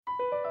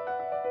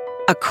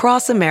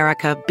Across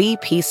America,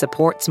 BP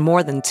supports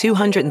more than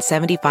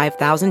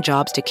 275,000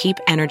 jobs to keep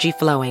energy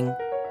flowing.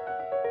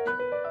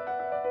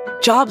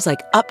 Jobs like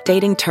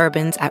updating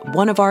turbines at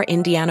one of our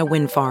Indiana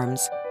wind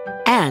farms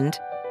and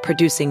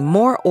producing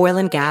more oil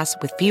and gas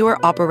with fewer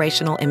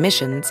operational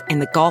emissions in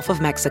the Gulf of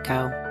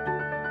Mexico.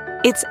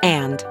 It's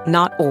and,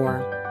 not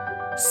or.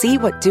 See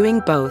what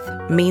doing both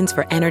means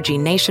for energy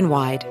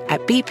nationwide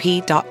at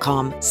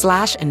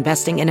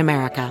bp.com/investing in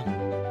America.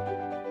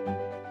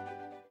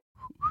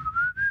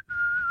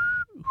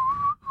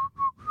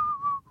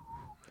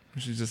 We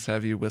should just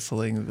have you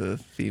whistling the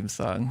theme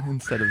song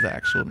instead of the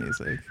actual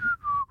music.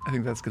 I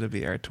think that's going to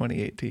be our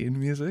 2018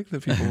 music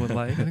that people would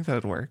like. I think that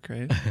would work,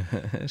 right?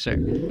 Sure.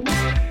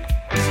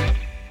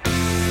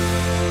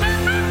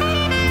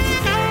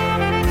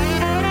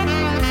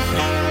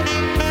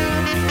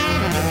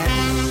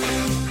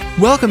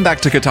 Welcome back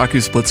to Kotaku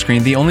Split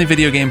Screen, the only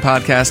video game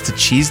podcast to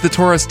cheese the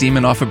Taurus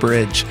demon off a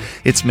bridge.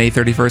 It's May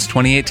 31st,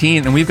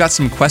 2018, and we've got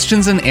some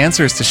questions and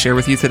answers to share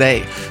with you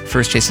today.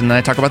 First, Jason and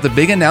I talk about the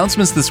big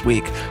announcements this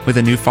week, with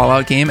a new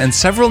Fallout game and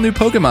several new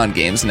Pokemon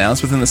games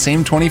announced within the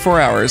same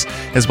 24 hours,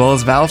 as well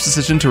as Valve's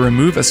decision to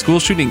remove a school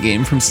shooting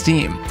game from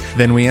Steam.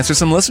 Then we answer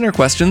some listener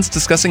questions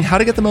discussing how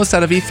to get the most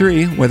out of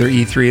E3, whether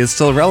E3 is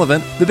still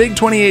relevant, the big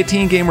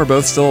 2018 game we're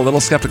both still a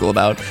little skeptical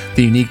about,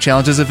 the unique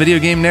challenges of video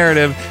game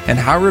narrative, and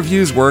how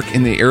reviews work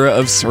in the era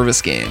of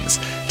service games.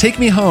 Take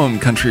me home,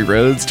 country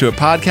roads, to a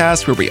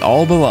podcast where we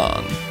all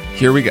belong.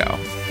 Here we go.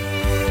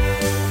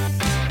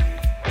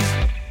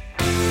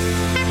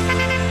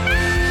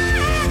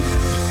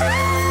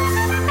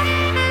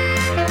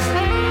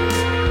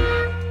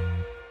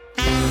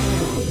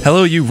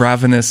 Hello, you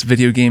ravenous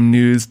video game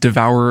news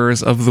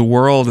devourers of the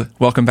world.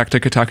 Welcome back to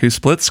Kotaku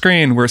Split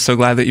Screen. We're so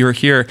glad that you're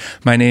here.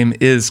 My name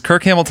is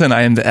Kirk Hamilton.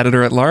 I am the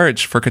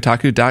editor-at-large for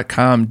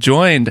Kotaku.com,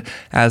 joined,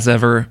 as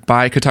ever,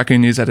 by Kotaku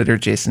News editor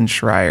Jason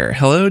Schreier.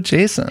 Hello,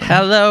 Jason.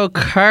 Hello,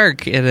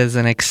 Kirk. It is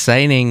an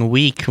exciting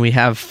week. We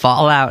have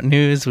Fallout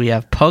news. We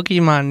have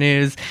Pokemon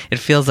news. It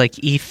feels like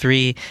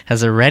E3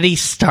 has already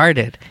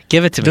started.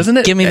 Give it to me. Doesn't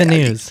it? Give me the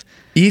news.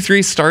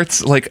 E3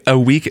 starts like a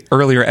week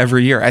earlier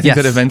every year. I think Yes.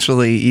 that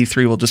eventually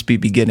E3 will just be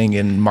beginning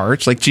in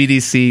March. Like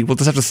GDC, we'll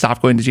just have to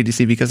stop going to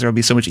GDC because there will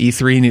be so much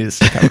E3 news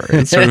to cover.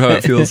 It's sort of how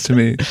it feels to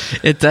me.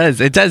 It does.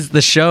 It does.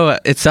 The show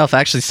itself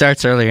actually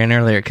starts earlier and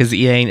earlier because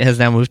EA has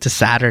now moved to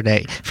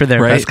Saturday for their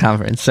press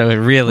conference. So it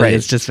really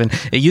has just been,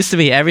 it used to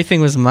be everything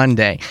was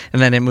Monday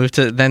and then it moved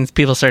to, then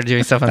people started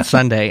doing stuff on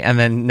Sunday and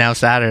then now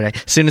Saturday.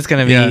 Soon it's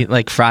going to be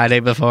like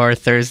Friday before,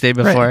 Thursday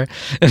before.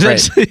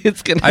 Eventually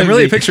it's going to I'm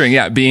really picturing,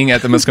 being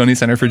at the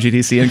Moscone Center for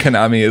GDC and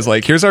Konami is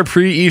like, here's our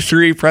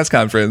pre-E3 press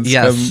conference.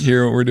 Yes. Come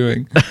hear what we're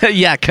doing.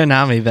 Yeah,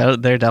 Konami,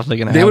 they're definitely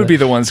going to They would be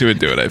the ones who would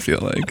do it, I feel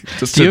like.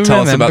 Just to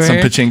tell us about some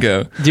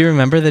pachinko. Do you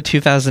remember the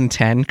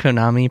 2010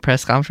 Konami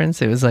press conference?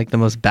 It was like the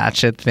most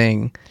batshit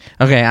thing.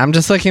 Okay, I'm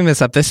just looking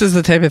this up. This is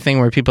the type of thing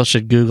where people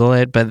should Google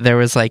it, but there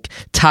was like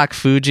Tak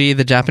Fuji,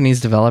 the Japanese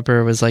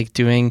developer, was like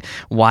doing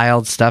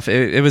wild stuff.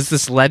 It was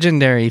this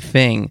legendary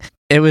thing.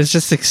 It was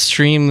just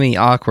extremely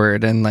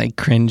awkward and like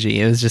cringy.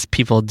 It was just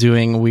people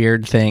doing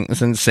weird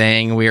things and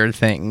saying weird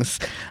things.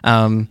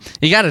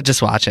 You got to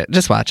just watch it.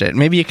 Just watch it.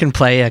 Maybe you can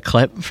play a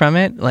clip from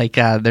it. Like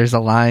there's a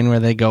line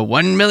where they go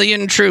 1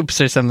 million troops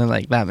or something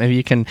like that. Maybe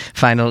you can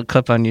find a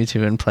clip on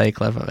YouTube and play a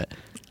clip of it.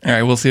 All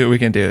right, we'll see what we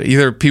can do.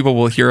 Either people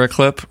will hear a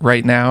clip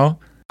right now.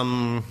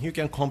 You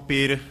can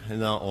compete in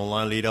the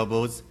online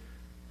leaderboards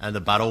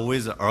and battle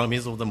with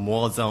armies of the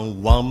more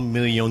than 1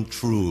 million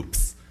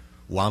troops.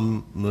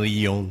 1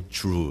 million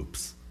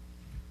troops.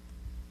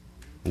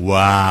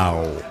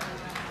 Wow.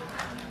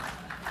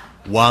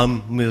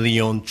 1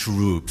 million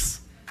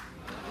troops.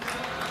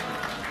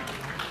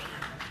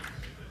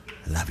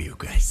 I love you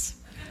guys.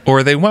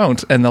 Or they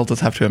won't, and they'll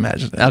just have to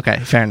imagine it. Okay,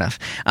 fair enough.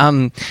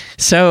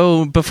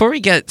 So before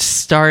we get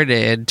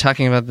started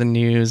talking about the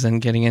news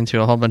and getting into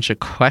a whole bunch of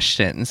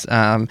questions,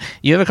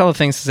 you have a couple of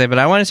things to say, but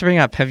I wanted to bring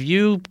up, have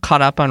you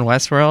caught up on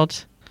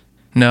Westworld?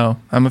 No,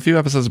 I'm a few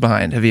episodes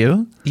behind. Have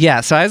you?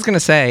 Yeah, so I was going to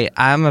say,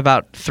 I'm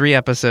about 3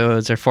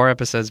 episodes or 4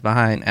 episodes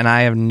behind, and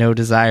I have no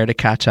desire to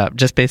catch up,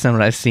 just based on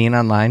what I've seen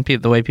online,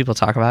 the way people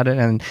talk about it,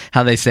 and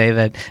how they say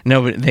that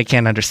they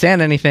can't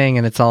understand anything,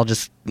 and it's all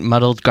just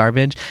muddled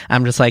garbage.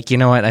 I'm just like, you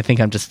know what? I think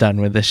I'm just done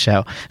with this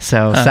show.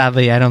 So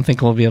sadly, I don't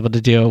think we'll be able to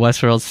do a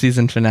Westworld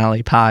season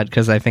finale pod,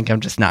 because I think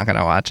I'm just not going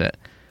to watch it.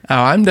 Oh,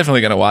 I'm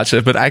definitely going to watch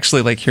it, but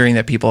actually, like, hearing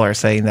that people are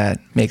saying that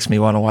makes me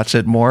want to watch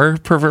it more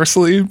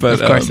perversely.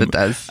 But of course it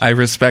does. I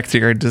respect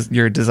your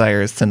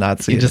desires to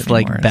not see you it just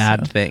anymore, like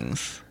bad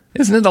things.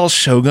 Isn't it all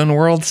Shogun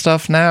World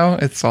stuff now?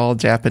 It's all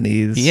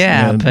Japanese,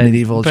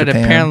 medieval but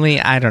Japan.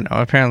 Apparently, I don't know.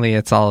 Apparently,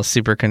 it's all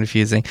super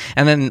confusing.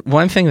 And then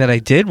one thing that I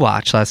did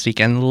watch last week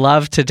and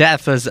loved to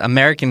death was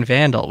American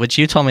Vandal, which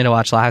you told me to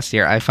watch last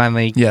year. I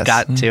finally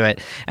got to it,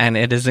 and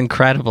it is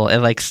incredible. It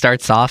like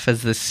starts off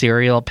as this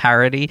serial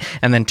parody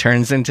and then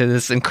turns into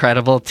this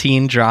incredible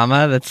teen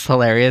drama that's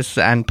hilarious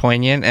and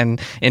poignant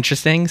and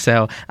interesting.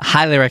 So, I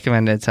highly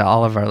recommend it to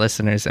all of our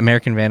listeners.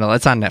 American Vandal.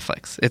 It's on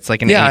Netflix. It's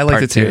like an 8-part I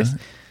liked it too. series.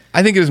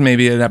 I think it was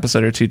maybe an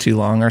episode or two too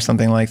long or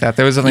something like that.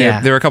 There was only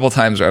there were a couple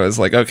times where I was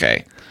like,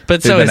 okay,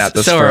 but they've so been at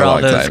this for are a all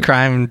long those time.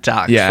 crime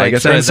docs. Yeah, I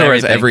guess so is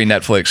every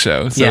Netflix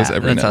show. So Yeah, is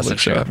every that's also Netflix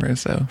show true. ever.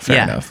 So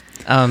fair enough.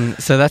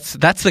 So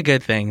that's the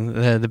good thing.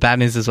 The bad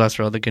news is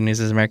Westworld. The good news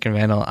is American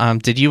Vandal.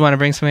 Did you want to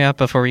bring something up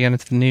before we get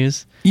into the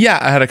news? Yeah,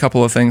 I had a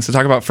couple of things to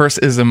talk about. First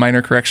is a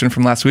minor correction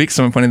from last week.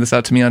 Someone pointed this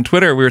out to me on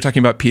Twitter. We were talking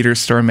about Peter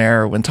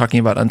Stormare when talking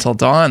about Until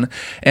Dawn,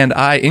 and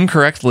I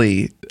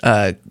incorrectly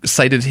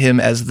cited him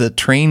as the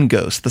train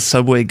ghost, the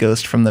subway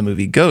ghost from the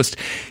movie Ghost.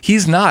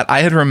 He's not.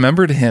 I had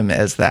remembered him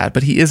as that,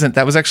 but he isn't.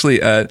 That was actually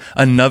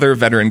another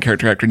veteran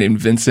character actor named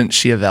Vincent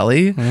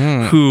Schiavelli,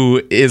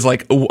 who is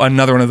like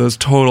another one of those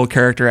total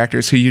character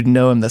actors who you'd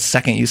know him the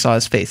second you saw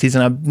his face. He's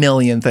in a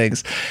million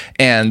things,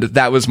 and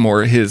that was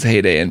more his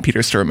heyday, and Peter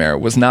Stormare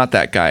was not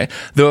that guy.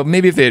 Though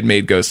maybe if they had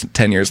made Ghost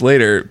 10 years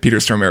later, Peter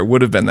Stormare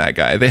would have been that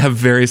guy. They have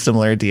very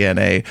similar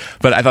DNA,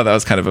 but I thought that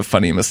was kind of a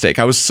funny mistake.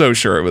 I was so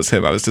sure it was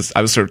him. I was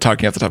sort of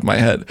talking off the top of my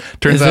head.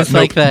 Turns is this out,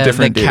 like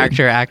the dude.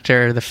 character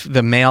actor,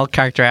 the male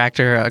character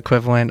actor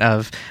equivalent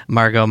of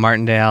Margot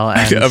Martindale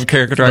and of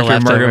character The actor Margot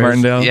Leftovers?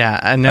 Martindale? Yeah,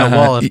 I know.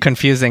 Well, of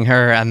confusing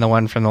her and the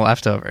one from The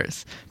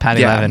Leftovers,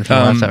 Patty Levin from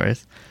The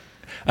Leftovers.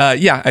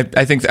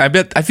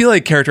 I feel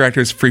like character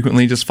actors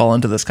frequently just fall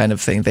into this kind of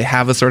thing. They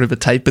have a sort of a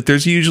type, but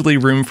there's usually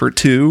room for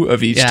two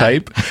of each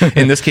type.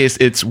 In this case,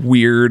 it's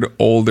weird,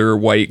 older,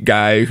 white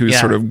guy who's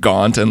sort of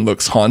gaunt and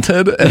looks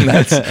haunted. And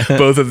that's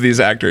both of these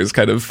actors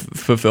kind of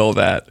fulfill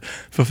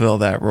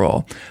that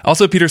role.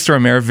 Also, Peter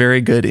Stormare,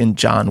 very good in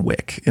John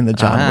Wick, in the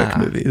John Wick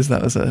movies.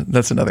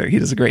 That's another, he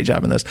does a great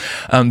job in those.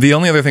 The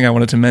only other thing I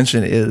wanted to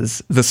mention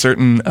is the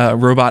certain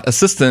robot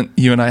assistant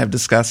you and I have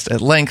discussed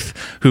at length,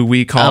 who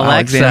we call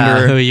Alexa,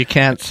 Alexander. who you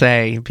can't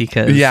say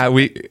because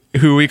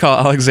who we call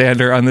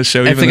Alexander on the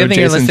show. It's a good thing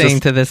you're Jason listening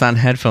to this on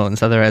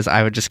headphones. Otherwise,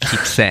 I would just keep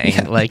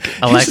saying like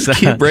Alexa, just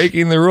keep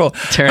breaking the rule.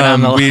 Turn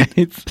on the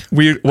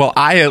lights. Well,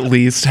 I at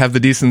least have the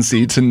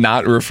decency to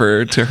not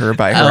refer to her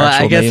by her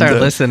actual I guess name. our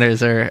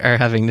listeners are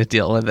having to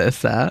deal with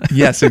this.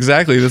 Yes,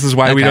 exactly. This is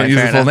why we don't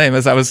use the full name.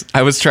 As I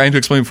was trying to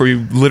explain before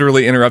you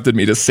literally interrupted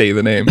me to say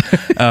the name.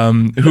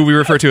 Who we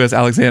refer to as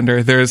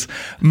Alexander. There's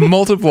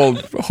multiple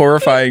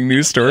horrifying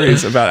news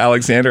stories about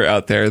Alexander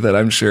out there that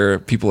I'm sure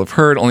people have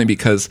heard, only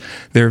because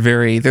they're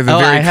the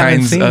very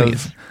kinds of.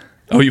 These.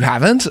 Oh, you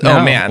haven't? No,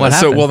 oh man! What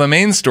happened? So, the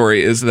main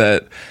story is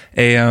that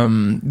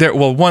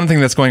one thing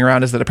that's going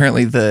around is that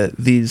apparently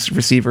these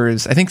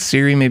receivers, I think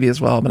Siri maybe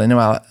as well, but I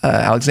know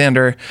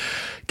Alexander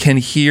can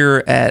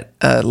hear at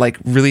like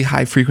really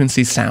high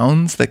frequency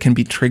sounds that can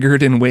be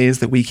triggered in ways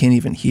that we can't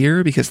even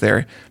hear because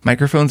their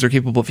microphones are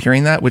capable of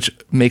hearing that, which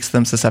makes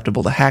them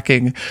susceptible to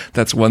hacking.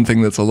 That's one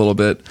thing that's a little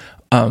bit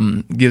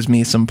gives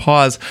me some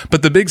pause.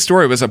 But the big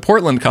story was a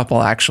Portland couple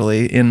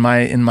actually in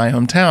my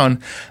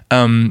hometown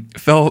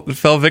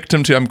fell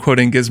victim to, I'm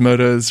quoting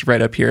Gizmodo's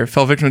right up here,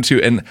 fell victim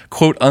to an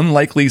quote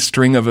unlikely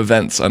string of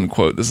events,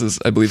 unquote. This is,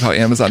 I believe, how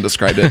Amazon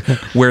described it,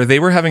 where they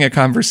were having a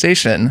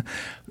conversation.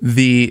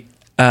 The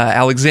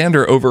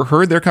Alexander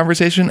overheard their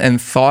conversation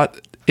and thought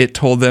it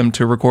told them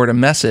to record a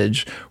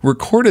message,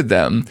 recorded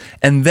them,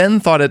 and then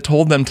thought it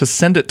told them to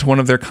send it to one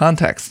of their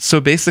contacts. So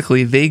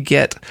basically, they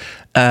get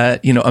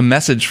a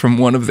message from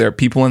one of their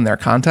people in their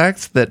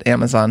contacts that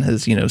Amazon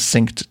has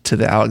synced to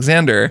the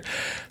Alexander.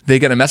 They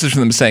get a message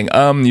from them saying,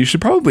 you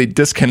should probably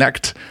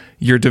disconnect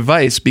your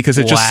device because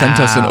it just sent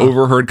us an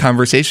overheard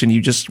conversation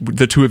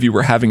the two of you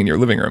were having in your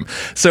living room.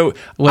 So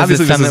was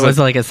it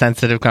like a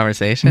sensitive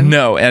conversation?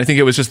 No, and I think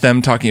it was just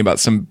them talking about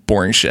some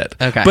boring shit.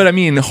 Okay. But I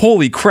mean,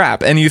 holy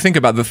crap. And you think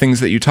about the things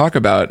that you talk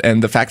about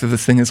and the fact that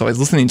this thing is always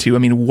listening to you. I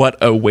mean, what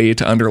a way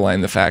to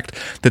underline the fact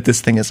that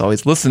this thing is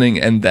always listening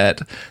and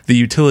that the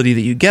utility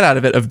that you get out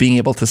of it of being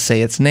able to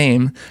say its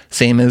name,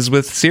 same as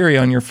with Siri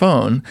on your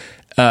phone,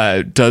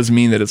 does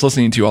mean that it's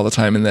listening to you all the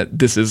time and that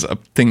this is a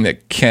thing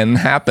that can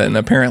happen.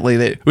 Apparently,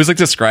 it was like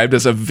described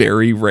as a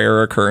very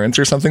rare occurrence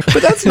or something,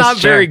 but that's not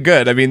very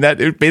good. I mean, that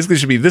it basically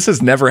should be, this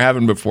has never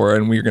happened before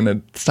and we're going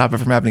to stop it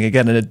from happening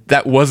again. And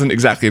that wasn't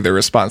exactly their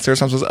response. Their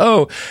response was,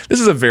 oh, this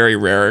is a very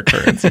rare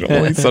occurrence. It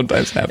only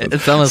sometimes happens.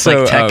 It's almost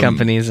like tech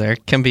companies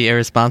can be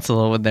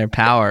irresponsible with their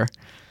power.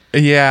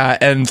 Yeah,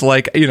 and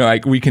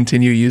we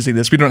continue using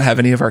this. We don't have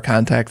any of our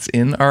contacts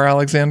in our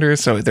Alexander,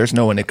 so there's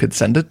no one it could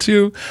send it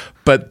to.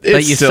 But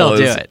you still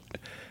do it.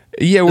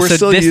 Yeah, we're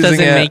still using it. This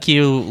doesn't make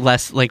you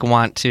less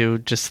want to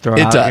just throw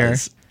out your...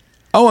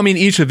 Oh, I mean,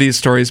 each of these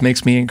stories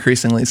makes me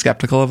increasingly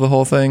skeptical of the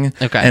whole thing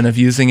and of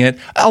using it,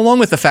 along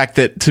with the fact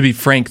that, to be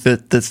frank,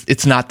 that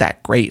it's not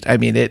that great. I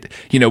mean,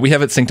 we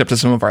have it synced up to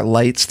some of our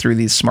lights through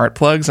these smart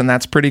plugs, and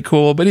that's pretty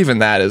cool. But even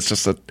that is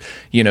just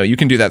you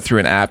can do that through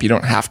an app. You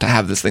don't have to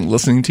have this thing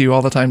listening to you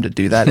all the time to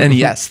do that. And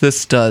yes,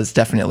 this does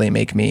definitely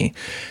make me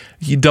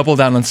double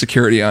down on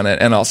security on it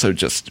and also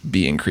just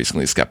be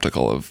increasingly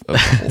skeptical of the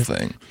whole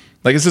thing.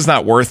 Like, this is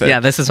not worth it. Yeah,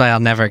 this is why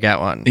I'll never get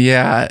one.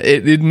 Yeah,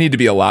 it'd need to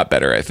be a lot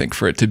better, I think,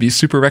 for it to be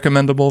super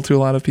recommendable to a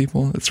lot of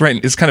people. It's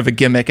right. It's kind of a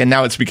gimmick, and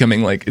now it's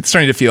becoming it's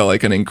starting to feel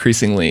like an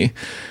increasingly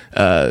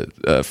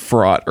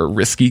fraught or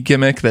risky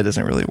gimmick that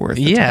isn't really worth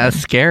the Yeah, a time.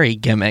 scary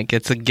gimmick.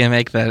 It's a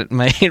gimmick that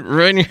might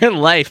ruin your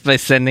life by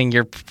sending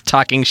your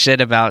talking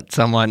shit about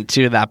someone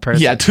to that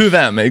person. Yeah, to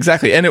them,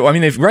 exactly. And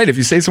if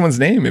you say someone's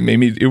name,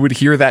 it would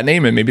hear that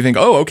name and maybe think,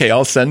 oh, okay,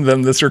 I'll send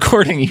them this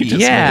recording you just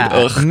made.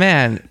 Ugh.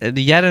 Man,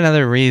 yet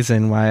another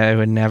reason why I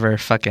would never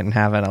fucking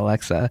have an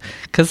Alexa.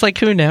 Because, like,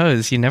 who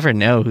knows? You never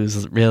know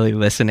who's really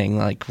listening,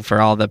 like,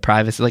 for all the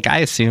privacy. Like, I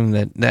assume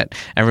that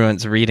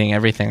everyone's reading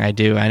everything I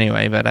do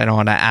anyway, but I don't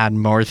want to add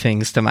more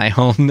things to my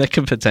home that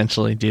could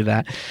potentially do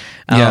that.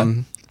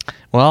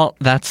 Well,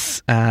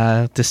 that's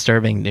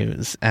disturbing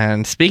news.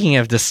 And speaking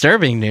of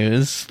disturbing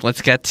news,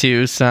 let's get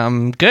to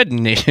some good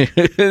news.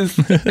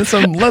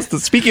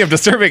 Speaking of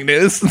disturbing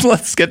news,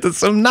 let's get to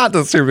some not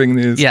disturbing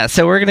news. Yeah,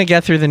 so we're going to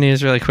get through the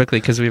news really quickly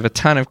because we have a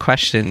ton of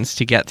questions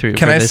to get through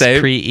this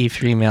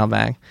pre-E3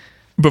 mailbag.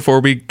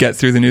 Before we get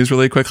through the news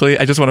really quickly,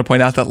 I just want to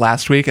point out that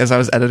last week, as I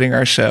was editing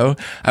our show,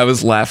 I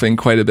was laughing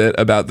quite a bit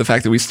about the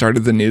fact that we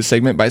started the news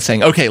segment by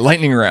saying, okay,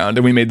 lightning round,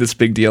 and we made this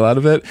big deal out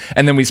of it.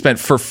 And then we spent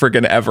for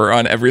friggin' ever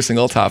on every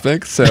single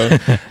topic. So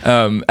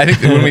I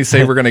think when we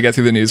say we're going to get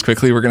through the news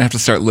quickly, we're going to have to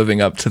start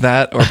living up to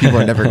that, or people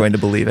are never going to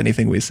believe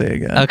anything we say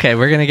again. Okay,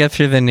 we're going to get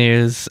through the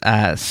news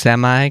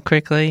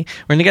semi-quickly.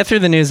 We're going to get through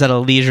the news at a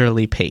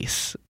leisurely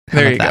pace.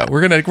 There you go.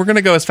 We're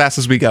gonna go as fast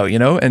as we go,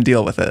 and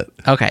deal with it.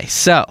 Okay,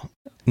 so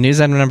news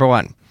item number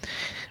 1.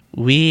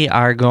 We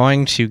are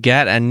going to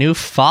get a new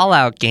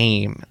Fallout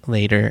game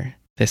later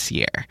this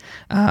year.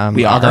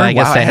 Although I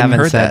guess they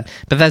haven't said,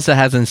 Bethesda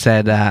hasn't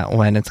said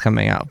when it's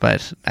coming out,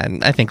 but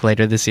I think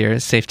later this year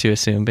is safe to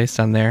assume based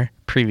on their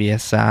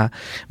previous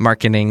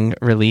marketing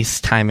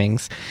release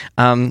timings.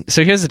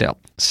 So here's the deal.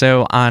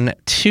 So on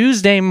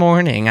Tuesday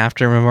morning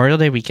after Memorial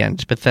Day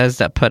weekend,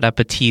 Bethesda put up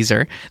a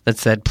teaser that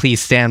said, please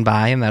stand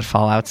by, in that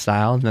Fallout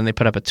style. And then they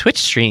put up a Twitch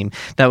stream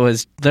that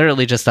was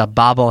literally just a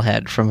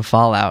bobblehead from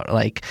Fallout,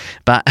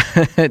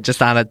 but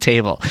just on a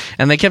table.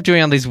 And they kept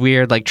doing all these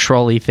weird,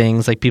 trolley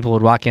things, like people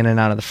would walk in and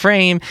out of the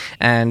frame,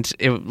 and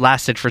it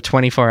lasted for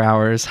 24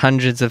 hours.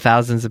 Hundreds of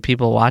thousands of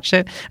people watched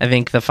it. I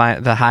think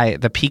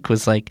the peak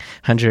was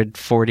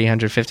 140,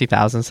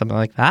 150,000, something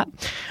like that.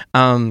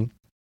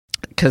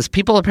 Because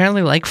people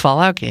apparently like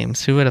Fallout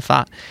games. Who would have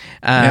thought?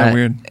 Yeah,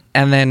 weird.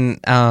 And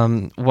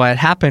then what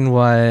happened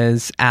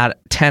was at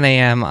 10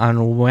 a.m.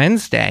 on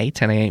Wednesday,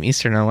 10 a.m.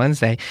 Eastern on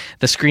Wednesday,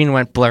 the screen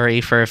went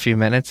blurry for a few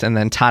minutes, and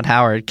then Todd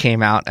Howard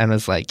came out and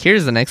was like,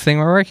 here's the next thing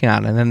we're working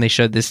on. And then they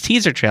showed this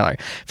teaser trailer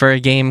for a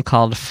game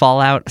called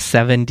Fallout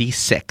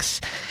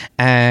 76.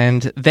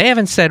 And they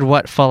haven't said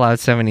what Fallout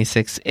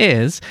 76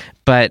 is,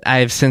 but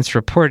I've since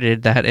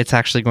reported that it's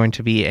actually going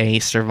to be a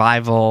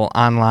survival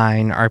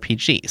online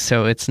RPG.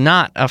 So it's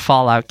not a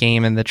Fallout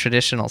game in the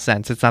traditional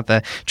sense. It's not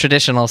the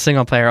traditional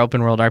single-player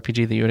open-world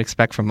RPG that you would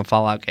expect from a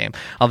Fallout game.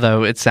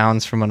 Although it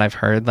sounds, from what I've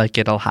heard, like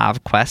it'll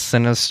have quests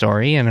and a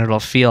story, and it'll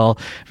feel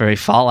very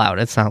Fallout.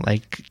 It's not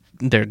like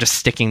they're just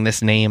sticking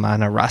this name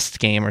on a Rust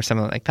game or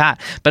something like that.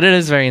 But it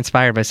is very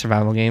inspired by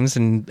survival games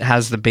and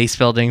has the base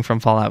building from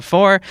Fallout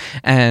 4.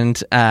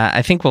 And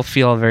I think will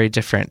feel very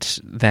different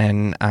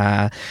than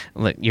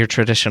your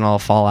traditional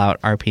Fallout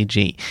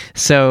RPG.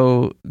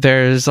 So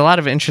there's a lot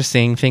of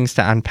interesting things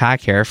to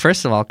unpack here.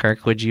 First of all,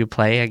 Kirk, would you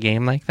play a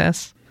game like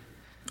this?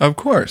 Of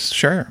course,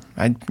 sure.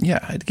 I'd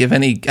give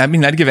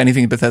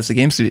anything Bethesda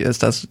Game Studios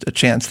does a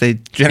chance. They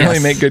generally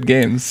make good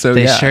games, so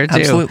they sure do.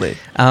 Absolutely.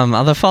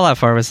 Although Fallout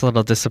 4 was a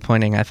little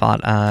disappointing, I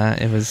thought.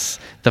 It was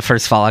the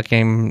first Fallout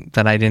game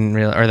that I didn't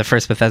really, or the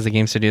first Bethesda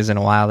Game Studios in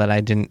a while that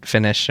I didn't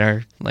finish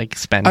or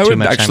spend too much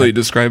time. I would actually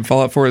describe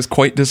Fallout 4 as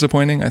quite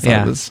disappointing. I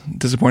thought it was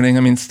disappointing.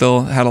 I mean,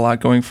 still had a lot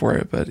going for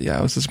it, but yeah,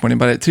 I was disappointed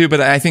by it too. But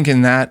I think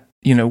in that,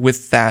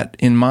 with that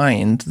in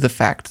mind, the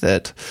fact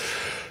that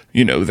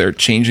they're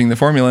changing the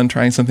formula and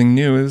trying something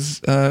new is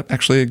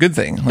actually a good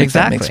thing. Exactly.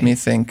 That makes me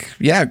think,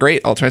 yeah,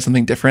 great, I'll try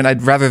something different.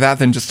 I'd rather that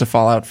than just a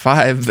Fallout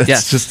 5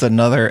 that's just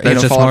another,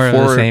 that's just Fallout more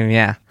 4, of the same,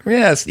 yeah.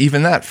 Yes,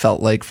 even that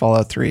felt like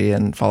Fallout 3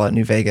 and Fallout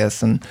New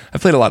Vegas, and I've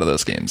played a lot of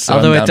those games. So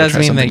although it does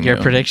mean that your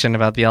prediction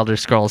about the Elder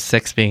Scrolls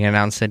 6 being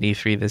announced at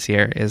E3 this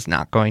year is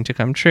not going to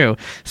come true,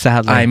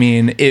 sadly. I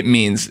mean, it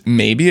means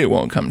maybe it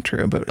won't come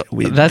true, but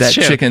that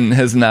chicken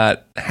has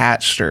not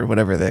hatched, or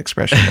whatever the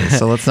expression is,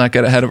 so let's not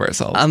get ahead of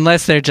ourselves.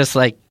 Unless they're just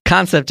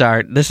concept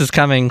art, this is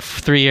coming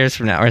 3 years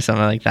from now or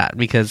something like that,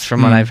 because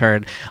from what I've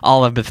heard,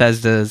 all of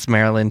Bethesda's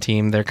Maryland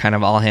team, they're kind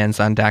of all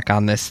hands on deck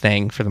on this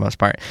thing for the most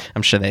part.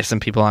 I'm sure they have some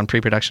people on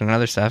pre-production and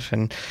other stuff,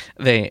 and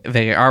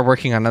they are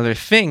working on other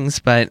things,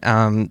 but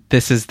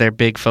this is their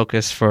big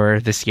focus for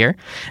this year.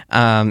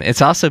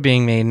 It's also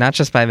being made not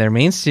just by their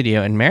main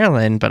studio in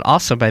Maryland, but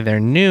also by their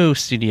new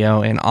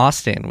studio in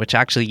Austin, which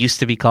actually used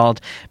to be called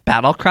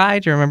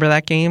Battlecry. Do you remember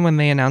that game when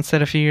they announced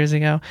it a few years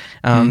ago?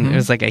 It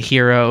was like a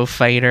hero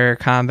fighter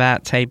combat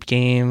combat type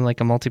game,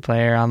 like a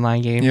multiplayer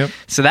online game. Yep.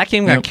 So that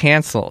game got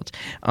canceled.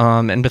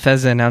 And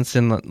Bethesda announced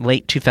in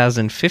late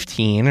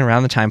 2015,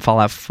 around the time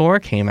Fallout 4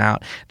 came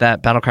out,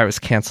 that Battlecry was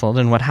canceled.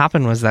 And what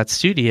happened was that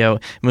studio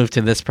moved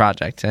to this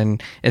project.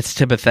 And it's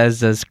to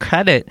Bethesda's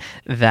credit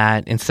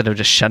that instead of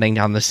just shutting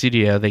down the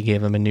studio, they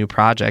gave them a new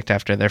project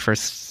after their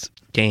first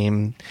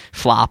game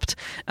flopped.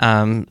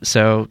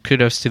 So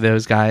kudos to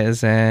those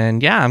guys.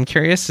 And yeah, I'm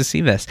curious to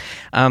see this.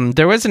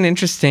 There was an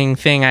interesting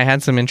thing. I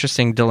had some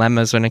interesting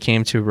dilemmas when it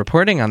came to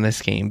reporting on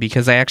this game,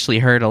 because I actually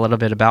heard a little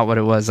bit about what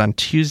it was on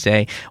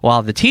Tuesday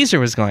while the teaser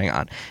was going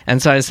on. And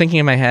so I was thinking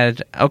in my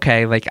head,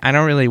 okay, like I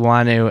don't really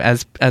want to,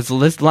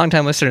 as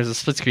longtime listeners of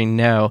Split Screen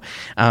know,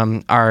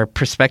 our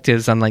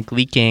perspectives on like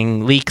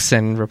leaks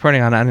and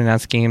reporting on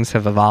unannounced games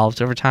have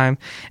evolved over time.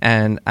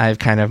 And I've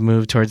kind of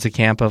moved towards the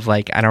camp of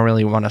like, I don't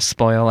really want to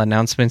spoil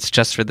announcements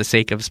just for the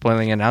sake of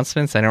spoiling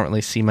announcements. I don't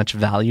really see much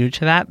value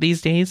to that these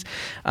days.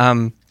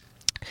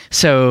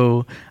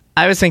 So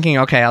I was thinking,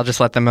 okay, I'll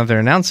just let them have their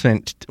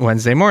announcement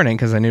Wednesday morning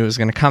because I knew it was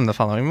going to come the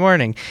following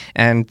morning.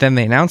 And then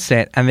they announced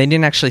it, and they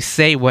didn't actually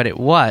say what it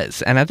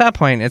was. And at that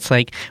point, it's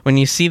like when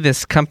you see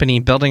this company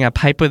building up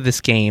hype with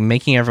this game,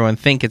 making everyone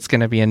think it's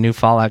going to be a new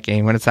Fallout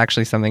game when it's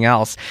actually something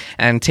else,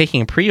 and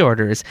taking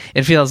pre-orders,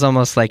 it feels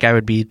almost like I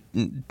would be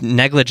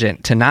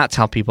negligent to not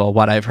tell people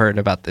what I've heard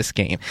about this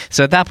game.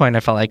 So at that point, I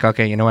felt like,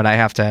 okay, you know what, I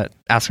have to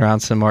ask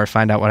around some more,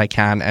 find out what I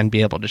can, and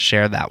be able to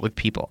share that with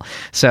people.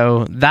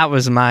 So that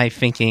was my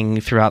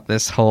thinking throughout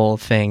this whole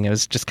thing. It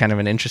was just kind of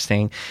an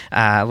interesting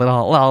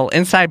little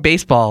inside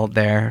baseball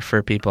there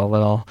for people, a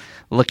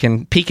little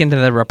peek into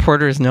the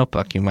reporter's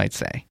notebook, you might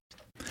say.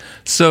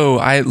 So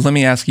let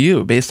me ask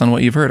you, based on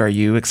what you've heard, are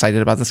you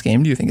excited about this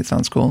game? Do you think it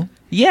sounds cool?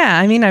 Yeah,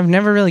 I mean, I've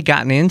never really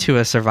gotten into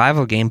a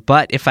survival game,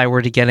 but if I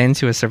were to get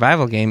into a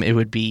survival game, it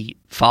would be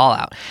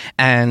Fallout.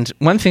 And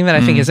one thing that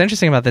I think is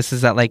interesting about this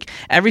is that like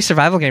every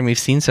survival game we've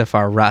seen so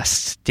far,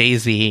 Rust,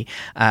 DayZ,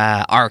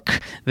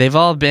 Ark, they've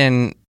all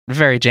been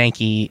very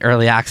janky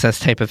early access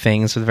type of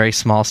things with very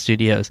small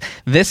studios.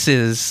 This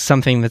is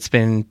something that's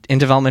been in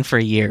development for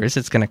years.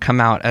 It's going to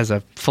come out as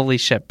a fully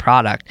shipped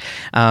product.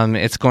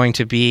 It's going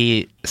to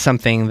be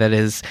something that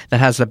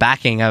has the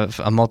backing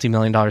of a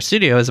multi-million-dollar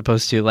studio as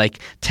opposed to like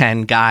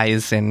 10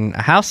 guys in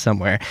a house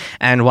somewhere.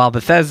 And while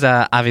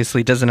Bethesda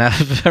obviously doesn't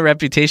have a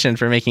reputation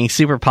for making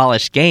super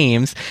polished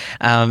games,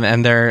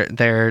 and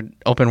their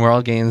open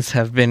world games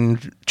have been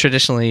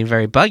traditionally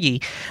very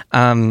buggy,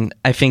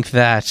 I think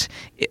that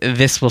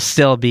this will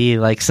still be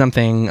like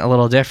something a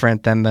little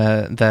different than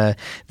the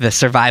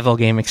survival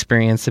game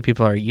experience that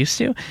people are used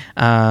to.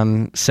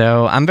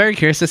 So I'm very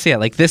curious to see it.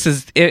 Like this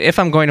is, if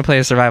I'm going to play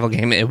a survival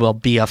game, it will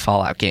be a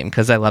Fallout game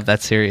because I love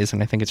that series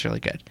and I think it's really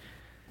good.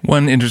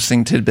 One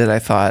interesting tidbit I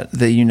thought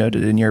that you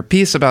noted in your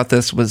piece about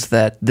this was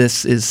that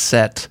this is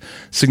set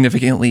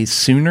significantly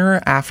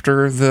sooner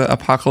after the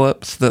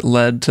apocalypse that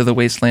led to the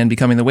Wasteland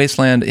becoming the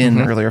Wasteland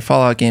in earlier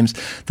Fallout games.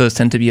 Those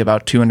tend to be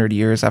about 200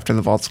 years after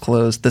the vaults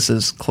closed. This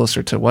is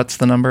closer to, what's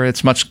the number?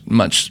 It's much,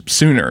 much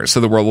sooner. So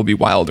the world will be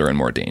wilder and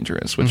more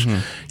dangerous, which,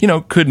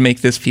 could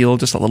make this feel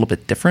just a little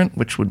bit different,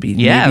 which would be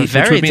very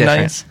different.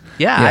 Nice.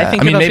 Yeah, I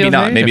think maybe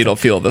not. Maybe it'll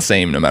feel the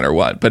same no matter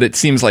what. But it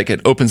seems like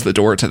it opens the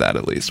door to that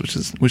at least,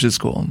 which is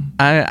cool.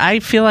 I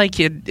feel like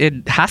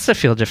it has to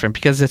feel different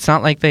because it's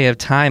not like they have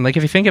time. Like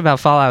if you think about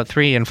Fallout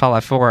 3 and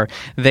Fallout 4,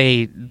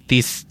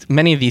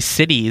 many of these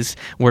cities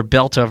were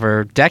built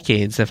over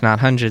decades, if not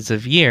hundreds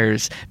of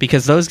years,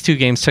 because those two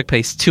games took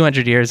place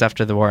 200 years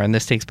after the war, and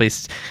this takes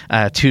place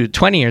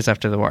 20 years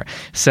after the war.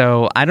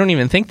 So I don't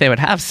even think they would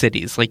have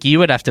cities. Like you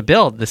would have to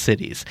build the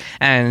cities,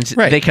 and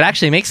they could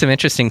actually make some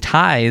interesting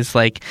ties.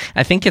 Like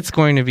I think it's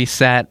going to be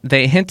set.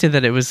 They hinted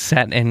that it was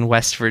set in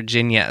West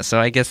Virginia, so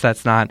I guess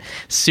that's not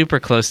super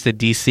close to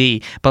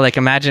DC. But like,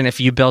 imagine if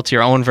you built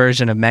your own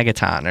version of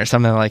Megaton or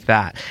something like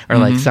that, or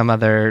like some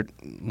other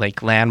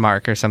like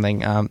landmark or something.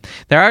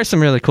 There are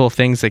some really cool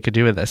things they could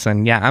do with this,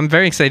 and yeah, I'm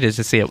very excited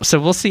to see it. So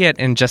we'll see it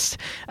in just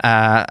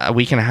a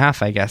week and a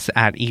half, I guess,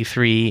 at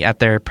E3 at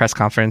their press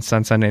conference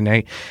on Sunday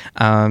night.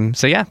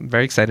 So yeah,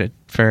 very excited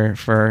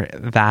for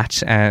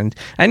that. And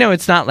I know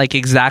it's not like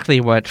exactly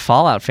what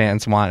Fallout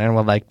fans want and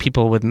what like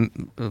people with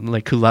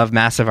like who love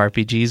massive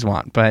RPGs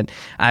want, but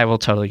I will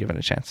totally give it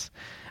a chance.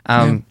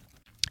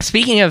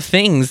 Speaking of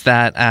things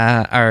that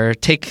are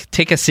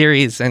take a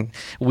series in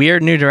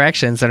weird new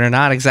directions that are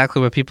not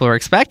exactly what people are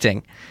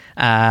expecting,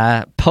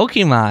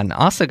 Pokemon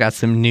also got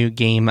some new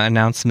game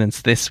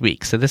announcements this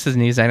week. So this is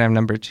news item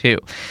number 2.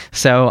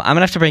 So I'm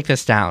gonna have to break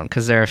this down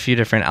because there are a few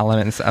different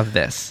elements of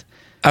this.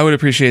 I would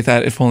appreciate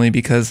that, if only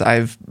because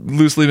I've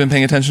loosely been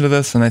paying attention to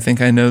this, and I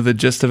think I know the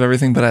gist of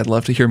everything, but I'd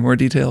love to hear more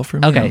detail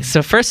from you. Okay,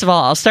 so first of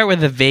all, I'll start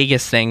with the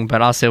vaguest thing,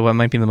 but also what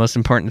might be the most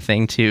important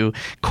thing to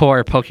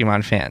core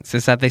Pokemon fans,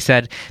 is that they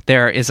said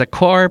there is a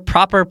core,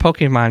 proper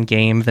Pokemon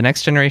game, the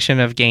next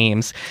generation of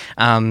games,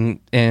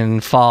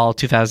 in fall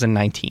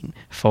 2019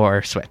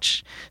 for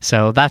Switch.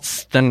 So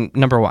that's the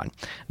number one.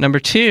 Number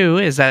 2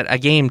 is that a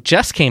game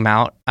just came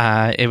out.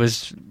 It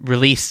was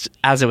released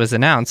as it was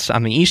announced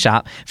on the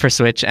eShop for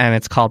Switch, and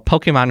it's called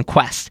Pokemon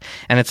Quest,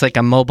 and it's like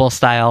a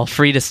mobile-style,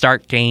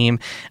 free-to-start game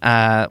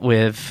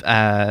with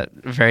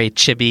very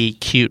chibi,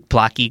 cute,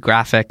 blocky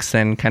graphics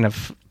and kind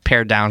of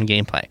pared down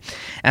gameplay.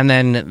 And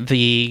then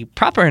the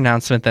proper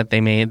announcement that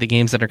they made, the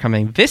games that are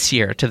coming this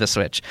year to the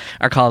Switch,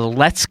 are called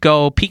Let's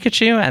Go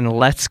Pikachu and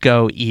Let's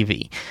Go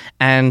Eevee.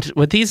 And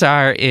what these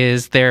are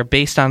is they're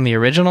based on the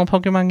original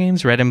Pokemon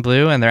games, Red and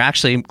Blue, and they're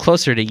actually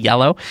closer to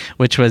Yellow,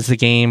 which was the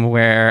game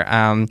where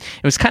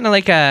it was kind of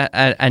like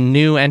a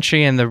new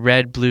entry in the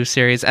Red-Blue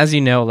series. As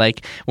you know,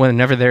 like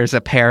whenever there's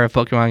a pair of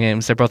Pokemon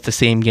games, they're both the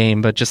same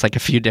game, but just like a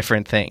few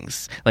different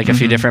things, like a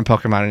few different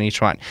Pokemon in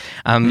each one.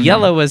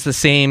 Yellow was the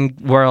same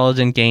world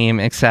and game,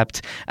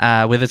 except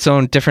with its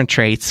own different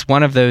traits.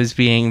 One of those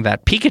being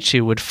that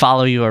Pikachu would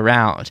follow you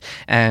around,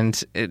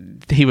 and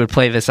he would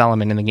play this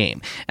element in the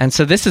game. And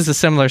so this is a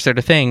similar sort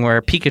of thing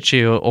where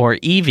Pikachu or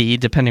Eevee,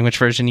 depending which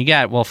version you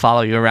get, will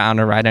follow you around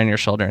or ride on your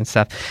shoulder and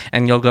stuff.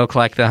 And you'll go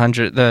collect the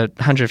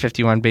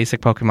 151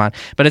 basic Pokemon.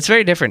 But it's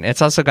very different.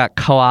 It's also got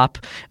co-op.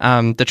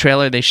 The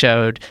trailer they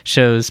showed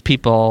shows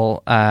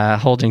people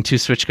holding two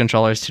Switch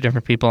controllers, two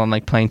different people, and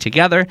like playing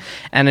together.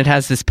 And it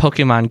has this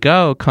Pokemon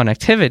Go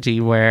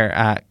connectivity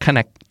where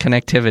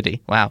connectivity.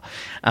 Wow.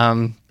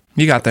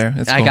 You got there.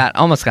 It's cool.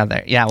 Almost got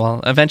there. Yeah, well,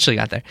 eventually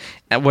got there.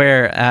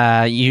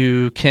 Where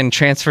you can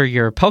transfer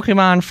your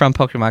Pokemon from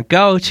Pokemon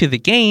Go to the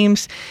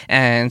games,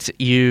 and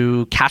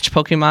you catch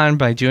Pokemon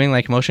by doing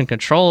like motion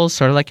controls,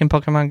 sort of like in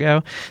Pokemon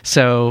Go.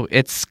 So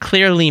it's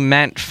clearly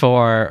meant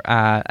for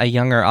a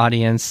younger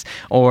audience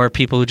or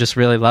people who just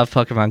really love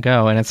Pokemon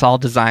Go, and it's all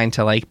designed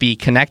to like be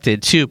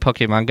connected to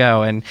Pokemon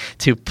Go and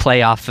to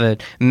play off the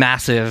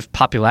massive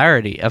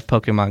popularity of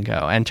Pokemon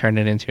Go and turn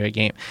it into a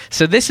game.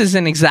 So this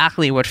isn't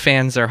exactly what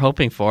fans are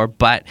hoping for,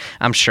 but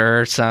I'm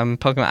sure some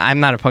Pokemon, I'm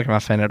not a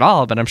Pokemon fan at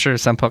all, but I'm sure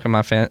some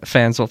Pokemon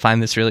fans will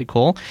find this really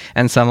cool,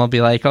 and some will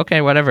be like, okay,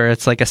 whatever,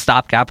 it's like a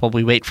stopgap while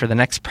we wait for the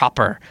next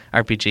proper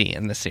RPG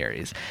in the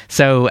series.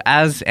 So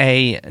as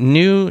a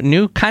new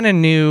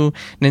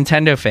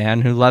Nintendo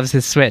fan who loves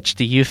his Switch,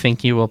 do you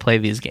think you will play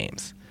these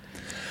games?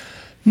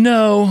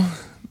 No,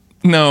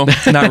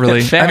 not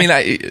really. I mean,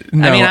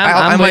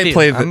 I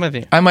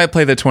might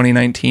play the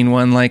 2019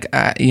 one. Like,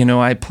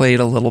 I played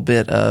a little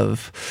bit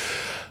of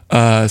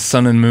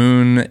Sun and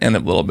Moon and a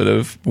little bit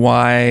of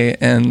Y,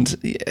 and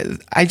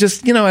I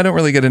just, I don't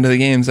really get into the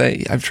games.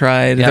 I've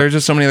tried. Yep. There are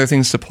just so many other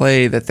things to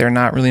play that they're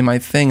not really my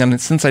thing,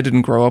 and since I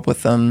didn't grow up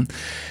with them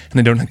and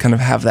I don't kind of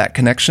have that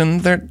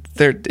connection,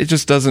 it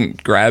just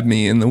doesn't grab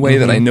me in the way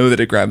that I know that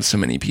it grabs so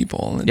many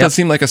people. It does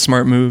seem like a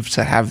smart move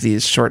to have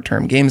these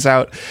short-term games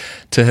out,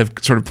 to have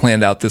sort of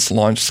planned out this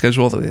launch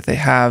schedule that they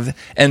have,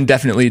 and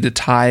definitely to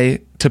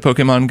tie to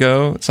Pokemon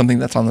Go, something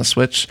that's on the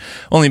Switch,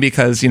 only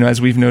because,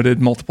 as we've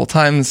noted multiple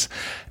times,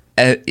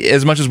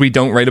 as much as we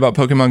don't write about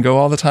Pokemon Go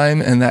all the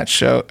time, and that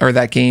show or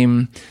that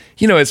game,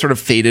 it sort of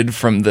faded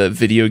from the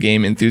video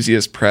game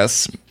enthusiast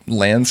press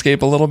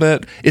landscape a little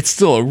bit. It's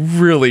still a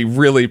really,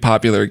 really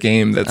popular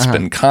game that's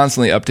been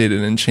constantly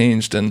updated and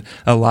changed, and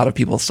a lot of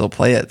people still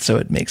play it, so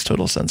it makes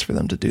total sense for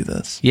them to do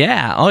this.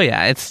 Yeah. Oh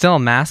yeah, it's still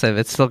massive.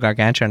 It's still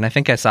gargantuan. I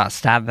think I saw a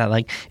stat that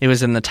like it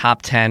was in the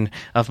top 10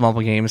 of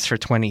mobile games for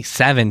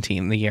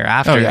 2017, the year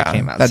after it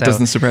came out. That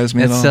doesn't surprise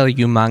me at all. It's still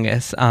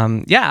humongous.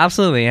 Yeah,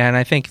 absolutely. And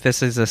I think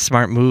this is a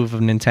smart move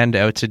of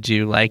Nintendo to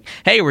do like,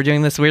 hey, we're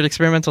doing this weird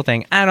experimental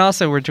thing, and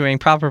also we're doing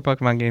proper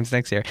Pokemon games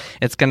next year.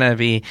 It's gonna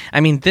be,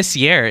 this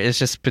year is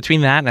just,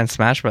 between that and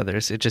Smash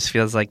Brothers, it just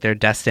feels like they're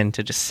destined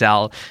to just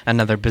sell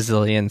another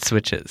bazillion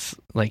Switches.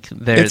 Like,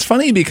 it's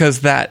funny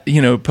because that,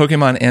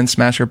 Pokemon and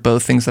Smash are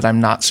both things that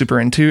I'm not super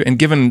into, and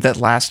given that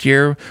last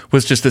year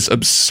was just this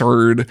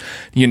absurd,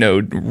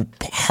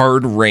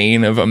 hard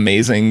rain of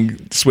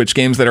amazing Switch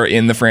games that are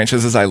in the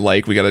franchises I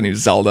like. We got a new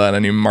Zelda and a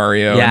new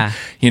Mario,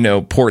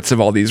 and, ports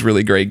of all these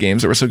really great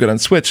games that were so good on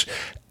Switch.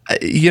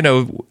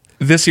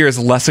 This year is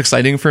less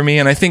exciting for me,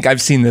 and I think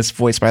I've seen this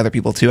voiced by other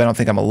people too. I don't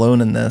think I'm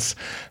alone in this.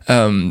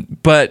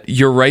 But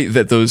you're right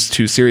that those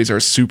two series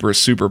are super,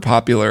 super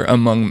popular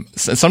among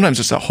sometimes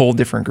just a whole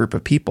different group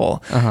of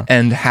people.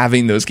 And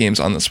having those games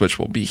on the Switch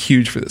will be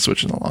huge for the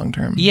Switch in the long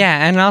term.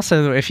 Yeah, and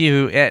also if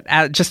you,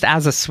 just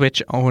as a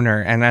Switch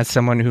owner and as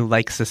someone who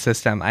likes the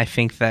system, I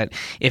think that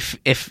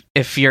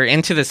if you're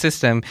into the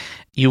system,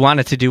 you want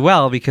it to do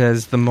well,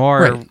 because the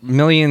more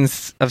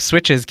millions of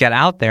Switches get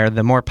out there,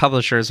 the more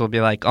publishers will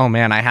be like, oh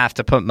man, I have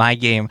to put my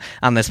game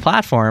on this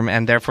platform,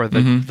 and therefore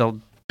the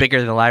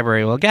bigger the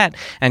library will get,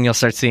 and you'll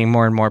start seeing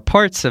more and more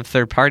ports of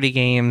third-party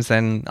games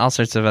and all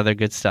sorts of other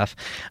good stuff.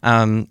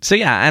 So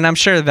yeah, and I'm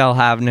sure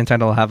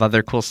Nintendo will have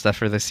other cool stuff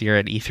for this year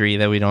at E3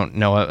 that we don't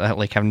know,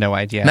 have no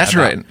idea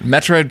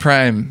Metroid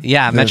Prime.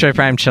 Yeah, Metroid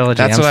Prime Trilogy.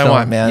 That's what I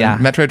want, man. Yeah.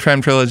 Metroid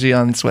Prime Trilogy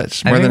on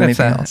Switch, more than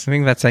anything else. I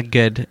think that's a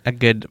good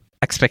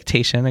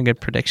expectation, a good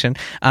prediction.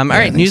 All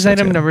right, news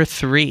item number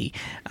 3.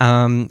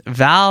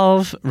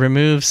 Valve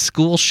removes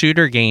school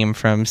shooter game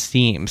from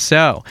Steam.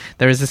 So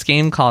there is this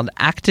game called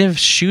Active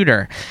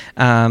Shooter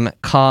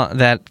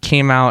that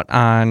came out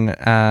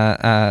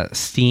on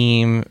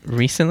Steam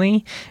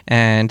recently,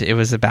 and it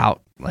was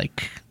about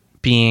like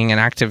being an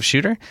active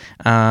shooter.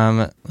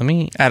 Let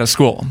me At a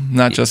school,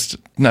 not just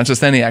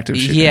any active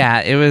shooter.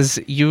 Yeah, it was.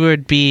 You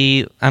would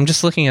be. I'm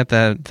just looking at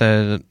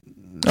the.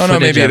 Oh no,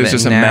 maybe it was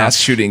just a mass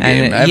shooting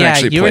game. I've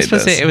actually played you were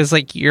supposed this. to. It was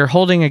like you're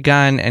holding a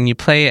gun and you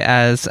play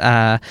as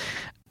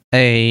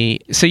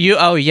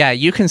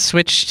you can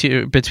switch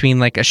to between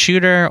like a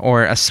shooter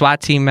or a SWAT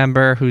team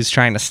member who's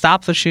trying to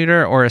stop the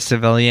shooter or a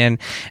civilian,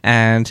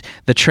 and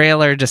the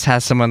trailer just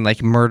has someone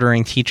like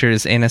murdering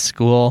teachers in a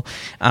school,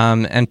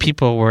 and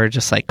people were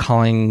just like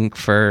calling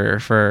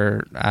for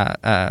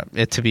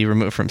it to be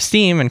removed from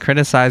Steam and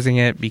criticizing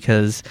it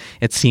because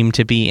it seemed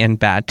to be in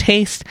bad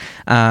taste,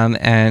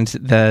 and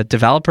the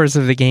developers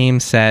of the game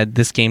said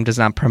this game does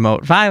not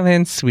promote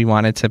violence, we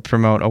wanted to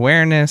promote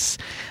awareness,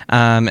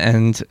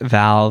 and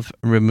Valve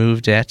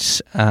removed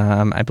it.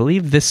 I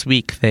believe this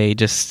week they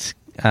just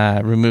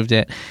removed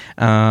it.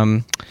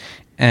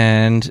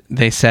 And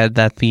they said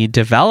that the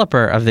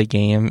developer of the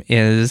game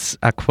is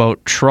a,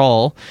 quote,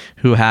 troll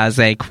who has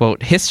a,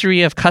 quote,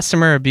 history of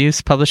customer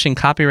abuse, publishing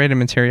copyrighted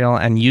material,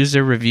 and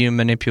user review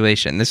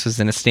manipulation. This was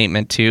in a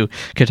statement to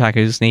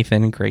Kotaku's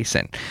Nathan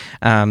Grayson.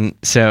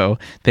 So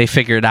they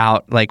figured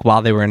out, like,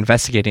 while they were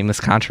investigating this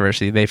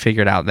controversy, they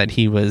figured out that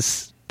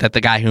that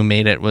the guy who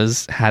made it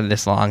had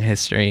this long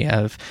history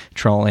of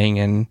trolling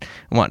and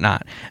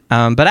whatnot.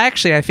 But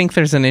actually, I think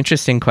there's an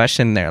interesting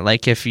question there.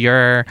 Like, if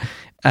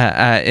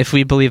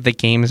we believe that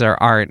games are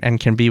art and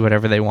can be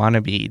whatever they want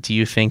to be, do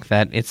you think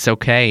that it's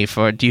okay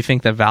do you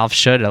think that Valve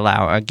should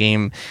allow a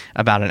game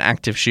about an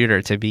active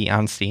shooter to be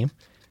on Steam?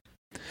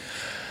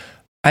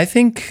 I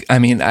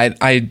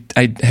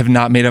have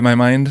not made up my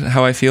mind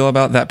how I feel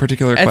about that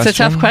particular question. It's a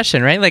tough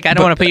question, right? Like, I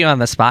don't want to put you on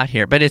the spot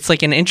here, but it's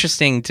like an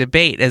interesting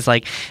debate is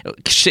like,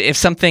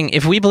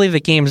 if we believe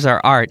that games are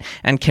art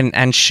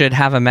and should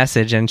have a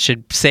message and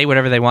should say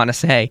whatever they want to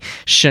say,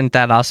 shouldn't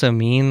that also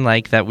mean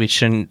like that we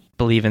shouldn't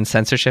believe in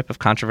censorship of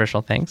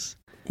controversial things?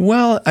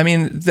 Well, I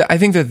mean, I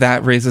think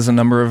that raises a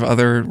number of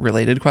other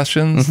related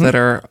questions that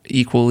are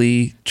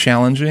equally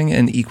challenging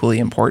and equally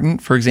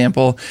important. For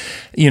example,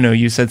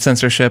 you said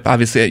censorship.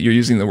 Obviously, you're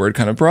using the word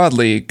kind of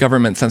broadly.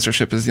 Government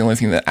censorship is the only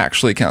thing that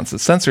actually counts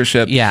as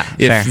censorship. Yeah,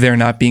 if fair. They're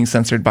not being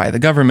censored by the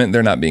government,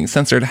 they're not being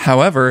censored.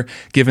 However,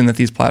 given that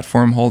these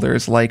platform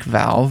holders like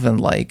Valve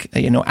and like,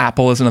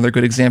 Apple is another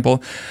good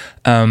example,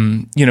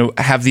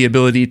 have the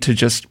ability to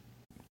just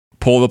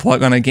pull the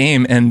plug on a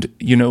game and,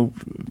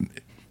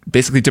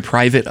 basically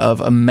deprive it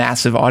of a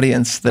massive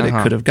audience that it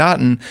could have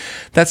gotten.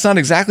 That's not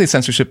exactly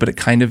censorship, but it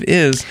kind of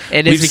is.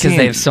 It is because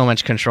they have so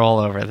much control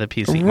over the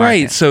PC market.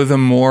 Right. So the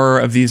more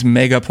of these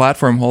mega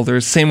platform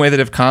holders, same way that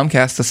if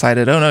Comcast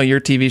decided, oh no,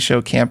 your TV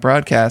show can't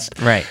broadcast,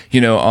 right,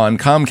 on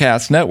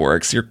Comcast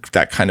networks,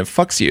 that kind of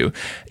fucks you.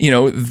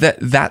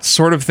 That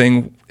sort of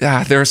thing.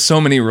 There are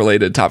so many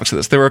related topics to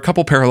this. There were a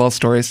couple parallel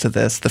stories to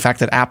this. The fact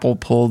that Apple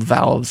pulled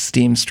Valve's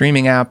Steam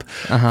streaming app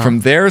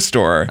from their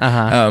store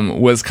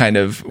was kind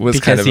of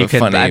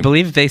funny. I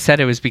believe they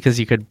said it was because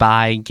you could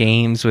buy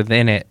games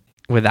within it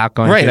without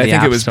going right. through the I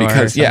think App it was Store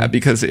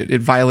because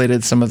it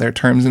violated some of their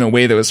terms in a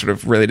way that was sort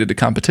of related to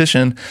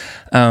competition.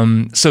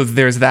 So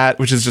there's that,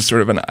 which is just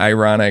sort of an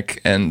ironic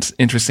and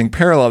interesting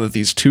parallel that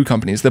these two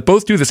companies that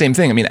both do the same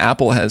thing. I mean,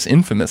 Apple has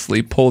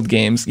infamously pulled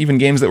games, even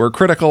games that were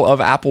critical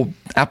of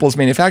Apple's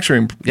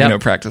manufacturing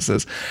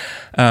practices,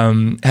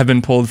 have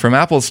been pulled from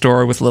Apple's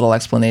store with little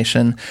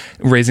explanation,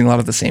 raising a lot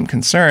of the same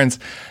concerns.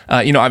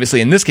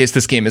 Obviously in this case,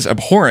 this game is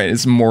abhorrent,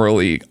 is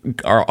morally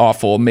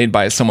awful, made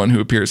by someone who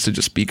appears to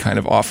just be kind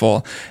of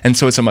awful. And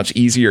so it's a much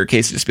easier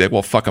case to just be like,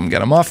 well, fuck them, get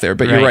them off there.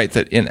 But you're right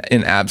that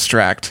in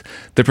abstract,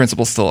 the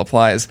principle still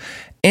applies.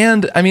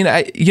 And I mean,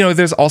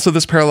 there's also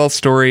this parallel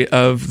story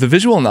of the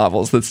visual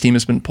novels that Steam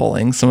has been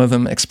pulling, some of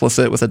them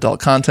explicit with adult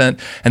content.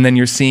 And then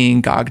you're seeing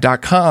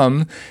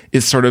GOG.com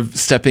is sort of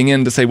stepping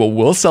in to say, well,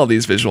 we'll sell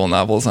these visual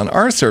novels on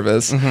our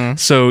service.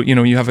 So,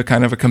 you have a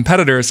kind of a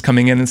competitors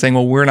coming in and saying,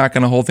 well, we're not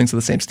going to hold things to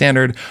the same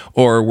standard,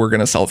 or we're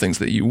going to sell things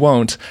that you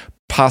won't.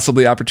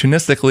 Possibly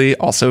opportunistically,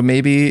 also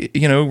maybe,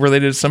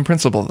 related to some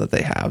principle that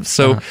they have.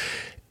 So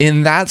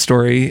in that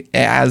story,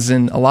 as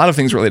in a lot of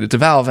things related to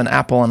Valve and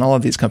Apple and all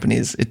of these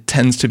companies, it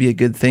tends to be a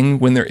good thing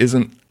when there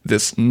isn't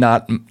this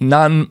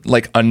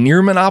like a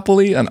near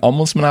monopoly, an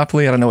almost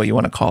monopoly. I don't know what you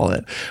want to call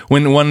it.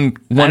 When one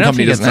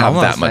company doesn't have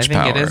that much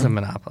power. I think it is a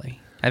monopoly.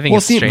 I think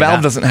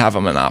Valve doesn't have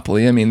a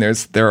monopoly. I mean,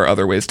 there are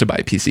other ways to buy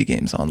PC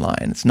games online.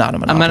 It's not a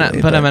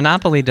monopoly. But a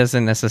monopoly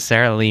doesn't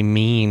necessarily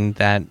mean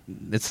that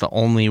it's the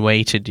only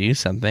way to do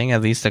something,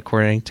 at least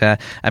according to,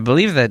 I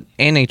believe that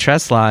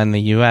antitrust law in the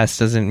U.S.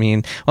 doesn't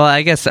mean, well,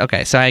 I guess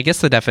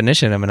the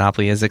definition of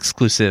monopoly is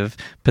exclusive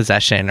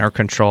possession or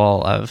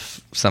control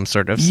of some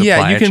sort of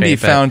supply you can chain, be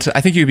found,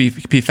 I think you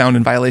could be found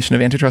in violation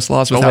of antitrust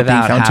laws without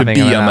being found to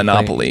be a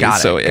monopoly.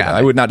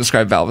 I would not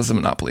describe Valve as a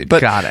monopoly.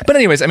 But, but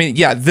anyways, I mean,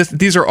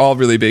 these are all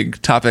really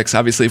big topics.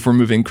 Obviously, if we're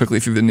moving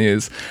quickly through the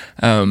news,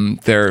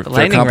 they're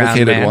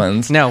complicated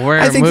ones. No,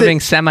 we're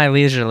moving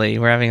semi-leisurely.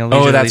 We're having a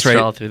leisurely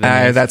stroll through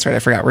the news. That's right. I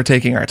forgot. We're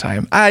taking our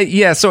time.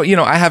 So,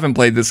 I haven't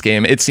played this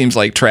game. It seems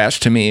like trash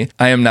to me.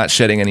 I am not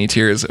shedding any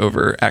tears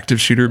over active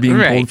shooter being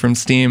pulled from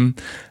Steam.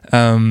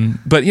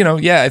 But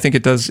I think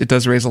it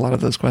does raise a lot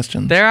of those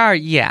questions. There are,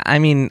 I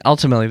mean,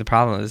 ultimately the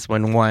problem is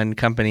when one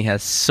company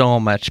has so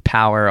much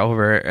power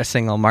over a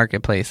single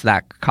marketplace,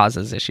 that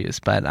causes issues.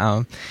 But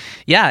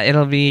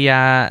it'll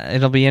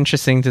be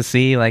interesting to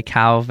see like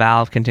how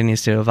Valve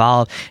continues to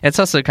evolve. It's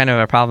also kind of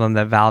a problem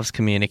that Valve's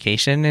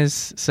communication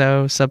is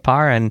so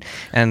subpar,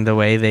 and the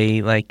way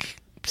they like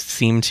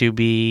seem to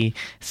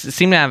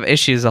have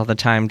issues all the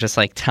time, just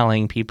like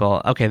telling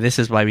people, okay, this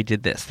is why we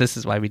did this. This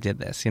is why we did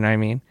this. You know what I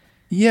mean?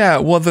 Yeah,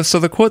 well, so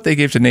the quote they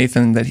gave to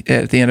Nathan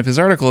at the end of his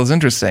article is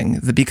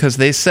interesting because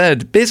they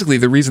said basically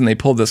the reason they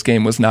pulled this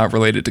game was not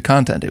related to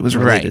content. It was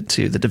related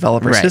to the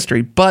developer's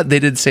history. But they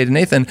did say to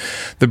Nathan,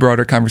 the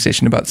broader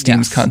conversation about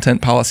Steam's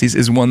content policies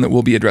is one that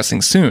we'll be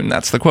addressing soon.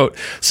 That's the quote.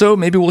 So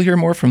maybe we'll hear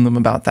more from them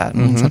about that,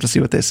 and we'll have to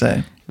see what they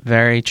say.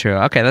 Very true.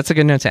 Okay, that's a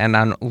good note to end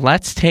on.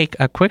 Let's take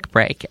a quick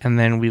break, and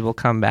then we will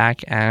come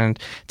back and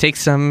take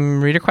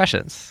some reader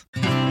questions.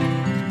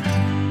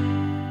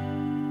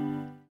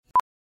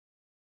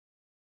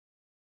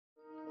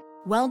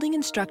 Welding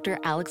instructor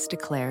Alex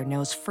DeClaire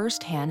knows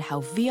firsthand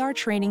how VR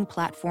training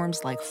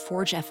platforms like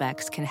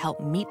ForgeFX can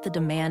help meet the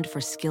demand for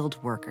skilled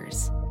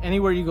workers.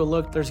 Anywhere you go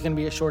look, there's going to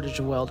be a shortage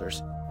of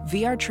welders.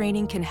 VR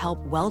training can help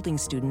welding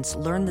students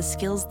learn the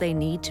skills they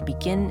need to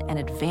begin and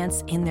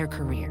advance in their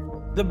career.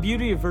 The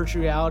beauty of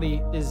virtual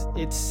reality is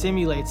it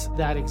simulates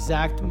that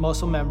exact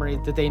muscle memory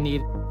that they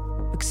need.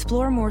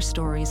 Explore more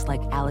stories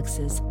like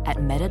Alex's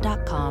at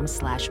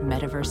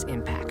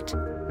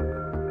meta.com/metaverseimpact.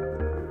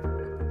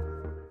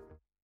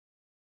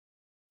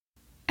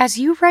 As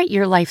you write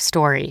your life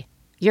story,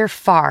 you're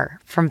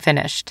far from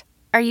finished.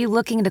 Are you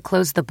looking to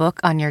close the book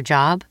on your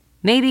job?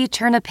 Maybe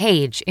turn a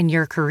page in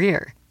your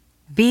career?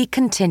 Be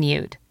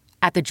continued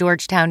at the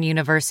Georgetown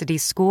University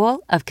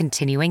School of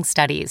Continuing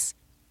Studies.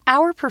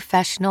 Our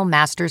professional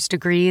master's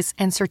degrees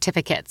and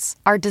certificates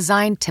are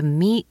designed to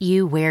meet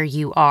you where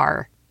you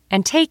are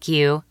and take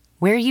you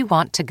where you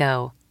want to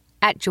go.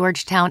 At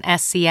Georgetown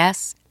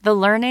SCS, the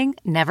learning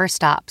never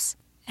stops,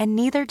 and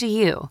neither do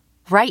you.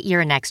 Write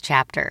your next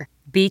chapter.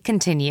 Be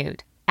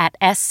continued at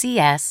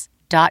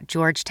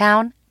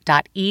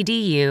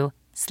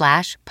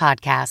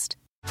scs.georgetown.edu/podcast.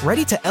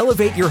 Ready to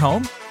elevate your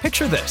home?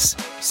 Picture this: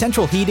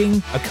 central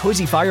heating, a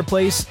cozy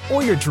fireplace,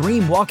 or your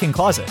dream walk-in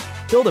closet.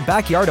 Build a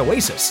backyard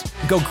oasis,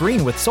 go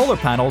green with solar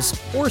panels,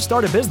 or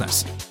start a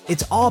business.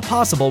 It's all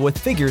possible with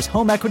Figure's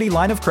home equity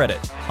line of credit.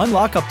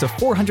 Unlock up to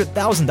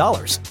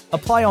 $400,000.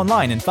 Apply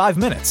online in 5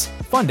 minutes.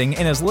 Funding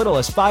in as little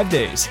as 5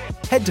 days.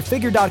 Head to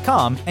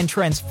Figure.com and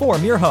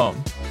transform your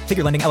home.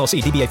 Figure Lending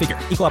LLC, DBA Figure,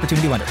 Equal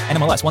Opportunity Lender,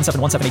 NMLS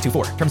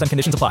 1717824. Terms and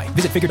conditions apply.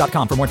 Visit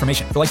Figure.com for more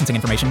information. For licensing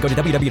information, go to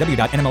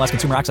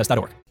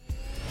www.nmlsconsumeraccess.org.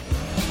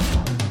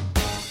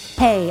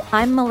 Hey,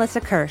 I'm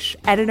Melissa Kirsch,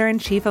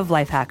 Editor-in-Chief of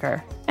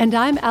Lifehacker. And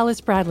I'm Alice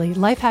Bradley,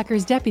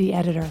 Lifehacker's Deputy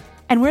Editor.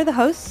 And we're the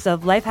hosts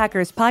of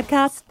Lifehacker's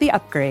podcast, The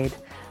Upgrade.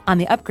 On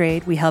The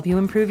Upgrade, we help you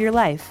improve your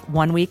life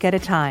 1 week at a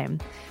time.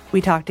 We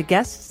talk to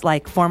guests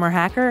like former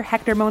hacker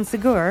Hector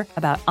Monsegur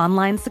about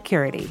online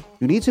security.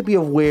 You need to be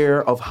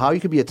aware of how you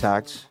could be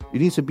attacked. You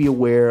need to be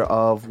aware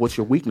of what's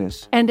your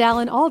weakness. And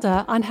Alan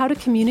Alda on how to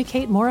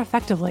communicate more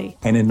effectively.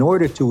 And in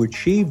order to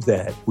achieve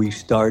that, we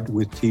start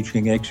with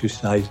teaching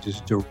exercises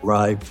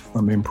derived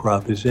from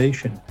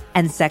improvisation.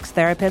 And sex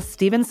therapist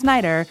Steven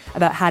Snyder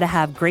about how to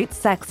have great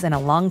sex in a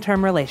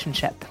long-term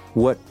relationship.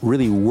 What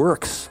really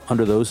works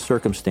under those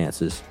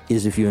circumstances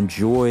is if you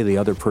enjoy the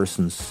other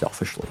person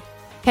selfishly.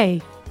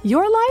 Hey,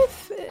 your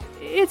life?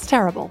 It's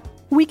terrible.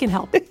 We can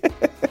help.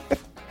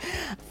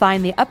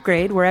 Find The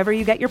Upgrade wherever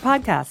you get your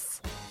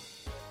podcasts.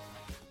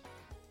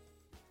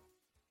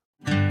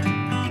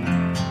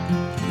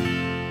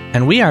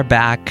 And we are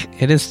back.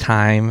 It is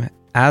time,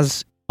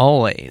 as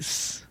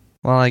always.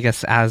 Well, I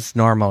guess as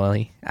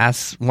normally,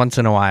 as once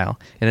in a while,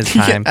 it is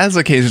time. As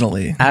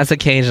occasionally,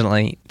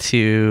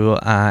 to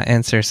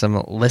answer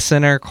some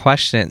listener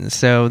questions.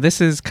 So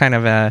this is kind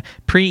of a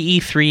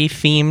pre-E3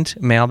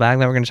 themed mailbag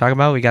that we're going to talk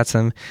about. We got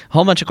a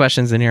whole bunch of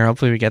questions in here.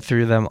 Hopefully we get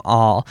through them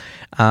all.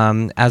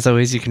 As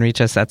always, you can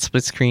reach us at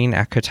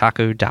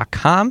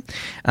splitscreen@kotaku.com.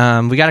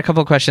 We got a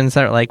couple of questions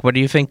that are like, what do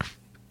you think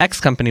X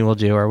company will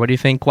do, or what do you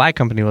think Y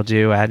company will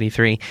do at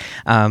E3?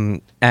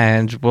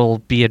 And we'll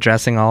be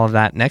addressing all of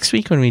that next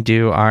week when we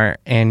do our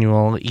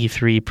annual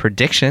E3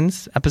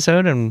 predictions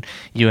episode, and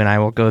you and I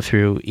will go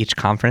through each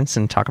conference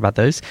and talk about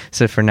those.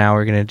 So for now,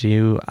 we're going to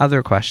do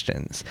other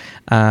questions.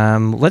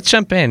 Let's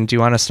jump in. Do you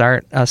want to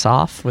start us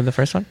off with the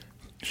first one?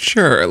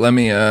 Sure. Let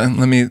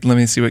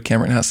me see what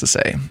Cameron has to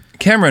say.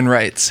 Cameron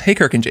writes, "Hey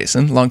Kirk and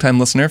Jason, longtime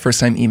listener,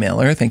 first-time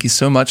emailer. Thank you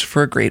so much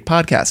for a great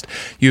podcast.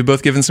 You have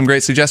both given some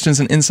great suggestions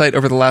and insight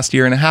over the last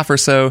year and a half or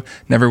so.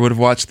 Never would have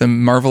watched The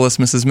Marvelous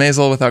Mrs.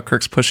 Maisel without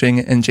Kirk's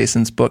pushing, and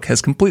Jason's book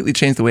has completely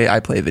changed the way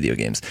I play video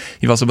games.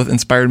 You've also both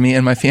inspired me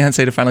and my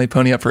fiancé to finally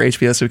pony up for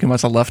HBO so we can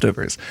watch The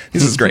Leftovers."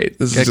 This is great.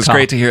 This is just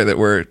great to hear that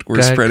we're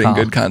spreading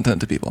good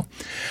content to people.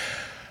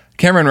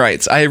 Cameron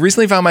writes, I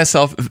recently found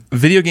myself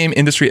video game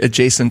industry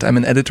adjacent. I'm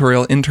an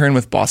editorial intern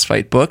with Boss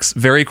Fight Books.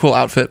 Very cool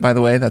outfit, by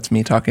the way. That's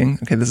me talking.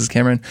 Okay, this is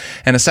Cameron.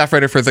 And a staff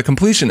writer for The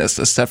Completionist,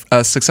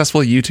 a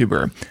successful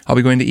YouTuber. I'll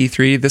be going to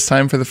E3 this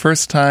time for the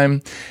first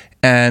time,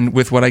 and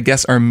with what I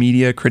guess are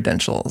media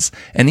credentials.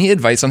 Any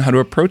advice on how to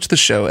approach the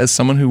show as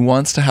someone who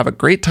wants to have a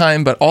great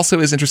time but also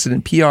is interested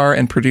in PR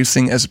and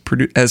producing as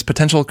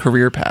potential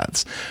career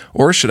paths?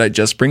 Or should I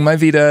just bring my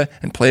Vita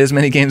and play as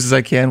many games as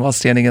I can while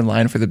standing in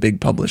line for the big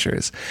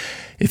publishers?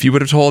 If you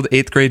would have told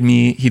 8th grade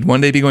me he'd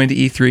one day be going to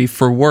E3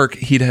 for work,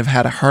 he'd have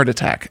had a heart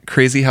attack.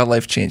 Crazy how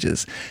life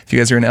changes. If you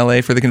guys are in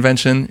LA for the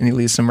convention, and he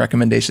leaves some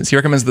recommendations. He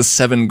recommends the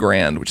 7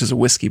 Grand, which is a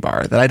whiskey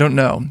bar that I don't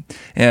know.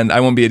 And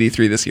I won't be at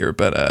E3 this year,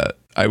 but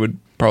I would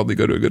probably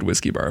go to a good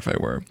whiskey bar if I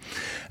were.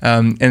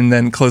 And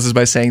then closes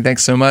by saying,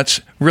 thanks so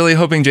much. Really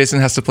hoping Jason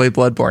has to play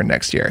Bloodborne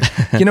next year.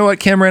 You know what,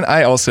 Cameron?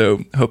 I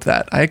also hope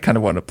that. I kind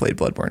of want to play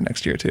Bloodborne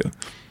next year, too.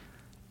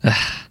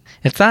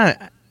 It's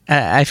not...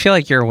 I feel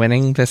like you're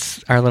winning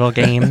our little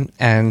game,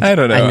 and I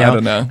don't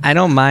know. I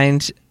don't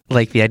mind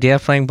like the idea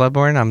of playing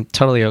Bloodborne. I'm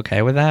totally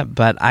okay with that,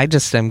 but I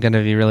just am going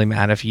to be really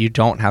mad if you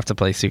don't have to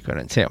play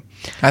Suikoden 2.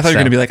 I thought you were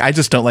going to be like, I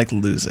just don't like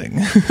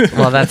losing.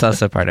 Well, that's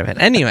also part of it.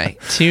 Anyway,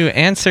 to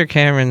answer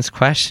Cameron's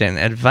question,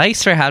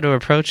 advice for how to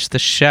approach the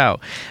show.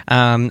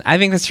 I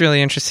think that's a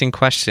really interesting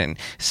question.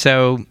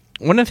 So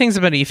one of the things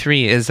about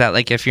E3 is that,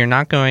 like, if you're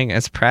not going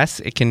as press,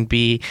 it can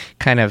be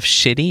kind of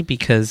shitty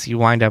because you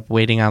wind up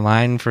waiting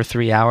online for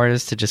 3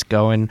 hours to just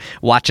go and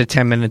watch a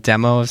 10-minute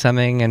demo of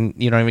something, and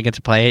you don't even get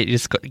to play it. You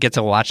just get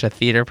to watch a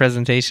theater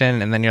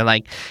presentation, and then you're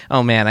like,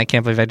 oh man, I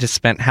can't believe I just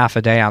spent half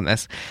a day on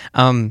this.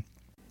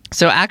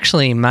 So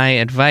actually, my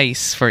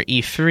advice for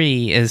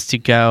E3 is to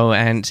go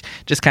and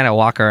just kind of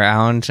walk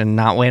around and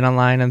not wait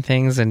online on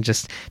things and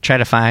just try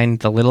to find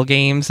the little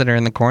games that are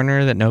in the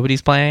corner that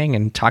nobody's playing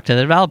and talk to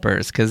the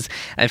developers, because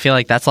I feel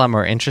like that's a lot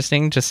more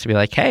interesting just to be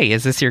like, hey,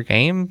 is this your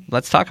game?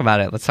 Let's talk about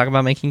it. Let's talk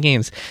about making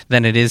games,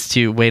 than it is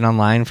to wait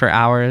online for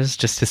hours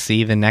just to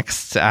see the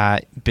next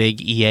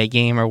big EA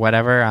game or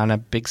whatever on a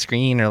big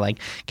screen, or like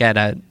get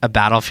a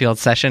Battlefield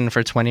session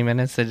for 20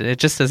 minutes. It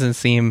just doesn't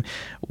seem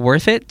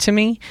worth it to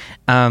me.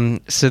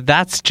 So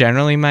that's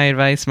generally my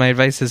advice. My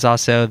advice is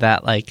also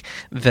that, like,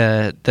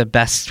 the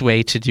best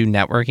way to do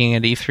networking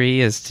at E3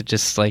 is to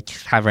just like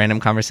have random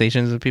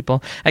conversations with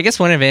people. I guess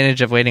one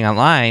advantage of waiting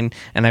online,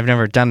 and I've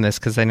never done this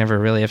because I never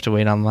really have to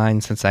wait online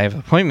since I have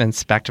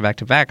appointments back to back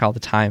to back all the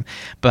time.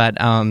 But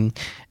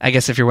I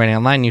guess if you're waiting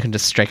online, you can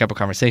just strike up a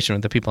conversation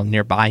with the people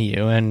nearby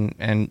you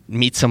and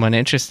meet someone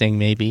interesting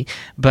maybe.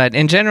 But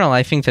in general,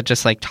 I think that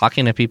just like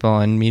talking to people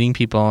and meeting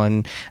people,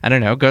 and I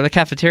don't know, go to the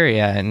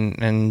cafeteria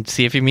and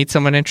see if you meet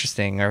someone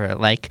interesting, or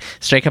like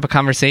strike up a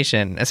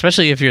conversation,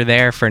 especially if you're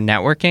there for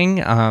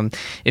networking.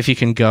 If you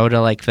can go to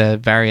like the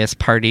various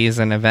parties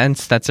and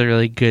events, that's a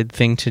really good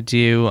thing to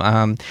do.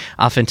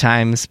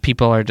 Oftentimes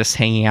people are just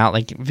hanging out,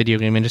 like video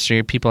game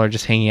industry, people are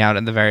just hanging out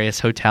at the various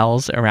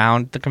hotels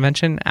around the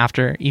convention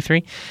after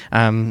E3.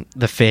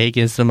 The Fig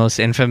is the most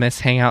infamous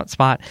hangout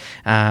spot,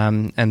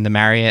 and the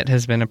Marriott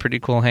has been a pretty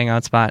cool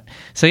hangout spot.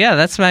 So yeah,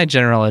 that's my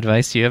general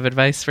advice. Do you have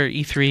advice for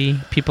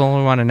E3 people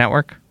who want to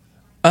network?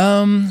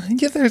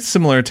 Yeah, they're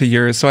similar to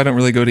yours, so I don't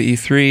really go to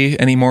E3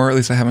 anymore. At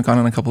least I haven't gone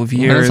in a couple of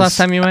years. When was the last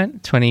time you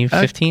went?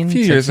 2015? A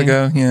few years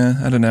ago, yeah,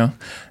 I don't know.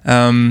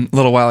 A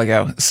little while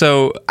ago.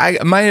 So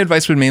my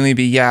advice would mainly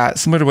be,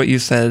 similar to what you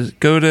said,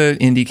 go to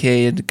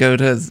Indiecade, go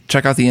to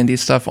check out the indie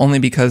stuff, only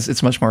because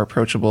it's much more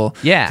approachable.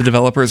 Yeah. The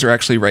developers are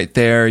actually right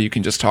there. You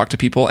can just talk to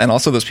people, and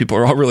also those people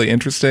are all really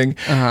interesting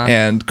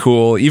and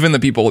cool. Even the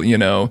people,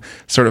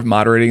 sort of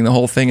moderating the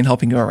whole thing and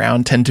helping you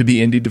around tend to be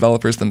indie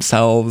developers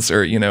themselves,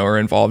 or, are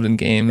involved in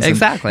games.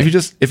 Exactly.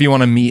 And if you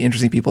want to meet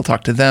interesting people,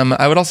 talk to them.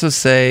 I would also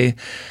say,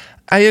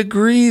 I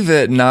agree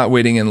that not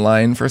waiting in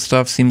line for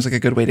stuff seems like a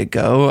good way to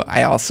go.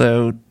 I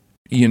also,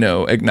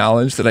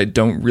 acknowledge that I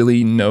don't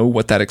really know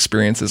what that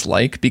experience is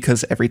like,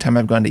 because every time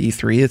I've gone to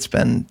E3, it's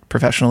been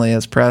professionally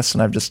as press,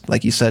 and I've just,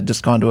 like you said,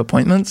 just gone to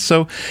appointments.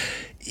 So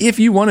if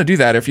you want to do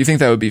that, if you think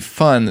that would be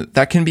fun,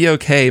 that can be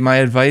okay. My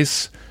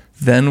advice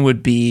then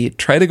would be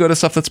try to go to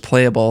stuff that's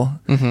playable,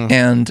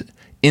 and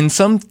in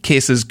some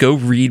cases, go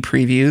read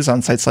previews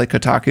on sites like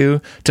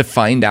Kotaku to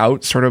find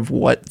out sort of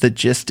what the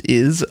gist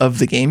is of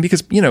the game,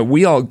 because,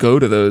 we all go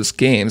to those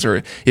games,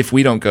 or if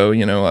we don't go,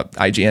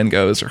 IGN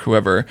goes, or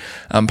whoever,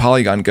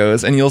 Polygon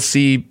goes, and you'll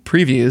see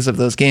previews of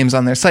those games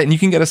on their site, and you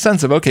can get a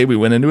sense of, okay, we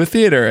went into a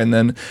theater, and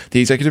then the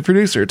executive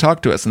producer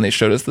talked to us, and they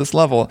showed us this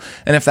level,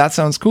 and if that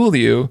sounds cool to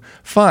you,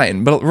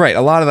 fine. But right,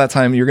 a lot of that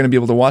time, you're going to be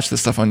able to watch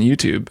this stuff on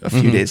YouTube a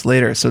few days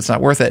later, so it's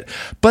not worth it.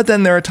 But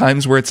then there are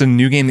times where it's a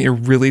new game that you're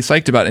really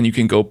psyched about, and you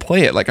can go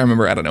play it. Like I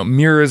remember, I don't know,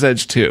 Mirror's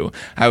Edge 2.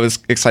 I was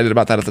excited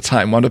about that at the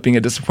time. Wound up being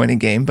a disappointing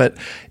game, but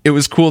it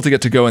was cool to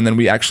get to go, and then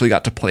we actually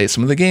got to play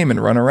some of the game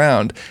and run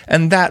around,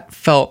 and that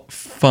felt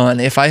fun.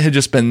 If I had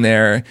just been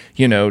there,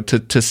 you know,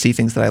 to see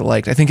things that I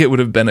liked, I think it would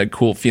have been a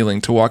cool feeling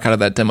to walk out of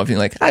that demo feeling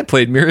like, I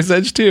played Mirror's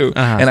Edge 2,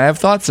 and I have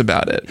thoughts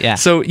about it. Yeah.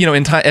 So, you know,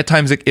 at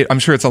times, I'm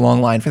sure it's a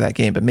long line for that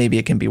game, but maybe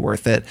it can be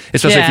worth it,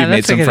 especially if you've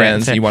made some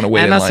friends and you want to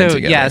wait in line together.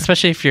 Yeah,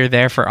 especially if you're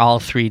there for all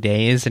 3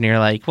 days and you're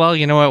like, well,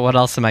 you know what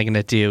else am I going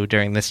to do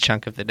during this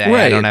chunk of the day?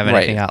 I don't have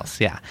anything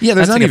else. Yeah. Yeah,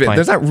 there's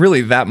not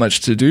really that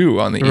much to do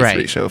on the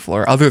E3 show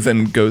floor other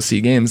than go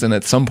see games, and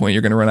at some point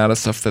you're going to run out of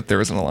stuff that there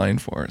isn't a line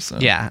for. So.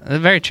 Yeah,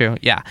 very true.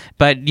 Yeah.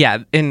 But yeah,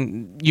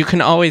 you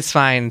can always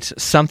find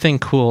something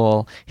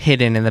cool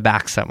hidden in the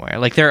back somewhere.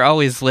 Like there are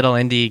always little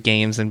indie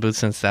games and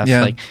booths and stuff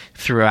like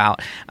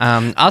throughout.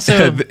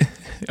 Also,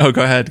 oh,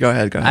 go ahead.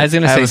 I was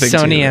going to say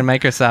Sony and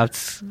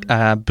Microsoft's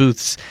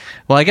booths.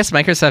 Well, I guess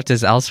Microsoft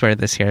is elsewhere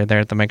this year. They're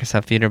at the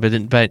Microsoft Theater,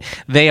 but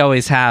they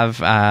always have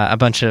a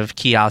bunch of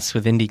kiosks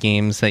with indie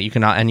games that you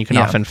can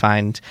often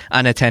find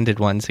unattended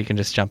ones you can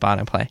just jump on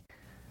and play.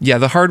 Yeah,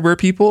 the hardware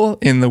people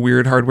in the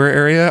weird hardware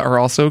area are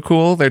also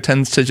cool. There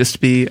tends to just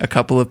be a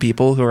couple of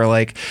people who are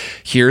like,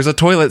 here's a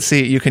toilet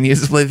seat you can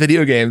use to play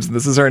video games.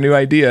 This is our new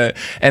idea.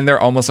 And they're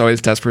almost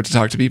always desperate to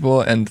talk to people.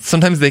 And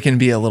sometimes they can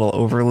be a little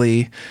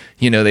overly,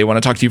 you know, they want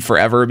to talk to you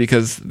forever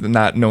because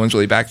no one's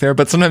really back there.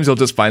 But sometimes you'll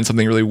just find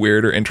something really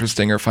weird or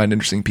interesting or find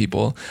interesting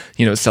people,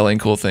 you know, selling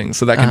cool things.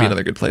 So that can be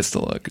another good place to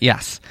look.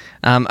 Yes.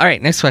 All right,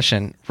 next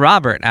question.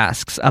 Robert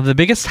asks, of the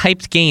biggest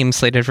hyped games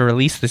slated for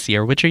release this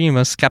year, which are you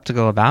most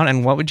skeptical about,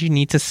 and what would you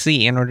need to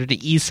see in order to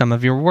ease some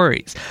of your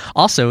worries?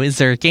 Also, is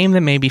there a game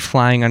that may be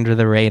flying under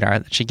the radar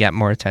that should get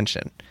more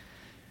attention?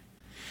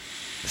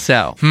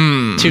 So,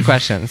 2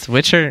 questions.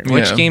 Which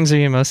games are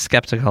you most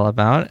skeptical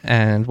about,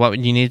 and what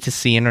would you need to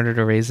see in order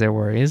to raise their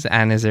worries?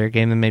 And is there a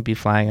game that may be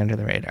flying under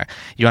the radar?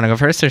 You want to go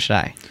first, or should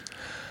I?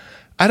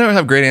 I don't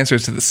have great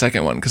answers to the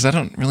second one because I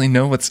don't really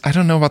know I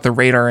don't know about the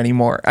radar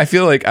anymore. I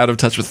feel like out of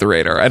touch with the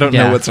radar. I don't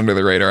know what's under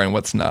the radar and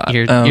what's not.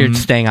 You're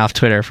staying off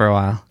Twitter for a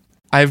while.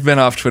 I've been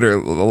off Twitter a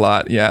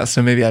lot, yeah.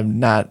 So maybe I'm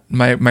not.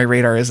 My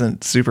radar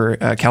isn't super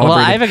calibrated. Well,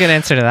 I have a good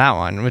answer to that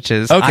one, which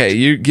is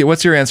okay.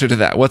 What's your answer to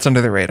that? What's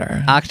under the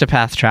radar?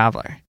 Octopath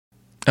Traveler.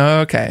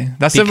 Okay,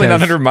 that's definitely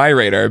not under my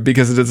radar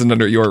because it isn't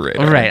under your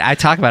radar. Right, I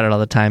talk about it all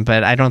the time,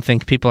 but I don't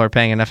think people are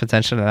paying enough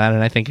attention to that,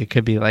 and I think it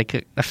could be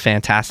like a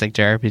fantastic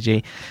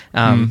JRPG.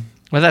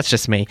 Well, that's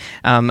just me.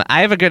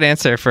 I have a good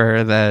answer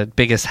for the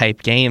biggest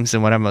hype games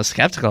and what I'm most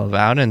skeptical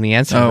about, and the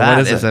answer to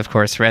that is, of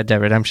course, Red Dead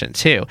Redemption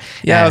 2.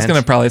 Yeah, I was going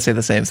to probably say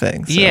the same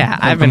thing. So yeah,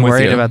 I've been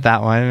worried about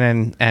that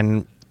one,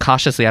 and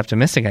cautiously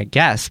optimistic, I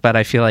guess, but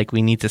I feel like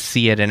we need to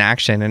see it in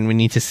action, and we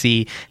need to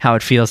see how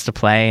it feels to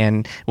play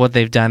and what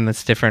they've done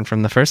that's different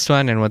from the first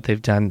one and what they've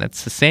done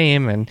that's the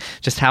same, and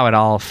just how it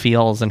all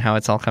feels and how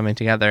it's all coming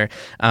together.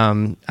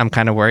 I'm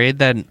kind of worried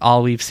that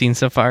all we've seen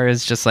so far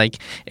is just like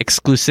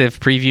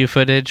exclusive preview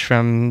footage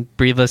from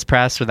Breathless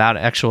Press without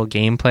actual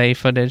gameplay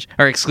footage,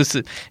 or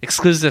exclusive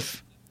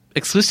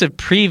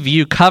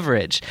preview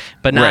coverage,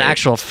 but not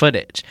actual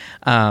footage.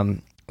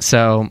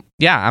 So,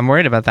 yeah, I'm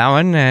worried about that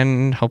one,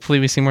 and hopefully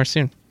we see more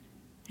soon.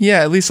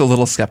 Yeah, at least a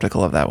little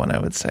skeptical of that one, I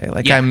would say.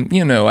 Like,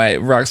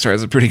 Rockstar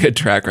has a pretty good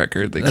track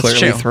record. They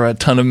clearly throw a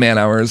ton of man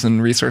hours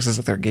and resources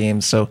at their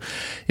games, so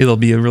it'll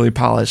be a really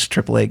polished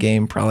AAA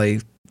game,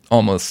 probably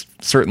almost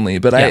certainly.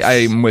 But yes.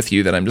 I'm with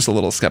you that I'm just a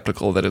little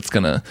skeptical that it's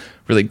going to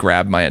really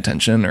grab my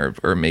attention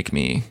or make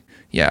me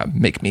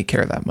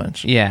care that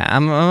much. Yeah,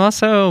 I'm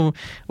also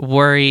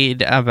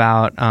worried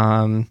about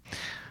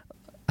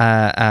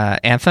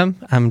Anthem.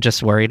 I'm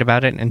just worried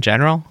about it in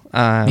general.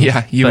 And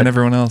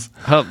everyone else.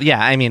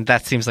 I mean,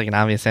 that seems like an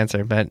obvious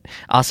answer, but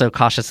also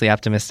cautiously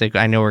optimistic.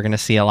 I know we're going to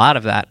see a lot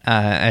of that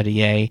at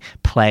EA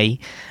Play,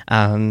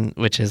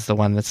 which is the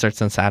one that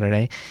starts on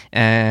Saturday.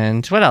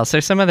 And what else?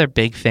 There's some other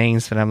big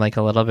things that I'm like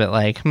a little bit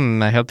like,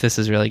 I hope this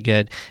is really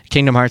good.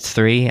 Kingdom Hearts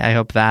 3, I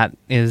hope that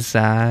is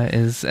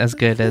as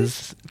good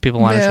as people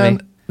want it to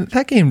be.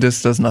 That game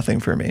just does nothing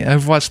for me.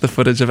 I've watched the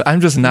footage of it.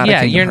 I'm just not a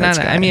Kingdom Hearts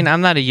guy. I mean,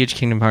 I'm not a huge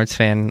Kingdom Hearts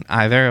fan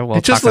either.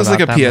 It just looks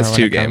like a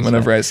PS2 game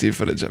whenever I see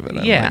footage of it.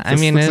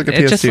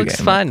 It just looks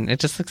fun.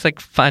 It just looks like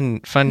fun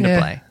to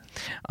play.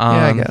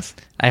 I guess.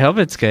 I hope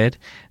it's good.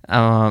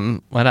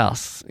 What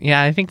else?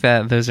 Yeah, I think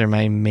that those are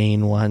my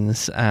main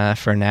ones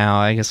for now.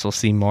 I guess we'll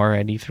see more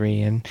at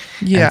E3 and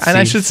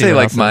I should say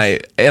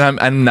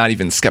I'm not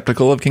even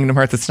skeptical of Kingdom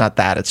Hearts. It's not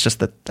that. It's just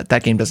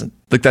that game doesn't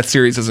that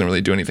series doesn't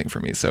really do anything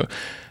for me. So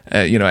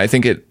I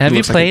think it. Have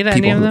you played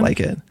any of them? Like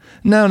it.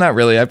 No, not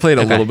really. I played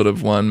a little bit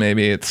of one,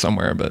 maybe it's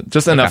somewhere, but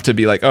just enough to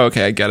be like, oh,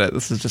 okay, I get it.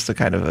 This is just a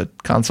kind of a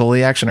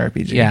console-y action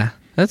RPG. Yeah,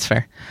 that's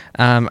fair.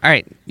 All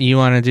right, you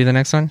want to do the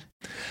next one?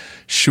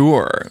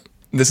 Sure.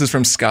 This is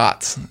from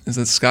Scott. Is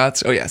it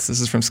Scott? Oh, yes,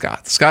 this is from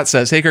Scott. Scott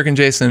says, "Hey, Kirk and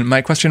Jason,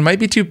 my question might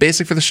be too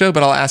basic for the show,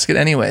 but I'll ask it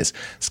anyways."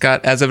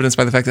 Scott, as evidenced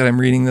by the fact that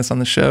I'm reading this on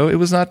the show, it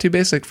was not too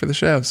basic for the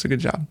show, so good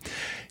job.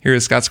 Here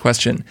is Scott's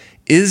question.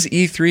 Is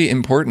E3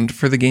 important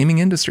for the gaming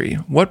industry?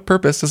 What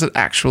purpose does it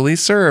actually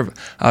serve?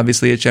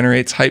 Obviously, it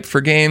generates hype for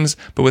games,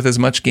 but with as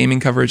much gaming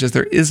coverage as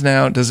there is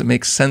now, does it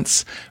make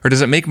sense, or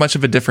does it make much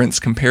of a difference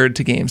compared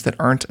to games that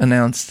aren't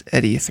announced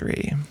at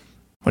E3?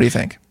 What do you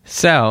think?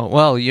 So,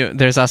 well,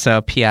 there's also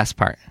a PS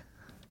part.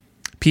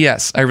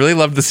 P.S. I really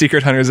loved the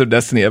Secret Hunters of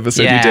Destiny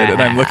episode you did,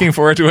 and I'm looking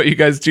forward to what you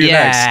guys do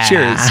next.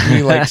 Cheers.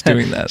 We liked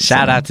doing that.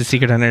 Shout out to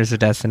Secret Hunters of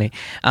Destiny.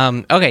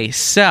 Okay,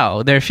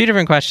 so there are a few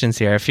different questions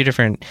here, a few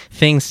different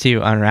things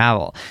to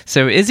unravel.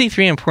 So is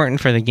E3 important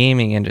for the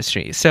gaming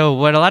industry? So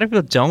what a lot of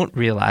people don't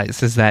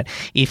realize is that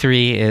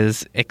E3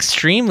 is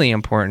extremely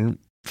important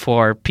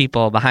for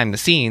people behind the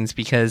scenes,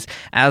 because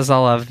as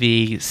all of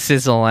the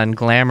sizzle and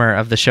glamour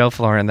of the show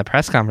floor and the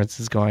press conference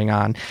is going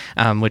on,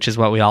 which is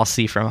what we all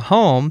see from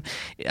home,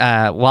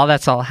 while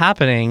that's all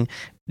happening,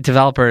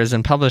 developers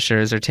and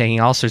publishers are taking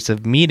all sorts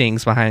of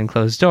meetings behind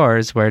closed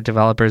doors where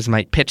developers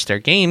might pitch their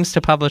games to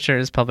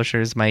publishers.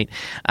 Publishers might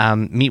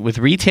meet with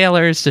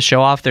retailers to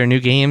show off their new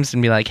games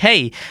and be like,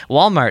 "Hey,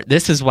 Walmart,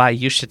 this is why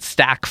you should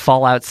stack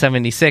Fallout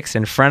 76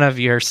 in front of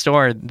your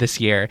store this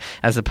year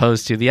as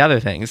opposed to the other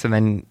things." And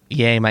then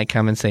EA might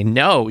come and say,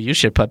 "No, you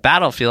should put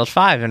Battlefield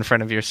 5 in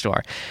front of your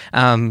store."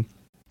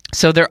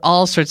 So there are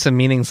all sorts of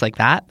meetings like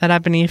that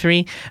happen at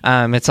E3.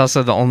 It's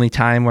also the only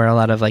time where a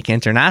lot of like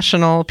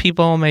international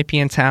people might be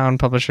in town,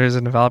 publishers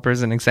and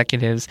developers and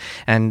executives,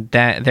 and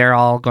they're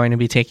all going to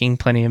be taking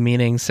plenty of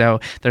meetings. So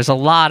there's a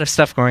lot of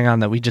stuff going on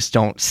that we just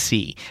don't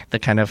see, the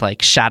kind of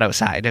like shadow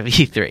side of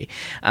E3.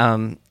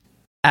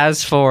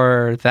 As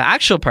for the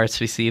actual parts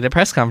we see, the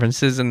press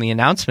conferences and the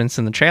announcements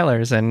and the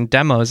trailers and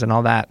demos and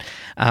all that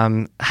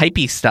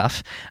hypey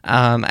stuff,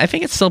 I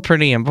think it's still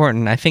pretty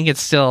important. I think it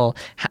still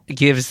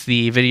gives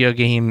the video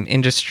game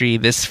industry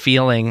this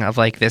feeling of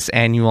like this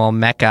annual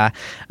mecca,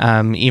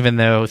 even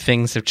though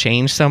things have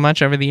changed so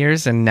much over the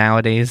years and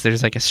nowadays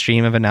there's like a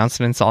stream of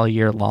announcements all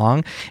year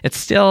long. There's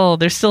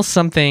still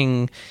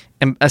something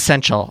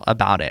essential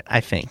about it,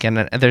 I think.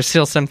 And there's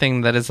still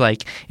something that is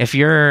like, if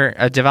you're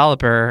a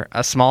developer,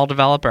 a small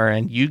developer,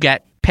 and you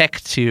get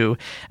picked to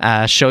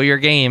show your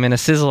game in a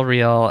sizzle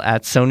reel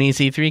at Sony's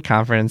E3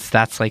 conference,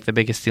 that's like the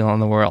biggest deal in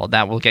the world.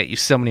 That will get you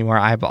so many more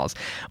eyeballs.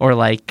 Or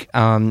like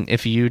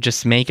if you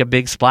just make a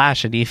big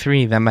splash at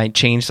E3, that might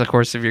change the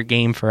course of your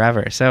game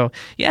forever. So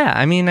yeah,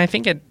 I mean, I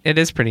think it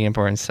is pretty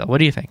important still. What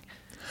do you think?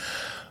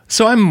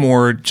 So I'm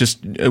more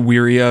just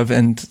weary of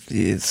and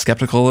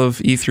skeptical of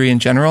E3 in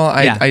general.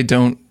 I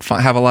don't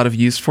have a lot of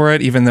use for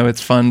it, even though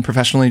it's fun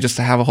professionally just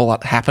to have a whole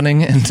lot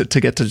happening and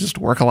to get to just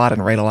work a lot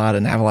and write a lot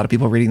and have a lot of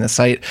people reading the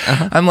site.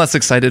 I'm less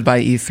excited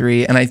by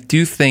E3, and I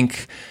do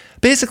think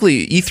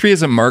basically E3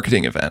 is a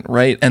marketing event,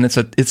 right? And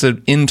it's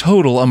in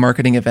total a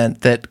marketing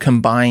event that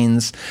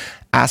combines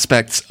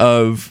aspects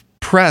of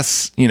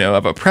press,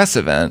 of a press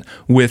event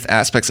with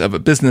aspects of a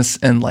business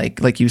and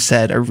like you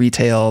said, a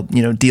retail,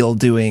 deal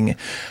doing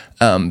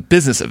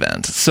business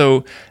event.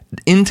 So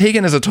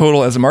taken as a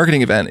total, as a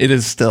marketing event, it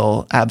is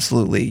still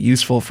absolutely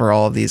useful for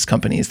all of these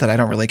companies that I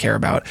don't really care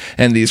about,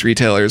 and these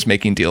retailers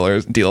making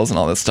deals and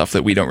all this stuff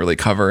that we don't really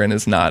cover and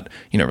is not,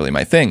 really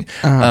my thing.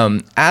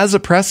 As a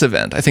press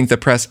event, I think the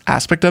press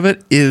aspect of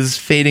it is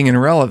fading in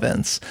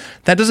relevance.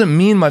 That doesn't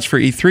mean much for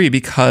E3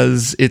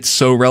 because it's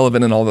so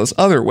relevant in all those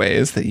other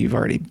ways that you've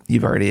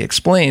already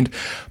explained.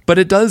 But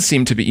it does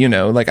seem to be,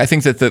 I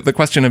think that the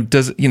question of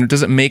does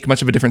it make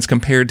much of a difference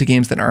compared to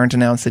games that aren't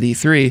announced at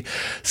E3?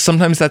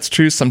 Sometimes that's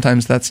true,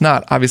 sometimes that's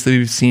not. Obviously,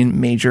 we've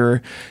seen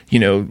major,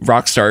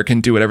 Rockstar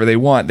can do whatever they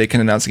want. They can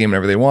announce a game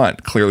whenever they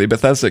want. Clearly,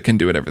 Bethesda can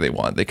do whatever they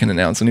want. They can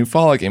announce a new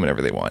Fallout game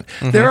whenever they want.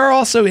 There are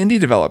also indie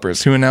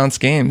developers who announce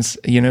games,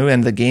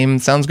 and the game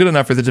sounds good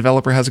enough or the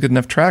developer has a good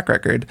enough track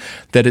record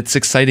that it's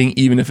exciting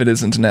even if it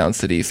isn't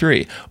announced at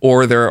E3.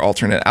 Or there are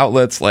alternate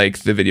outlets like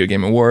the Video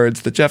Game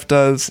Awards that Jeff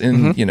does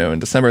in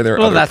December. There are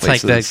other that's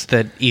places.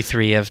 Like the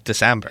E3 of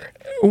December.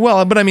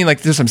 Well, but I mean,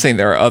 like, just I'm saying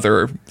there are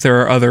other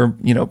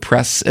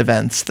press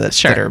events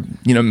that are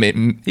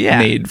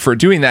made for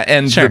doing that,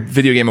 and the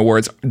Video Game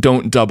Awards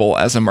don't double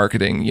as a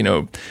marketing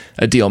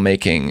a deal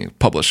making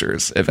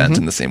publishers event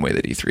in the same way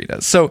that E3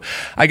 does. So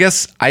I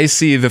guess I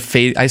see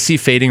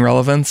fading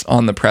relevance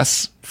on the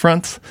press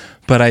front,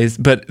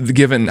 but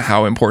given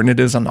how important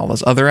it is on all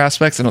those other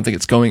aspects, I don't think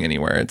it's going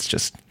anywhere. It's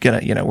just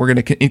we're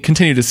gonna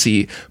continue to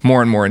see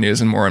more and more news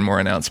and more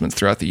announcements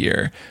throughout the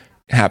year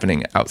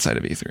happening outside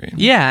of E3.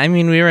 Yeah, I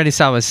mean, we already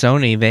saw with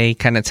Sony, they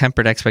kind of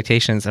tempered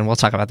expectations, and we'll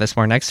talk about this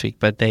more next week,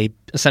 but they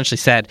essentially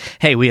said,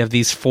 hey, we have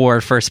these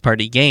 4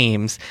 first-party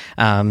games,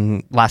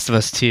 Last of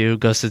Us 2,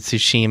 Ghost of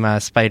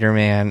Tsushima,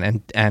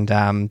 Spider-Man,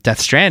 and Death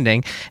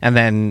Stranding, and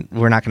then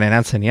we're not going to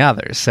announce any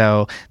others.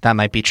 So that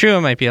might be true,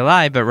 it might be a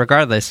lie, but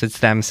regardless, it's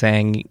them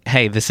saying,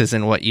 hey, this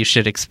isn't what you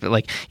should expect.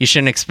 Like, you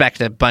shouldn't expect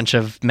a bunch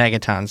of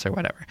megatons or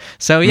whatever.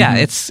 So yeah,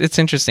 it's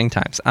interesting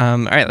times. All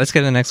right, let's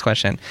get to the next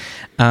question.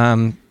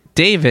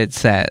 David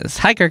says,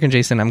 "Hi, Kirk and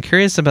Jason. I'm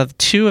curious about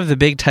two of the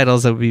big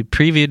titles that will be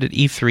previewed at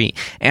E3,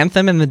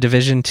 Anthem and The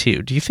Division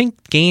 2. Do you think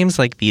games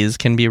like these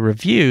can be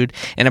reviewed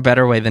in a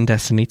better way than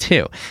Destiny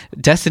 2?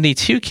 Destiny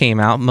 2 came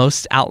out.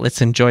 Most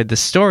outlets enjoyed the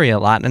story a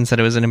lot and said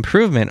it was an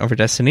improvement over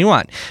Destiny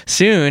 1.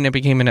 Soon, it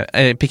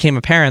became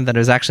apparent that it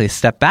was actually a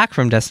step back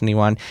from Destiny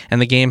 1,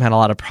 and the game had a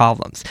lot of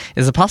problems.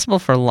 Is it possible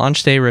for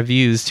launch day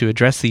reviews to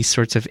address these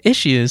sorts of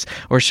issues,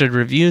 or should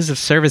reviews of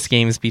service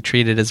games be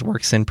treated as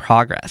works in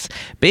progress?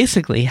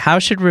 Basically, how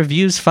should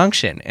reviews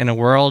function in a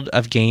world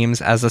of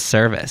games as a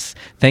service?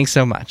 Thanks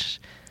so much."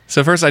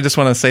 So first, I just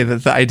want to say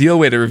that the ideal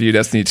way to review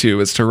Destiny 2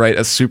 is to write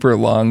a super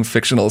long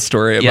fictional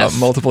story about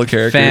multiple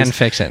characters. Fan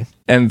fiction.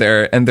 And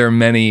their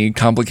many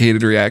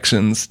complicated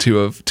reactions to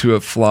a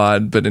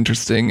flawed but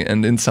interesting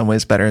and in some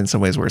ways better, in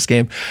some ways worse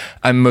game.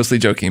 I'm mostly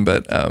joking,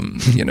 but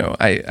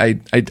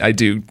I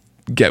do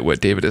get what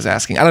David is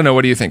asking. I don't know.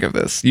 What do you think of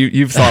this?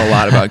 You've thought a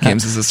lot about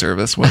games as a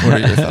service. What are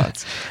your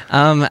thoughts?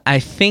 I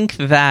think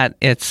that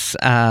it's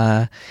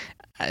a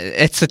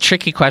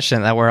tricky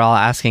question that we're all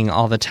asking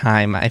all the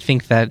time. I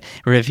think that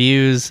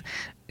reviews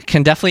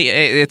can definitely,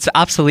 it's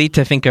obsolete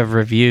to think of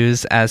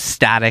reviews as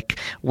static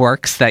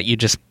works that you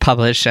just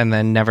publish and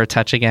then never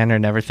touch again or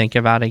never think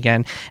about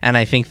again. And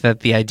I think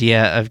that the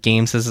idea of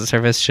games as a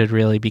service should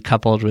really be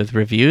coupled with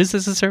reviews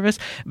as a service.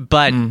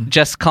 But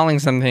just calling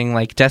something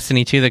like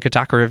Destiny 2 the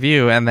Kotaku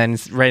review and then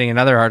writing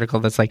another article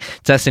that's like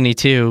Destiny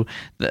 2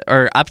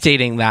 or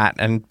updating that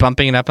and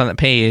bumping it up on the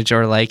page,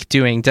 or like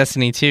doing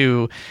Destiny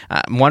 2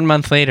 1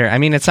 month later. I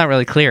mean, it's not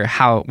really clear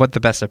what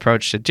the best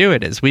approach to do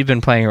it is. We've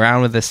been playing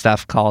around with this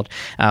stuff called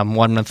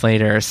 1 month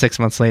later, or 6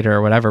 months later,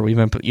 or whatever.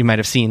 You might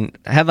have seen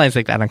headlines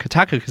like that on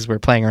Kotaku because we're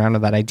playing around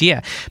with that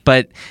idea.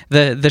 But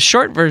the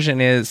short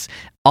version is,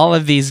 all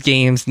of these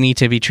games need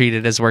to be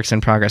treated as works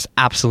in progress,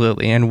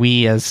 absolutely. And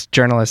we as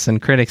journalists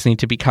and critics need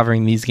to be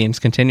covering these games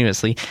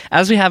continuously,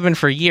 as we have been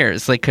for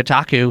years. Like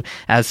Kotaku,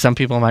 as some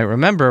people might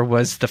remember,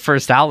 was the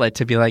first outlet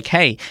to be like,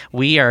 hey,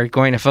 we are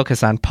going to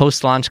focus on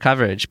post-launch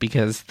coverage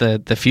because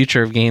the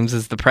future of games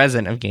is the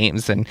present of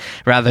games. And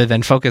rather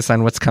than focus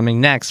on what's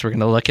coming next, we're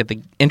going to look at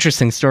the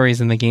interesting stories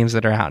in the games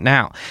that are out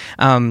now.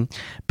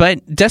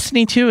 But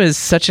Destiny 2 is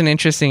such an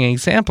interesting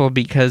example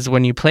because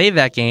when you play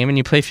that game and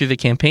you play through the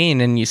campaign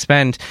and you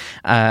spend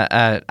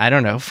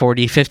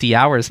 40, 50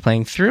 hours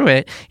playing through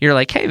it, you're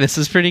like, hey, this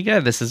is pretty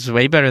good. This is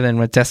way better than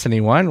what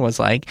Destiny 1 was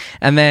like.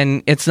 And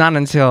then it's not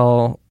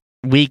until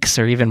weeks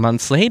or even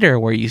months later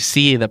where you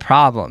see the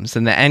problems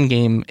and the end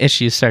game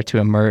issues start to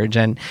emerge.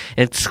 And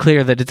it's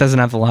clear that it doesn't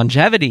have the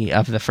longevity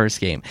of the first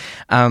game.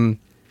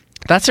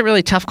 That's a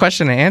really tough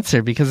question to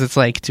answer because it's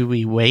like, do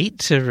we wait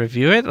to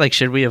review it? Like,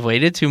 should we have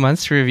waited 2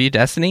 months to review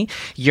Destiny?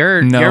 Your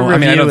review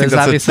I don't think is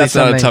obviously that's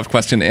not a tough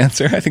question to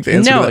answer. I think the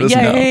answer to that is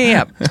no.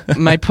 Yeah.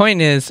 My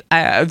point is,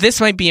 this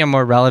might be a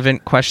more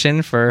relevant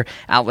question for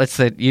outlets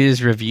that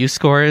use review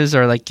scores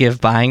or like give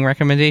buying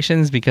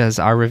recommendations, because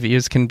our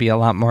reviews can be a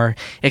lot more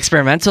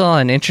experimental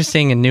and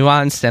interesting and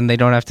nuanced, and they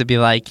don't have to be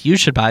like, you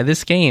should buy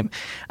this game.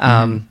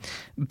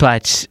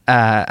 But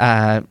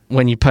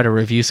when you put a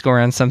review score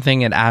on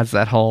something, it adds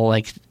that whole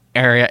like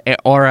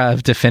aura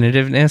of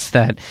definitiveness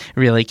that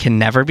really can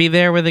never be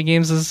there with the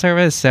games as a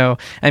service. So,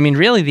 I mean,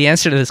 really, the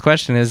answer to this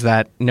question is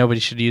that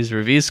nobody should use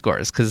review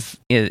scores, because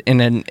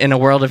in a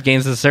world of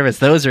games as a service,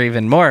 those are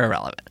even more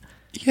irrelevant.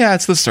 Yeah,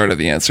 it's the start of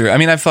the answer. I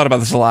mean, I've thought about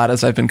this a lot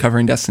as I've been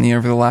covering Destiny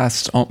over the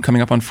last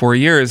coming up on 4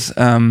 years.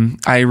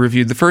 I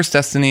reviewed the first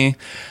Destiny.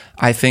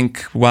 I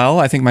think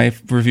my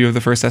review of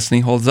the first Destiny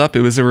holds up.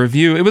 It was a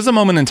review. It was a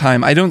moment in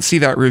time. I don't see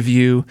that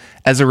review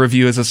as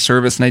a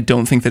service, and I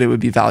don't think that it would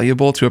be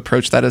valuable to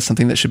approach that as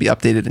something that should be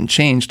updated and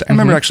changed. I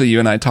remember actually you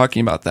and I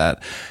talking about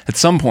that at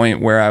some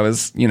point where I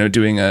was,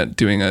 doing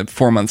a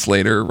 4 months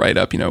later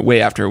write-up, way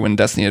after when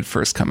Destiny had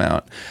first come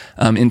out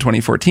in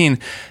 2014.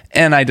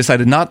 And I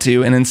decided not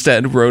to, and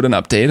instead wrote an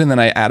update, and then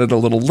I added a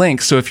little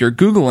link. So if you're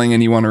Googling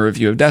and you want a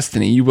review of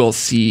Destiny, you will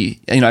see,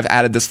 I've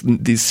added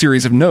these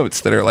series of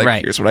notes that are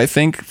like, here's what I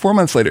think 4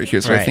 months later,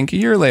 here's what I think a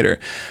year later,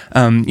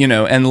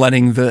 and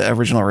letting the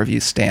original review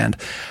stand.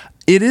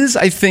 It is,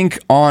 I think,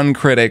 on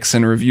critics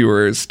and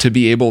reviewers to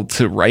be able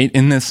to write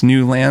in this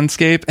new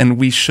landscape, and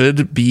we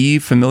should be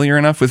familiar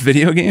enough with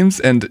video games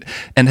and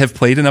have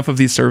played enough of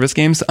these service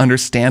games to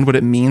understand what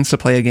it means to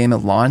play a game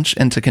at launch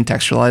and to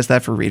contextualize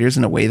that for readers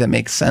in a way that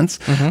makes sense.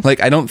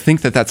 Like, I don't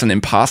think that that's an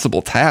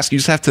impossible task. You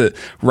just have to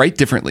write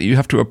differently. You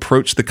have to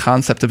approach the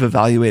concept of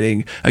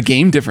evaluating a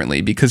game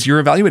differently because you're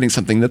evaluating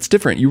something that's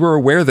different. You are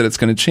aware that it's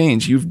going to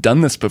change. You've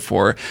done this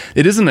before.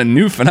 It isn't a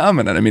new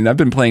phenomenon. I mean, I've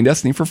been playing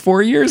Destiny for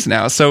 4 years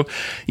now, so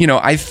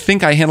I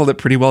think I handled it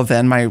pretty well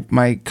then.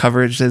 My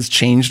coverage has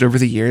changed over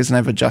the years, and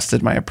I've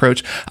adjusted my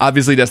approach.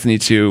 Obviously, Destiny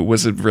 2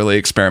 was a really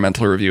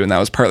experimental review, and that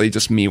was partly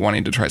just me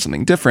wanting to try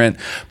something different.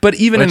 But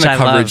even in the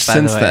coverage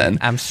since then...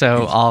 I'm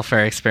so all for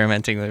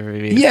experimenting with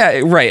reviews.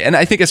 Yeah, right. And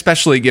I think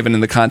especially given in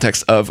the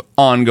context of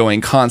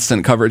ongoing,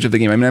 constant coverage of the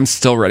game. I mean, I'm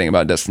still writing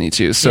about Destiny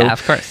 2. So, yeah,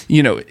 of course.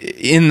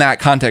 In that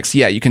context,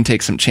 yeah, you can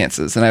take some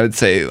chances. And I would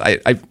say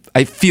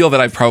I feel that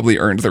I've probably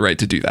earned the right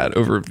to do that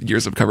over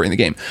years of covering the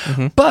game.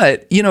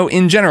 But, you know,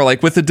 in general,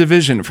 like with The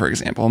Division, for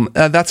example,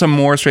 that's a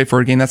more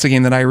straightforward game. That's a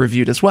game that I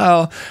reviewed as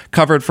well,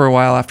 covered for a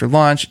while after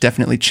launch,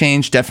 definitely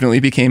changed, definitely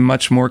became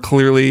much more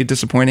clearly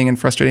disappointing and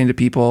frustrating to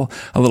people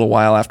a little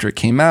while after it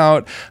came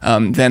out,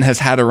 then has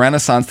had a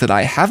renaissance that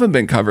I haven't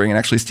been covering. And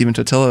actually, Stephen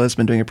Totilo has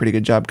been doing a pretty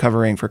good job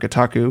covering for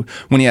Kotaku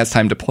when he has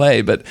time to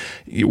play. But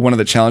one of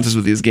the challenges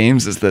with these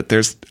games is that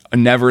there's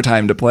never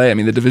time to play. I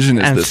mean, The Division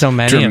is and so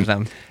many of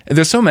them.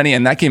 There's so many,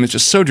 and that game is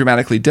just so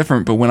dramatically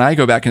different. But when I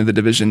go back into The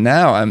Division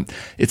now,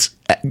 it's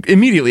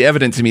immediately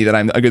evident to me that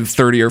I'm a good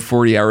 30 or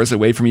 40 hours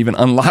away from even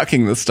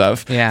unlocking the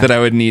stuff that I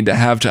would need to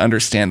have to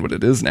understand what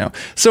it is now.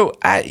 So,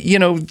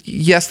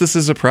 yes, this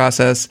is a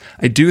process.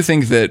 I do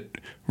think that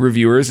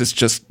reviewers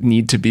just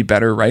need to be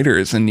better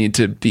writers and need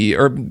to be,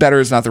 or better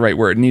is not the right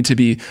word, need to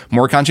be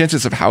more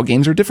conscientious of how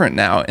games are different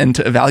now and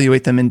to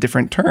evaluate them in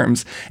different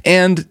terms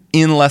and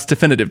in less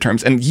definitive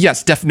terms. And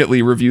yes,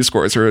 definitely review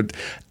scores are an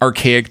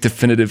archaic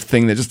definitive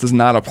thing that just does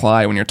not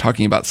apply when you're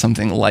talking about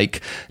something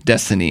like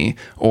Destiny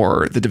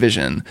or The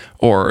Division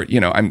or, you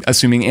know, I'm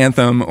assuming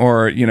Anthem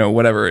or, you know,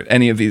 whatever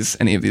any of these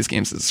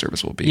games as a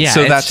service will be. Yeah,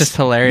 so that's just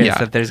hilarious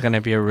that there's going to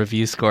be a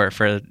review score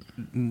for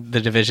The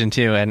Division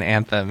 2 and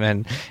Anthem,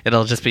 and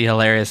it'll just be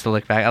hilarious to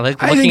look back.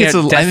 Looking at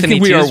Destiny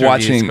 2's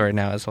review score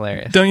now is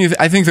hilarious. Don't you?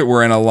 I think that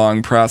we're in a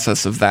long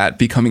process of that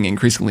becoming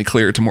increasingly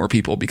clear to more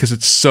people because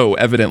it's so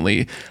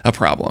evidently a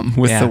problem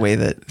with the way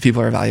that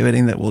people are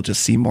evaluating that we'll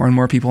just see more and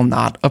more people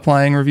not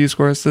applying review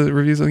scores to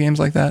reviews of games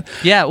like that.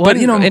 Yeah, one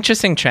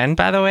interesting trend,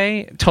 by the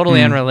way,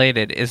 totally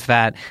unrelated, is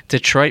that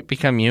Detroit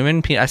Become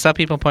Human. I saw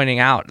people pointing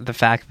out the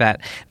fact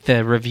that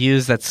the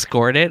reviews that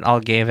scored it all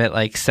gave it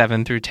like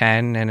 7 through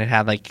 10, and it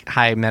had like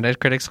high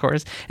Metacritic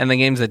scores, and the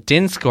games that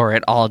didn't score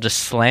it all just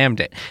slammed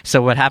it.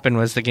 So what happened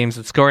was the games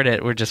that scored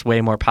it were just way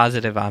more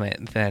positive on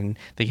it than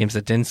the games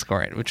that didn't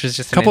score it, which was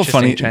just an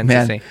interesting trend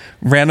to see.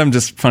 Random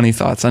just funny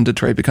thoughts on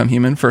Detroit Become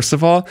Human. First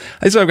of all,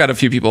 I've got a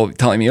few people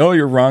telling me, oh,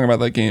 you're wrong about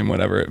that game,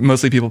 whatever.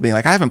 Mostly people being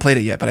like, I haven't played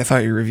it yet, but I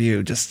thought your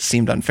review just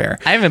seemed unfair.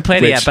 I haven't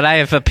played it yet, but I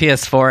have a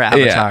PS4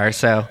 avatar,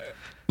 so...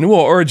 Well,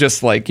 or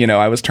just like, you know,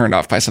 I was turned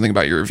off by something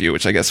about your review,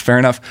 which I guess fair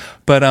enough.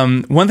 But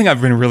one thing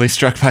I've been really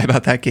struck by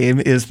about that game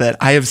is that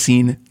I have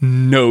seen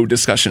no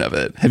discussion of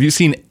it. Have you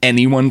seen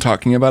anyone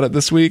talking about it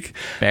this week?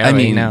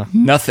 Barely, no.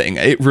 Nothing.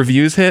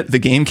 Reviews hit, the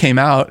game came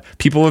out,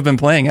 people have been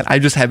playing it. I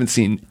just haven't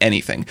seen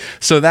anything.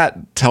 So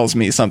that tells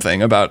me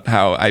something about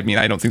how, I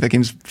don't think that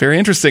game's very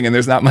interesting and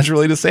there's not much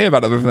really to say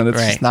about it other than it's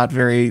just not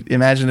very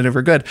imaginative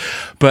or good.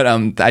 But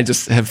I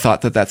just have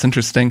thought that that's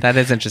interesting. That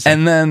is interesting.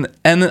 And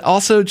then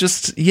also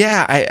just,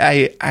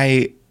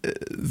 the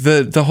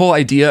whole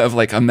idea of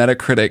like a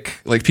Metacritic,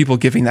 like people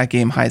giving that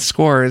game high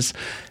scores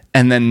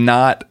and then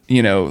not,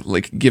 you know,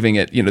 like giving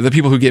it, you know, the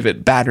people who give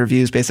it bad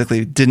reviews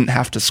basically didn't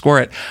have to score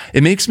it.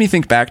 It makes me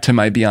think back to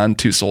my Beyond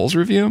Two Souls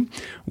review,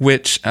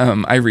 which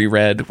I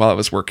reread while I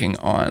was working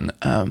on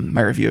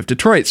my review of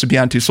Detroit. So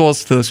Beyond Two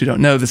Souls, for those who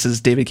don't know, this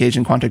is David Cage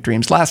and Quantic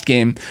Dream's last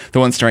game, the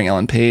one starring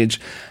Ellen Page.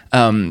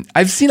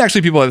 I've seen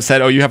actually people have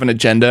said, oh, you have an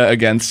agenda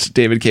against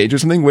David Cage or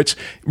something, which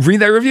read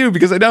that review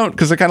because I don't,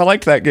 because I kind of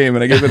liked that game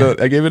and I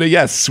gave it a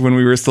yes when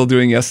we were still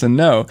doing yes and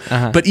no.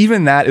 But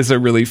even that is a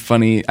really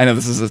funny, I know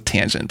this is a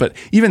tangent, but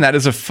even that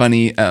is a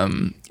funny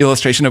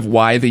illustration of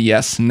why the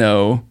yes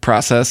no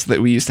process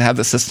that we used to have,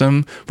 the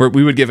system where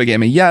we would give a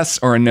game a yes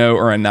or a no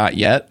or a not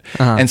yet.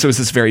 And so it's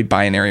this very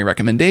binary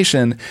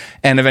recommendation.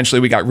 And eventually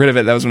we got rid of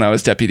it. That was when I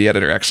was deputy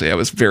editor. Actually, I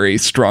was very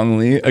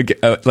strongly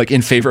like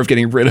in favor of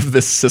getting rid of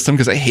this system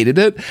because I hated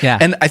it. Yeah.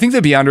 And I think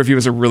the Beyond review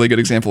is a really good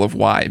example of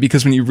why,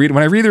 because when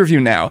I read the review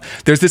now,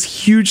 there's this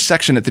huge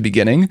section at the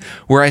beginning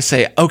where I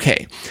say,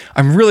 okay,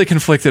 I'm really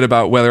conflicted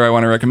about whether I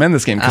want to recommend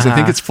this game because I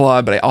think it's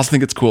flawed, but I also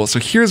think it's cool. So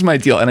here's my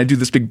deal. And I do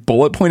this big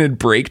bullet pointed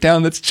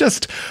breakdown that's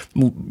just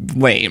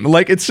lame.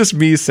 Like it's just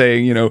me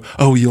saying, you know,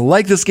 oh, you'll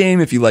like this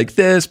game if you like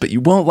this, but you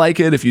won't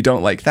like it if you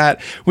don't like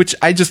that, which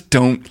I just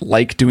don't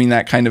like doing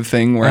that kind of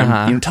thing where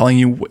I'm telling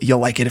you you'll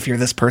like it if you're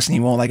this person,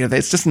 you won't like it.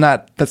 It's just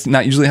that's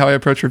not usually how I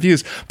approach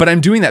reviews, but I'm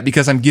doing that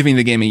because I'm giving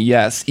the game a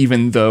yes,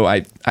 even though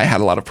I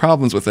had a lot of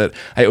problems with it.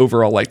 I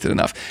overall liked it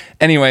enough.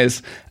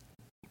 Anyways,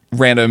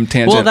 random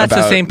tangent. Well, that's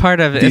about the same part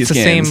of it. It's the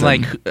same and,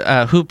 like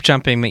hoop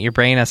jumping that your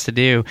brain has to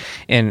do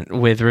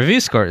with review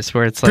scores,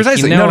 where it's like,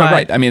 precisely. You know,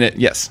 right. I mean,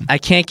 yes. I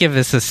can't give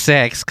this a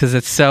 6 because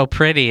it's so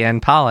pretty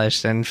and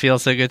polished and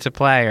feels so good to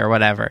play, or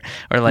whatever.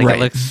 Or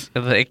like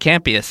it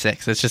can't be a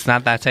 6. It's just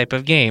not that type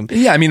of game.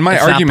 Yeah, I mean, my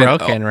it's argument, not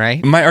broken,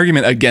 right? My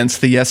argument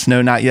against the yes,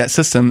 no, not yet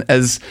system,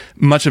 as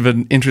much of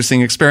an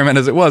interesting experiment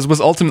as it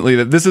was ultimately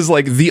that this is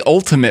like the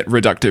ultimate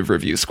reductive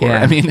review score.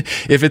 Yeah. I mean,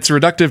 if it's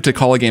reductive to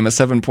call a game a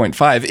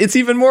 7.5, it's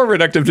even more more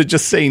productive to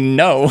just say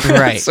no.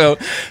 Right. So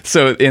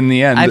in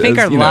the end, I think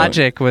our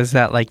logic was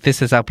that like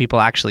this is how people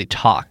actually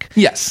talk.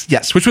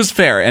 Yes, which was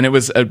fair, and it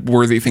was a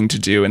worthy thing to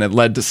do, and it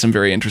led to some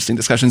very interesting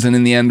discussions. And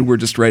in the end, we're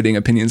just writing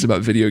opinions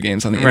about video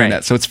games on the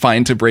internet, so it's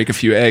fine to break a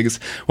few eggs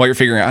while you're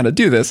figuring out how to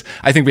do this.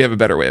 I think we have a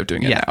better way of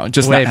doing it now,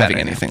 just not having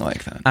anything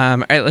like that.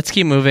 All right, let's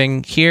keep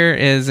moving. Here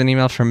is an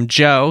email from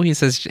Joe. He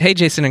says, "Hey,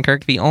 Jason and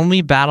Kirk, the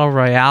only battle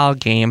royale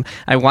game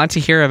I want to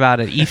hear about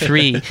at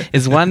E3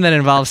 is one that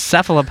involves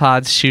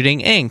cephalopods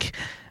shooting ink."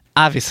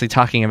 Obviously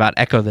talking about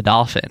Echo the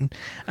Dolphin.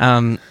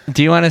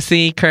 Do you want to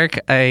see, Kirk,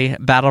 a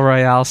battle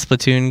royale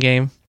Splatoon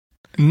game?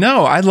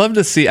 No, I'd love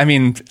to see. I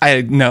mean,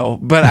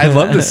 but I'd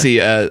love to see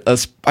I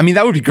mean,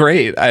 that would be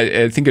great.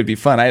 I think it'd be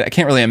fun. I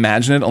can't really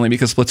imagine it, only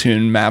because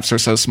Splatoon maps are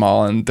so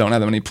small and don't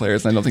have that many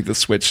players. And I don't think the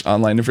Switch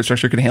online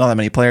infrastructure could handle that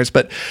many players.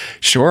 But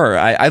sure,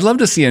 I'd love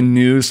to see a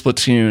new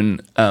Splatoon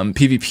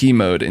PvP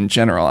mode in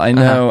general.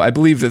 I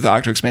believe that the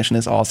Octo expansion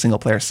is all single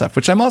player stuff,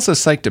 which I'm also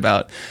psyched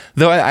about.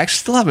 Though I actually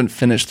still haven't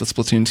finished the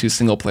Splatoon 2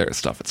 single player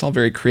stuff. It's all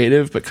very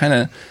creative, but kind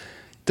of.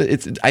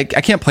 I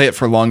can't play it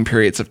for long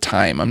periods of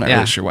time. I'm not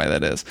really sure why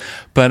that is,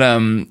 but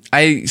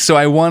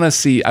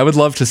I would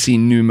love to see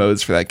new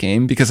modes for that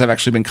game, because I've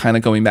actually been kind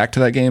of going back to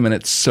that game, and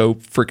it's so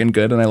freaking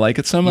good, and I like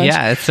it so much.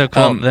 Yeah, it's so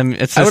cool.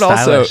 It's so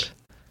stylish.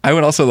 I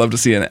would also love to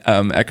see an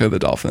Echo the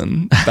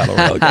Dolphin battle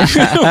royale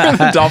game where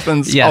the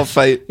dolphins all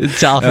fight.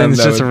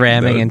 Dolphins just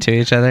ramming into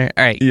each other.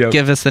 All right,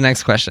 give us the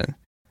next question.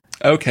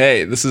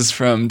 Okay, this is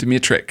from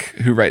Dimitrik,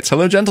 who writes,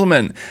 "Hello,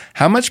 gentlemen.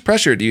 How much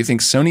pressure do you think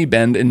Sony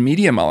Bend and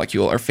Media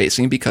Molecule are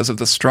facing because of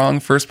the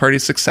strong first-party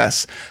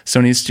success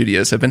Sony's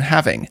studios have been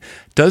having?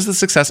 Does the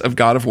success of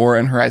God of War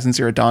and Horizon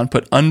Zero Dawn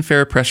put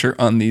unfair pressure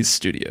on these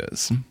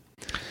studios?"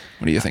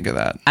 What do you think of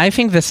that? I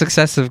think the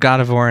success of God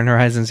of War and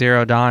Horizon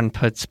Zero Dawn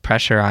puts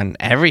pressure on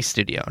every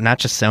studio, not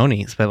just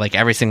Sony's, but like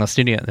every single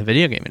studio in the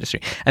video game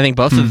industry. I think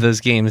both of those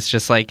games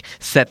just like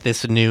set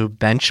this new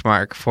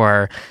benchmark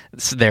for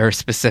their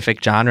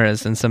specific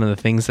genres and some of the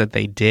things that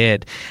they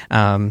did.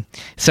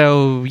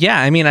 So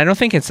yeah, I mean, I don't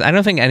think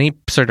any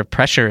sort of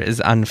pressure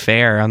is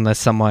unfair unless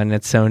someone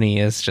at Sony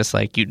is just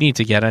like, you need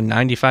to get a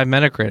 95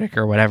 Metacritic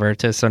or whatever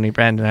to Sony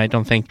brand, and I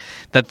don't think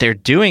that they're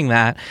doing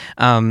that.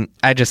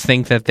 I just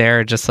think that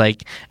they're just like,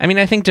 I mean,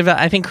 I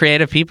think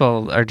creative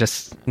people are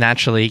just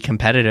naturally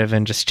competitive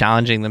and just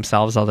challenging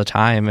themselves all the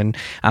time. And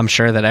I'm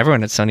sure that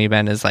everyone at Sony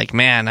Bend is like,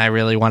 man, I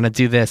really want to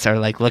do this, or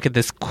like, look at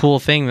this cool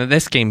thing that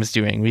this game is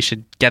doing. We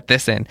should get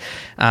this in.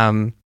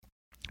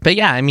 But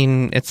yeah, I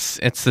mean, it's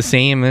the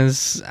same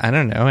as, I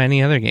don't know,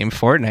 any other game.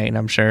 Fortnite,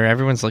 I'm sure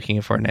everyone's looking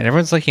at Fortnite.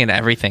 Everyone's looking at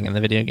everything in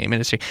the video game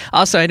industry.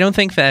 Also, I don't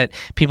think that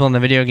people in the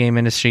video game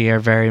industry are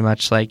very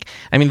much like,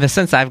 I mean, the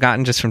sense I've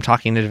gotten just from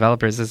talking to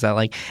developers is that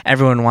like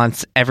everyone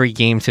wants every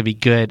game to be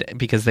good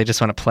because they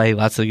just want to play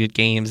lots of good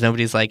games.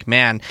 Nobody's like,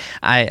 man,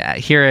 I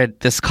here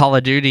at this Call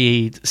of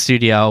Duty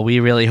studio, we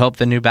really hope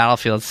the new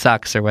Battlefield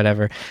sucks or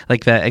whatever.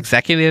 Like the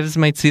executives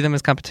might see them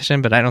as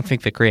competition, but I don't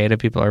think the creative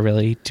people are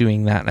really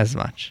doing that as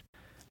much.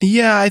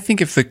 Yeah, I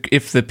think if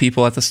the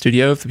people at the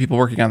studio, if the people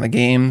working on the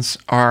games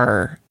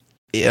are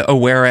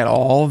aware at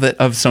all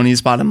of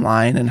Sony's bottom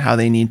line and how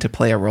they need to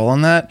play a role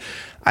in that,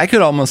 I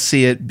could almost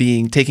see it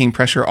taking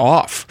pressure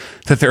off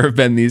that there have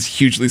been these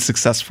hugely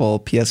successful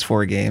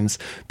PS4 games,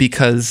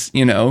 because,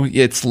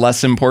 it's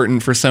less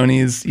important for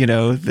Sony's,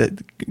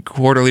 the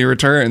quarterly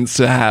returns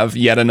to have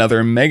yet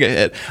another mega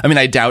hit. I mean,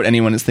 I doubt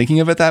anyone is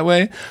thinking of it that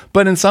way,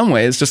 but in some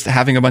ways, just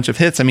having a bunch of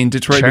hits. I mean,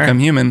 Detroit Become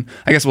Human,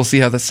 I guess we'll see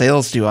how the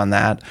sales do on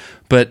that.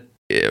 But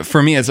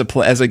for me as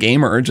a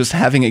gamer, just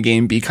having a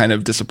game be kind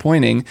of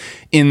disappointing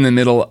in the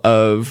middle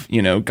of,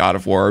 God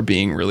of War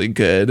being really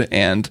good,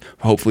 and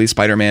hopefully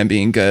Spider-Man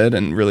being good,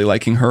 and really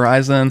liking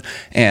Horizon,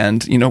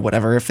 and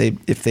whatever, if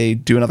they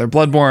do another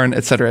Bloodborne,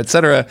 et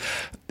cetera,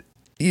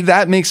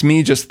 that makes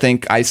me just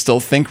I still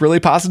think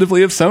really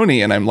positively of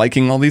Sony, and I'm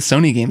liking all these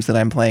Sony games that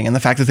I'm playing, and the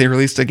fact that they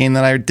released a game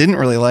that I didn't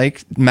really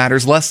like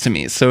matters less to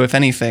me. So if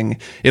anything,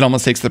 it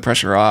almost takes the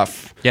pressure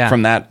off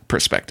from that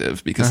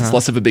perspective, because it's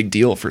less of a big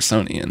deal for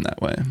Sony in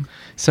that way.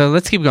 So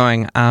let's keep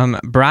going.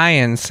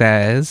 Brian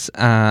says,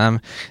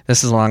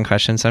 this is a long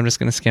question, so I'm just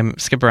going to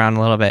skip around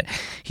a little bit.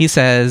 He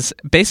says,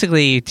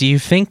 basically, do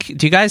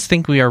you guys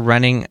think we are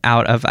running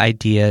out of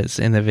ideas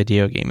in the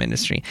video game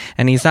industry?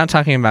 And he's not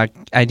talking about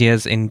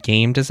ideas in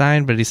game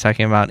design, but he's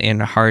talking about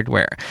in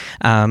hardware.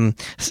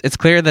 It's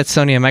clear that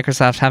Sony and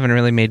Microsoft haven't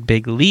really made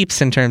big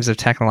leaps in terms of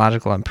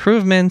technological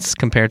improvements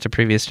compared to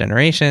previous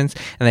generations,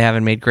 and they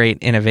haven't made great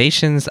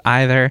innovations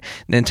either.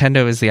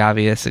 Nintendo is the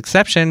obvious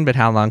exception, but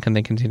how long can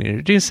they continue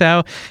to do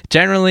so?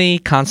 Generally,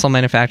 console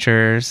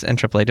manufacturers and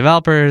AAA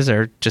developers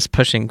are just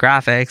pushing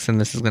graphics, and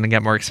this is going to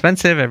get more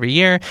expensive every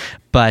year,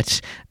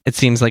 but it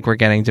seems like we're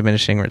getting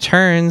diminishing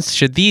returns.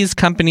 Should these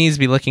companies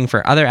be looking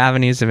for other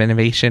avenues of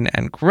innovation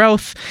and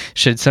growth?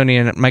 Should Sony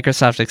and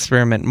Microsoft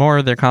experiment more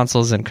with their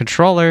consoles and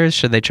controllers?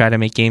 Should they try to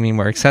make gaming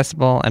more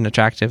accessible and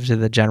attractive to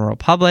the general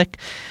public?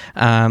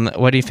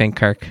 What do you think,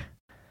 Kirk?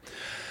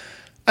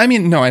 I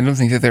mean, no, I don't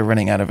think that they're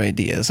running out of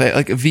ideas.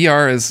 Like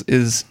VR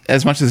is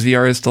as much as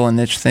VR is still a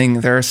niche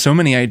thing, there are so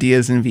many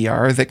ideas in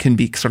VR that can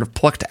be sort of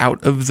plucked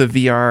out of the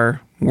VR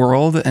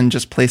world and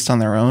just placed on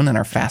their own and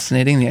are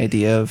fascinating. The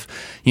idea of,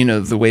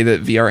 the way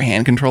that VR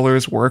hand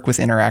controllers work with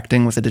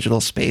interacting with a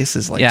digital space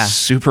is like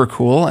super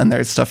cool. And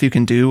there's stuff you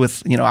can do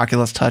with,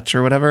 Oculus Touch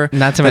or whatever.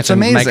 Not to mention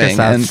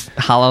Microsoft's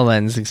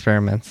HoloLens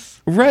experiments.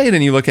 Right,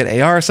 and you look at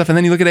AR stuff, and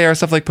then you look at AR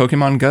stuff like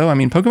Pokemon Go. I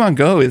mean, Pokemon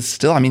Go is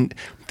still,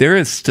 there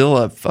is still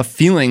a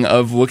feeling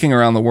of looking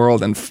around the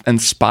world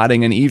and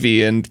spotting an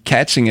Eevee and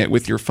catching it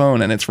with your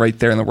phone, and it's right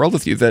there in the world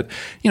with you. That,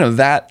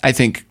 that I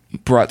think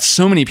brought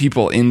so many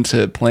people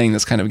into playing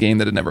this kind of game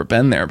that had never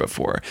been there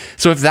before.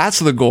 So if that's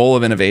the goal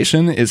of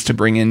innovation, is to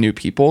bring in new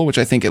people, which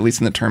I think at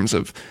least in terms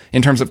of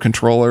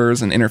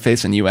controllers and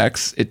interface and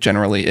UX, it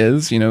generally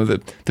is.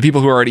 The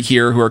people who are already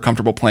here, who are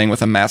comfortable playing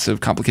with a massive,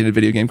 complicated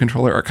video game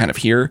controller, are kind of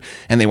here,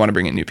 and they want to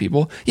bring in new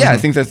people. Yeah, I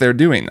think that they're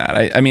doing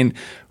that. I mean,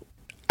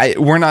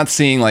 we're not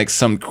seeing like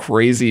some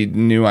crazy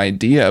new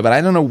idea, but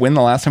I don't know when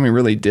the last time we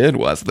really did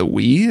was. The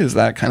Wii? Is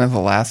that kind of the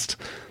last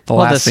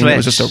thing that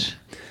was just a...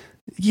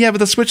 Yeah, but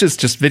the Switch is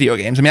just video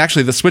games. I mean,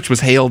 actually, the Switch was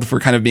hailed for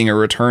kind of being a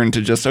return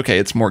to just, okay,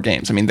 it's more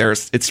games. I mean,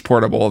 it's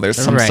portable. There's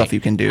some stuff you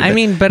can do. I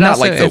mean, but not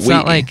also, like the it's Wii.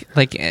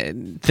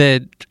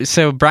 not like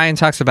so Brian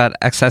talks about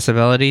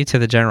accessibility to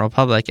the general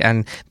public,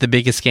 and the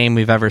biggest game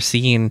we've ever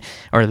seen,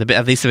 or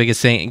at least the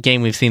biggest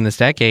game we've seen this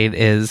decade,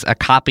 is a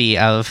copy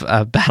of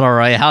a Battle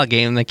Royale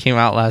game that came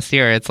out last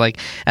year. It's like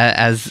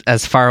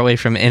as far away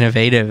from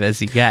innovative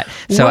as you get.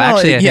 So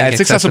actually, I think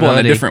it's accessible in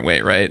a different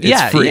way, right?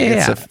 It's free.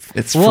 Yeah.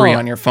 It's free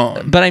on your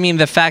phone. But I mean,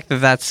 the fact that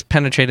that's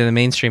penetrated the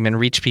mainstream and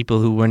reached people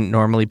who wouldn't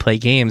normally play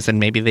games, and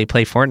maybe they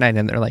play Fortnite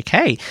and they're like,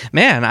 hey,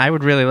 man, I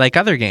would really like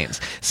other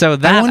games. So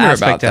that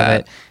aspect of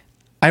it.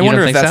 I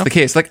wonder if that's the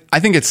case. Like, I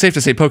think it's safe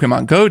to say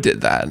Pokemon Go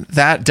did that.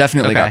 That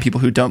definitely got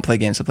people who don't play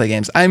games to play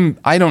games.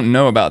 I don't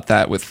know about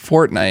that with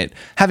Fortnite.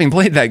 Having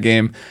played that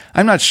game,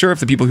 I'm not sure if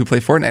the people who play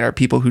Fortnite are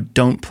people who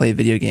don't play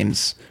video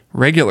games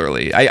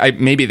regularly. I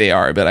maybe they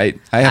are, but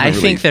I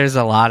think there's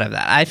a lot of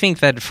that. I think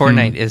that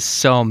Fortnite is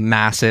so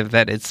massive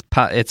that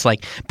it's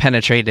like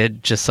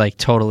penetrated just like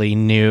totally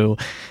new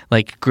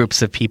like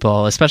groups of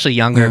people, especially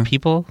younger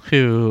people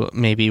who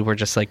maybe were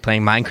just like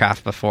playing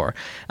Minecraft before.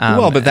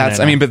 But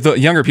the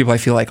younger people I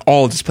feel like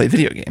all just play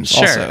video games.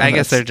 Sure, also. I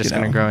guess they're just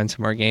going to grow into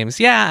more games.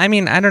 Yeah, I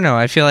mean, I don't know.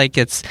 I feel like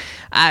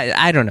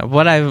I don't know.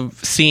 What I've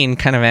seen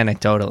kind of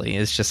anecdotally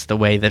is just the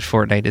way that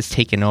Fortnite has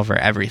taken over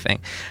everything.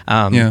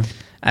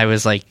 I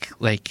was like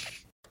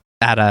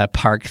at a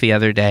park the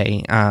other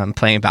day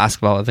playing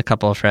basketball with a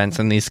couple of friends,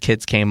 and these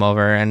kids came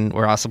over and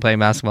were also playing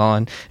basketball,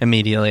 and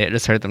immediately I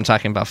just heard them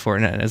talking about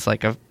Fortnite. It's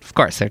like, of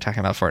course they're talking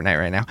about Fortnite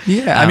right now.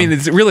 Yeah, I mean,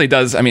 it really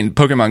does. I mean,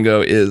 Pokemon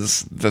Go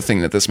is the thing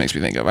that this makes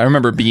me think of. I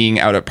remember being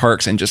out at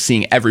parks and just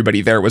seeing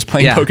everybody there was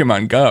playing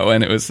Pokemon Go,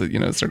 and it was,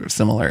 sort of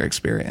similar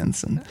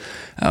experience. And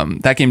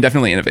that game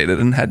definitely innovated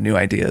and had new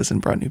ideas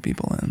and brought new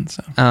people in.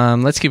 So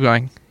let's keep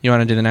going. You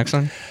want to do the next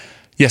one?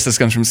 Yes, this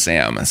comes from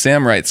Sam.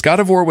 Sam writes, God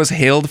of War was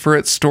hailed for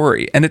its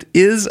story, and it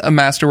is a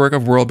masterwork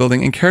of world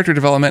building and character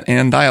development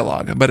and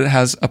dialogue, but it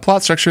has a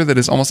plot structure that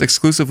is almost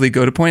exclusively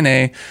go to point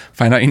A,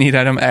 find out you need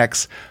item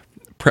X,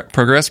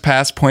 progress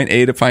past point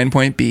A to find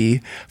point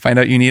B, find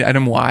out you need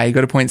item Y,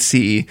 go to point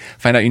C,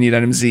 find out you need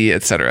item Z,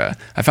 etc.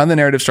 I found the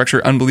narrative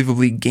structure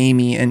unbelievably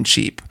gamey and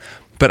cheap.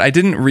 But I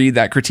didn't read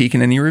that critique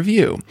in any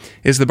review.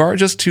 Is the bar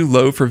just too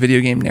low for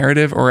video game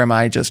narrative, or am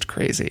I just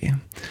crazy?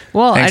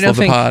 Well, Thanks, I don't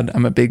think... the pod.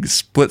 I'm a big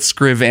split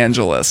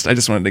scrivangelist. I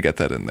just wanted to get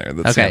that in there.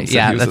 That's a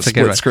good one.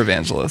 Split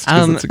scrivangelist.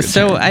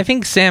 So I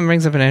think Sam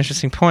brings up an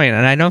interesting point,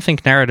 and I don't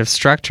think narrative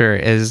structure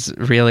is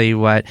really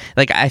what...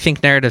 Like, I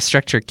think narrative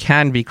structure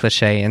can be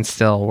cliche and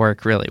still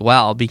work really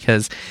well,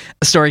 because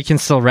a story can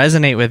still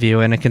resonate with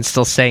you, and it can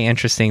still say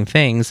interesting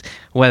things,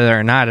 whether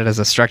or not it has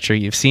a structure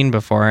you've seen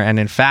before. And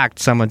in fact,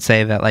 some would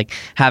say that, like,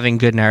 having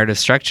good narrative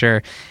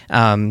structure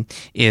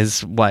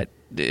is what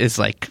is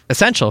like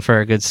essential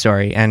for a good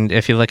story. And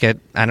if you look at,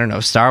 I don't know,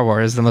 Star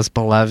Wars, the most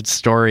beloved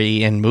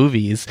story in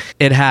movies,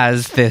 it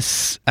has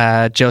this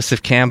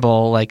Joseph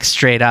Campbell like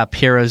straight up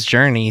hero's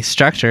journey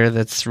structure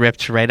that's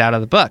ripped right out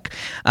of the book.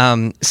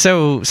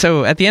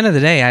 So at the end of the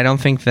day, I don't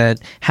think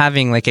that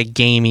having like a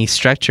gamey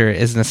structure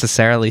is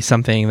necessarily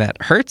something that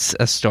hurts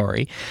a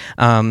story.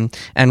 And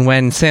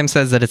when Sam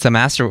says that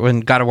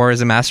when God of War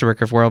is a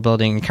masterwork of world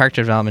building and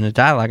character development and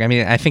dialogue, I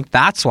mean, I think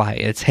that's why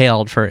it's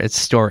hailed for its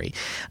story.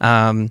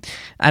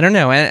 I don't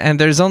know. And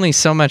there's only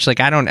so much, like,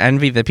 I don't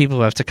envy the people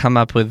who have to come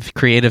up with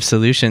creative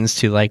solutions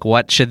to, like,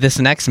 what should this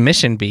next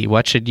mission be?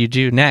 What should you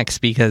do next?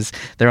 Because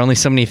there are only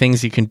so many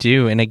things you can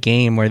do in a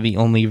game where the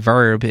only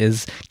verb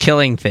is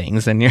killing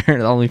things, and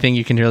the only thing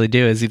you can really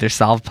do is either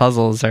solve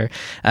puzzles or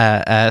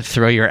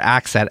throw your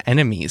axe at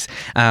enemies.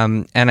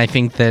 And I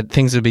think that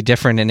things would be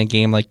different in a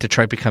game like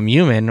Detroit Become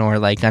Human or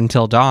like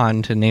Until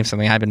Dawn, to name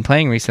something I've been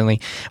playing recently,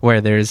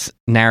 where there's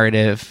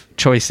narrative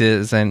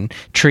choices and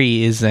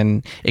trees,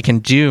 and it can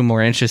do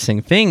more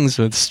interesting things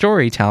with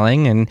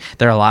storytelling. And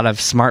there are a lot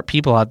of smart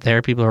people out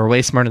there, people who are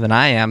way smarter than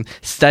I am,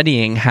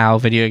 studying how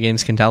video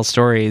games can tell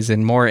stories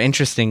in more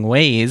interesting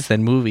ways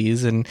than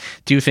movies and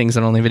do things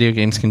that only video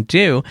games can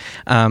do.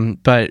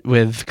 But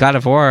with God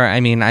of War,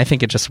 I mean, I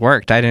think it just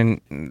worked.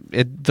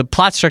 The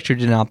plot structure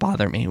did not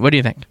bother me. What do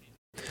you think?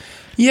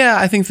 Yeah,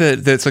 I think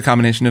that that's a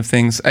combination of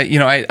things. I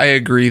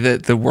agree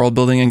that the world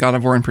building in God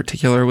of War in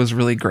particular was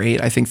really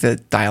great. I think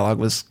that dialogue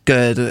was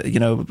good,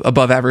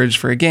 above average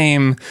for a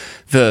game.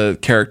 The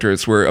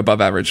characters were above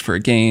average for a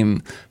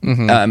game.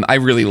 Mm-hmm. I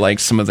really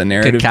liked some of the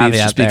narrative beats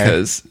just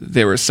because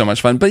they were so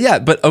much fun. But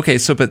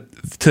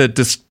to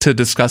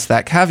discuss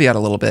that caveat a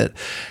little bit,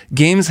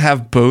 games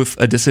have both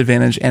a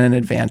disadvantage and an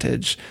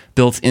advantage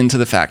built into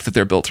the fact that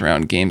they're built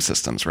around game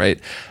systems, right?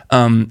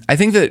 I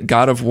think that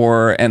God of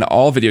War and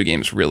all video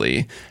games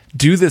really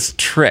do this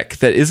trick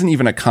that isn't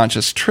even a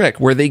conscious trick,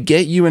 where they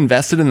get you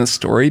invested in the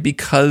story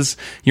because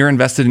you're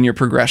invested in your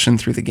progression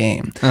through the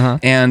game. Uh-huh.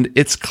 And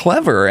it's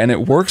clever and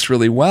it works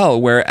really well,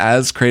 where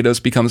as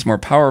Kratos becomes more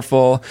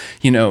powerful,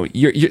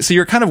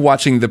 you're kind of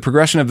watching the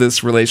progression of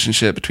this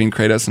relationship between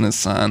Kratos and his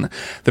son,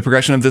 the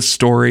progression of this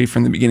story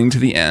from the beginning to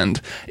the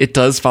end. It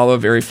does follow a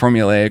very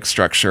formulaic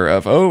structure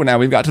of, now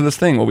we've got to this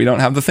thing. Well, we don't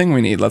have the thing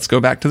we need. Let's go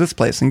back to this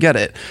place and get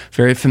it.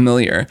 Very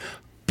familiar.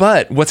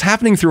 But what's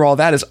happening through all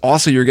that is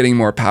also you're getting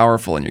more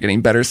powerful and you're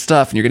getting better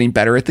stuff and you're getting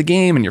better at the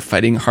game and you're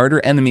fighting harder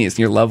enemies and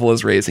your level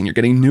is raising. You're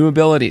getting new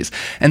abilities.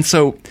 And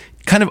so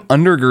kind of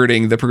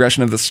undergirding the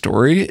progression of the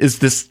story is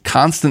this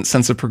constant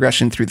sense of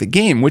progression through the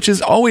game, which is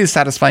always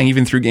satisfying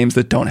even through games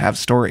that don't have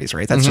stories,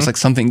 right? That's just like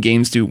something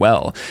games do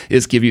well,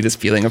 is give you this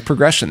feeling of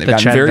progression. They've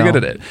gotten very good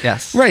at it.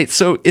 Yes. Right.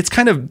 So it's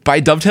kind of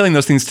by dovetailing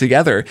those things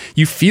together,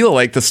 you feel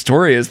like the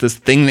story is this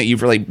thing that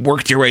you've really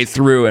worked your way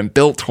through and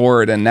built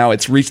toward, and now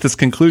it's reached this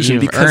conclusion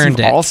because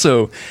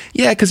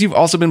you've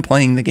also been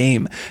playing the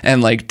game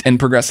and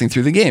progressing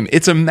through the game.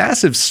 It's a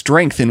massive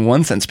strength in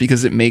one sense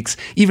because it makes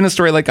even a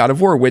story like God of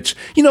War, which,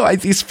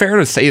 it's fair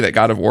to say that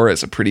God of War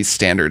is a pretty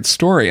standard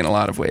story in a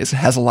lot of ways. It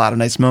has a lot of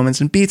nice moments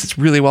and beats. It's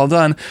really well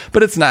done,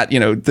 but it's not,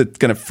 that's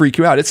going to freak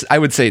you out. It's, I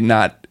would say,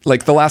 not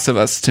like The Last of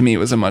Us. To me,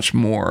 was a much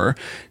more,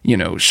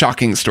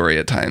 shocking story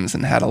at times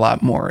and had a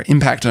lot more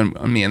impact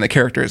on me and the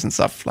characters and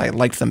stuff. I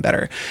liked them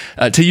better,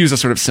 to use a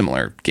sort of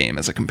similar game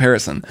as a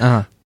comparison.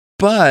 Uh-huh.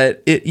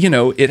 But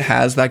it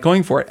has that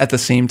going for it. At the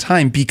same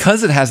time,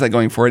 because it has that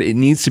going for it, it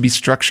needs to be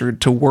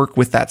structured to work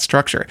with that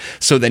structure.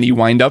 So then you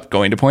wind up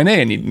going to point A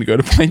and needing to go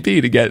to point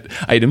B to get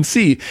item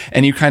C.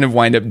 And you kind of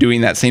wind up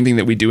doing that same thing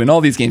that we do in all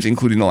these games,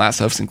 including The Last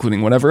of Us,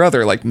 including whatever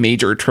other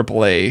major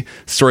AAA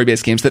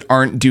story-based games that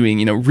aren't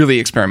doing, really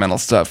experimental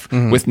stuff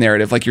with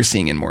narrative like you're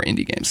seeing in more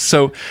indie games.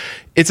 So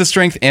it's a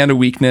strength and a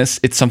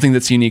weakness. It's something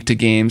that's unique to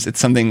games. It's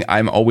something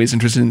I'm always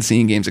interested in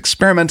seeing games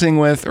experimenting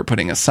with or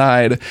putting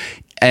aside.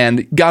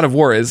 And God of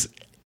War is,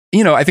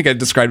 I think I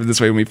described it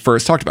this way when we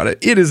first talked about it.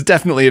 It is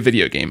definitely a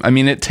video game. I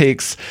mean, it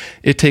takes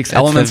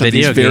elements of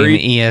these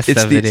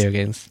video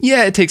games.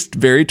 Yeah, it takes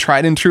very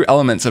tried and true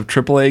elements of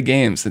AAA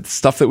games. It's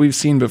stuff that we've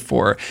seen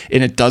before,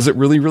 and it does it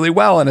really, really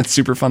well, and it's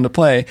super fun to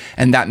play,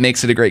 and that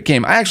makes it a great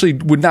game. I actually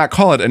would not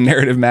call it a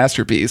narrative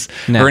masterpiece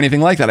or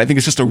anything like that. I think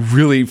it's just a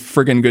really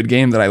friggin' good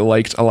game that I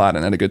liked a lot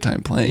and had a good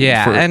time playing.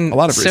 Yeah, for and a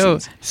lot of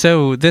reasons.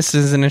 So this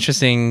is an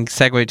interesting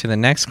segue to the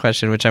next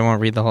question, which I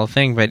won't read the whole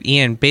thing, but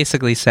Ian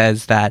basically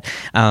says that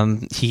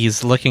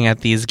he's looking at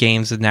these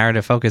games with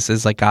narrative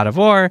focuses like God of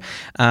War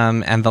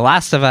and The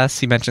Last of Us.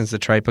 He mentions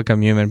Detroit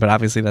Become Human, but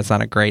obviously that's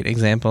not a great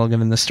example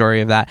given the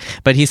story of that.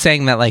 But he's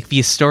saying that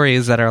these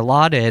stories that are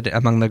lauded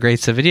among the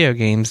greats of video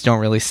games don't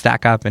really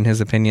stack up, in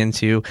his opinion,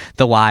 to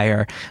The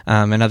Wire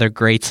and other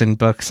greats in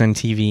books and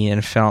TV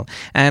and film.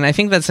 And I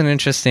think that's an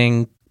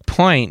interesting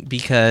point,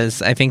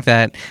 because I think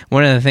that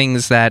one of the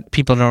things that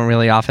people don't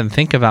really often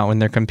think about when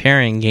they're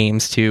comparing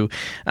games to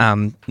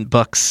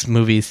books,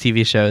 movies,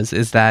 TV shows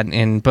is that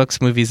in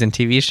books, movies, and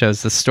TV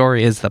shows, the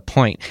story is the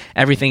point.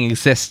 Everything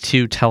exists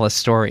to tell a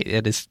story.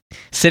 It is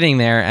sitting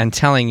there and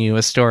telling you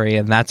a story,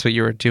 and that's what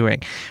you were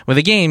doing. With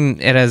a game,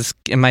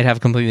 it might have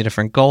completely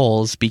different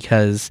goals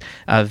because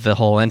of the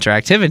whole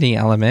interactivity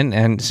element,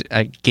 and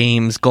a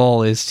game's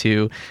goal is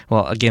a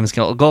game's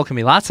goal can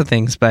be lots of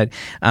things, but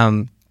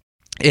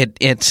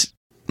it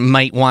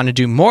might want to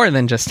do more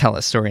than just tell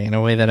a story in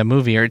a way that a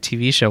movie or a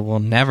TV show will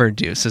never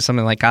do. So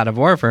something like God of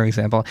War, for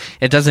example,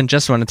 it doesn't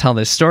just want to tell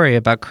this story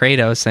about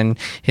Kratos and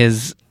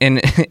his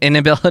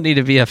inability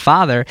to be a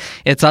father.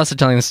 It's also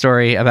telling the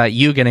story about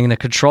you getting to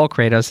control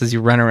Kratos as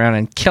you run around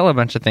and kill a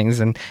bunch of things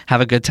and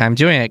have a good time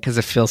doing it because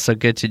it feels so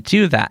good to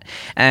do that.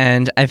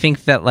 And I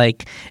think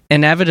that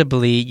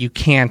inevitably you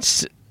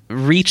can't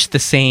reach the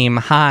same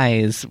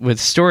highs with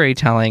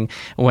storytelling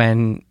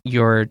when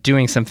you're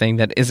doing something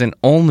that isn't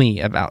only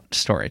about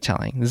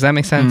storytelling. Does that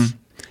make sense?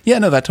 Yeah,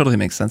 no, that totally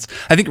makes sense.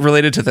 I think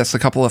related to this, a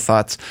couple of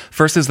thoughts.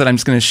 First is that I'm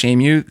just going to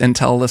shame you and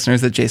tell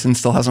listeners that Jason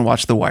still hasn't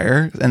watched The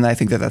Wire, and I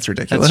think that that's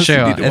ridiculous. That's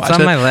true. It's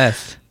on my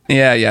list.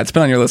 Yeah, it's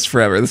been on your list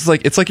forever. This is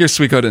it's like your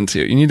Suikoden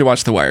 2. You need to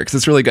watch The Wire because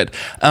it's really good.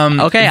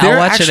 Okay, I'll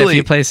watch it if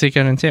you play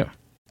Suikoden 2.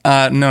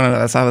 No,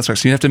 that's not how this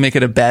works. You have to make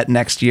it a bet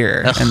next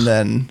year,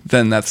 and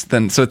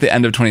then so at the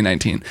end of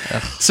 2019.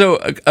 So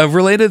a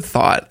related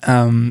thought,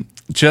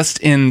 just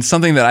in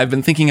something that I've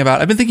been thinking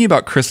about. I've been thinking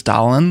about Chris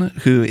Dolan,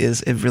 who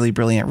is a really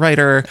brilliant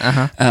writer.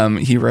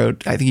 He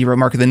wrote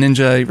Mark of the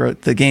Ninja. He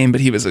wrote the game,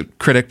 but he was a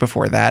critic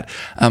before that.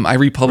 I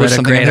republished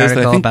something great of his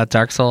article about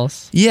Dark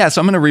Souls. Yeah, so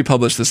I'm going to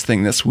republish this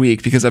thing this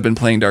week because I've been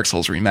playing Dark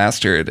Souls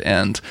Remastered,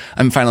 and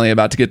I'm finally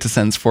about to get to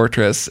Sen's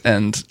Fortress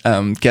and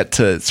get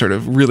to sort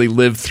of really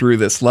live through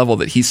this level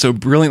that he so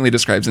brilliantly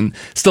describes, and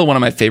still one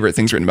of my favorite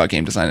things written about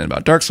game design and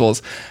about Dark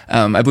Souls.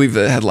 I believe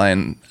the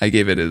headline I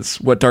gave it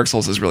is what Dark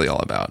Souls is really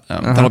all about.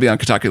 That'll be on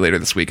Kotaku later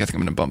this week. I think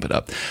I'm going to bump it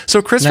up.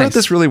 So Chris wrote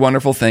this really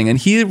wonderful thing, and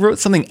he wrote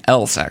something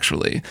else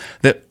actually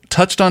that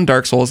touched on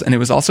Dark Souls, and it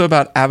was also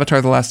about Avatar: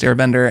 The Last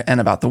Airbender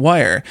and about The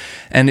Wire,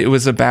 and it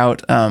was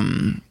about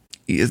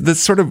the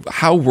sort of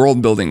how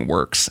world building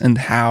works and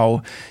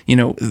how, you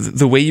know,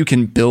 the way you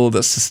can build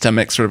a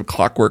systemic sort of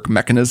clockwork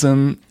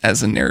mechanism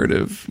as a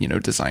narrative, you know,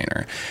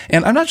 designer.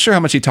 And I'm not sure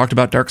how much he talked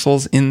about Dark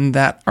Souls in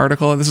that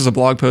article. This is a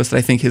blog post.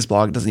 I think his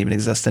blog doesn't even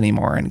exist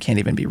anymore and can't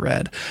even be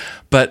read.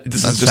 But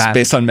this is just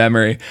based on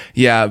memory.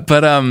 Yeah.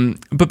 But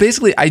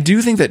basically, I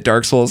do think that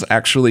Dark Souls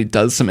actually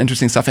does some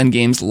interesting stuff, and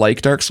games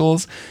like Dark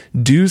Souls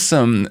do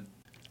some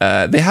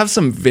they have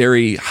some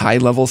very high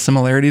level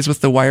similarities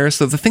with The Wire.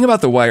 So the thing about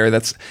The Wire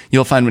that's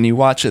you'll find when you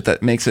watch it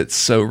that makes it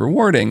so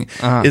rewarding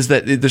is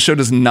that the show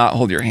does not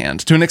hold your hand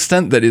to an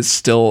extent that is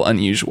still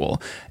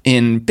unusual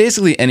in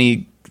basically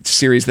any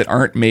series that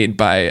aren't made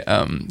by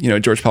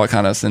George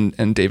Pelecanos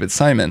and David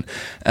Simon.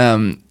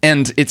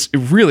 And it's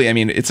really, I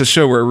mean, it's a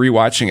show where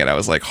rewatching it, I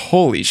was like,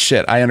 holy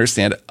shit, I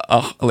understand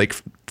like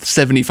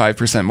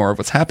 75% more of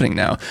what's happening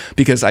now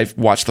because I've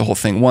watched the whole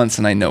thing once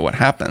and I know what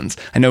happens.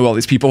 I know who all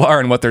these people are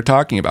and what they're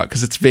talking about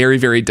because it's very,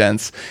 very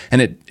dense and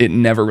it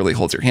never really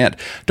holds your hand.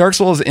 Dark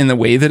Souls, in the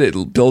way that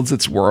it builds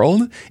its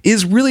world,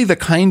 is really the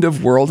kind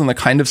of world and the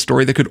kind of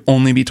story that could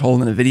only be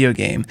told in a video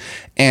game.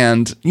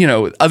 And, you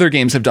know, other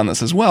games have done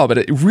this as well, but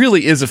it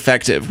really is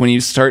effective when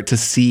you start to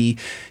see,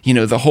 you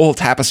know, the whole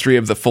tapestry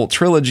of the full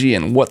trilogy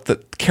and what the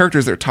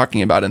characters they're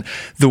talking about and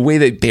the way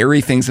they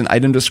bury things in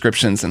item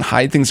descriptions and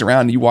hide things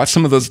around. You watch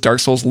some of those Dark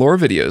Souls lore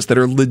videos that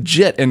are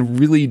legit and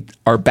really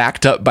are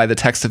backed up by the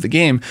text of the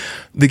game.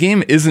 The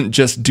game isn't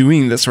just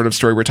doing this sort of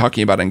story we're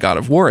talking about in God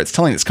of War. It's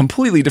telling this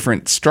completely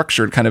different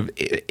structured kind of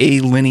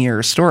a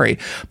linear story,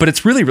 but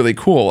it's really, really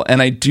cool.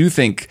 And I do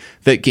think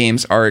that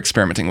games are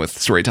experimenting with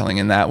storytelling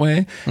in that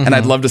way. And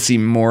I'd love to see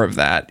more of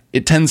that.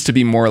 It tends to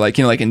be more like,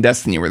 you know, like in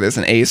Destiny where there's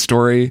an A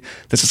story.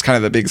 That's just kind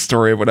of the big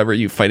story of whatever,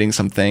 you fighting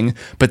something.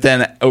 But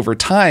then over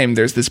time,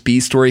 there's this B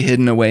story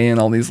hidden away in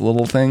all these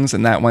little things.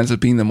 And that winds up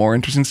being the more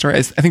interesting story.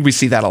 I think we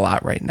see that a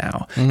lot right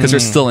now because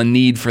there's still a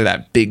need for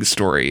that big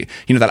story,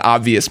 you know, that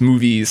obvious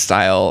movie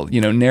style,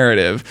 you know,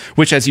 narrative,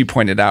 which, as you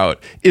pointed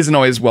out, isn't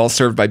always well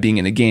served by being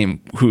in a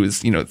game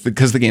who's, you know,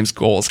 because the game's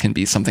goals can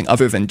be something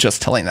other than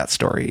just telling that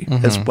story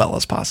as well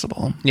as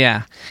possible.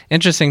 Yeah.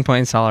 Interesting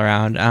points all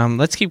around.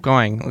 Let's keep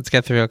going. Let's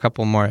get through a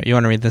couple more. You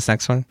want to read this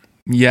next one?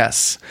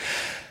 Yes.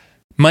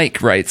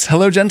 Mike writes,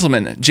 "Hello,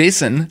 gentlemen.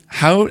 Jason,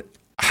 how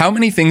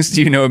many things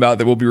do you know about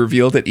that will be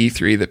revealed at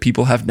E3 that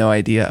people have no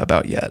idea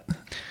about yet?"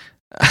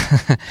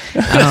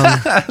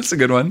 That's a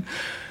good one.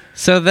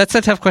 So that's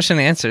a tough question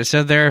to answer.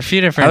 So there are a few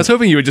different... I was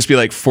hoping you would just be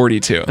like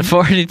 42.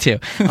 42.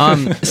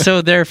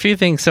 So there are a few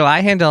things. So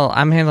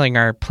I'm handling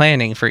our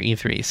planning for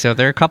E3. So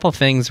there are a couple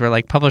things where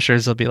like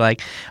publishers will be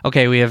like,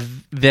 okay, we have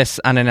this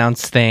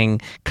unannounced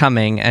thing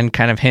coming and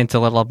kind of hint a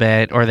little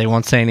bit, or they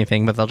won't say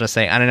anything, but they'll just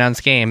say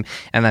unannounced game.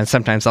 And then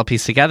sometimes I'll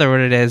piece together what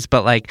it is.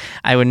 But like,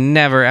 I would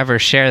never ever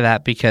share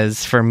that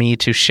because for me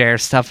to share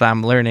stuff that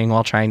I'm learning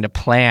while trying to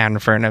plan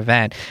for an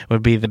event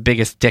would be the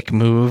biggest dick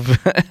move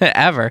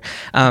ever.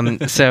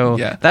 So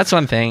yeah, that's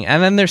one thing.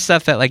 And then there's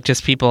stuff that like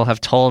just people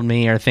have told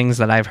me or things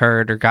that I've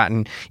heard or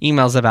gotten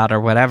emails about or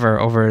whatever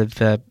over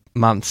the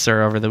months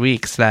or over the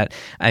weeks that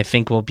I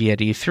think will be at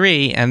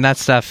E3. And that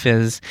stuff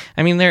is,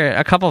 I mean, there are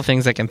a couple of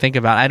things I can think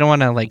about. I don't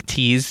want to like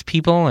tease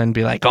people and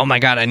be like, oh my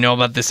God, I know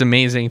about this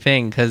amazing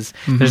thing, because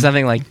there's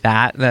nothing like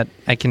that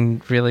I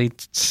can really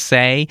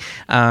say.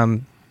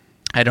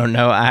 I don't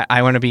know.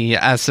 I want to be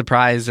as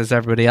surprised as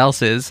everybody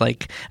else is.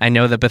 Like, I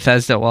know that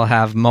Bethesda will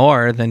have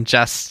more than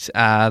just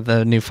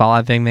the new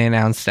Fallout thing they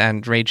announced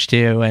and Rage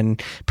 2 and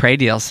Prey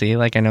DLC.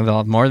 Like, I know they'll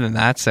have more than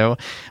that. So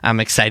I'm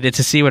excited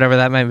to see whatever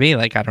that might be.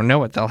 Like, I don't know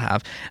what they'll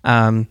have.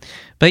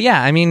 But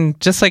yeah, I mean,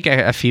 just like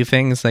a few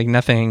things, like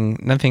nothing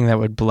that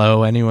would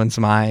blow anyone's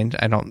mind,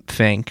 I don't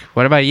think.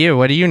 What about you?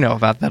 What do you know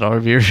about that'll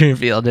be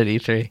revealed at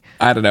E3?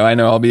 I don't know. I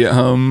know I'll be at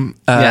home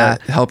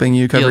helping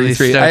you cover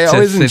E3. I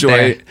always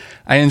enjoy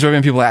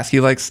when people ask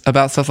you like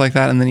about stuff like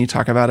that, and then you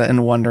talk about it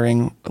and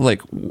wondering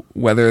like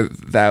whether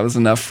that was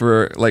enough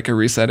for like a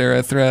Reset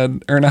Era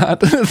thread or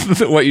not.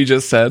 What you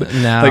just said.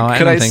 No, like,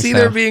 could I see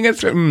there being a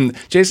thread?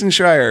 Jason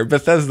Schreier,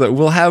 Bethesda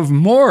will have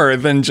more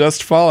than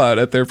just Fallout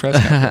at their press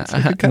conference.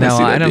 I could kind of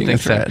see I don't being a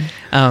think thread.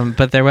 so.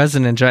 But there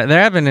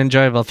have been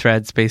enjoyable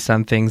threads based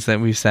on things that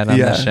we've said on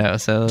the show.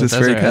 So just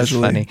those very are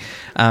casually.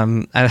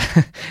 funny.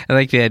 I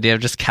like the idea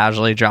of just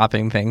casually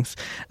dropping things.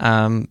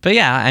 But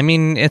yeah, I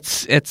mean,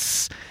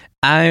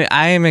 I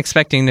am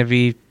expecting to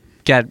be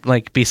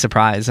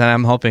surprised, and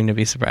I'm hoping to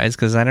be surprised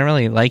because I don't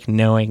really like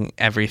knowing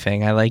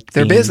everything. I like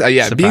being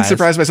being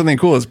surprised by something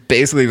cool is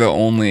basically the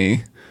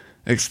only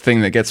thing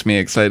that gets me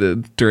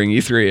excited during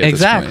E3 at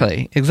this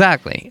point.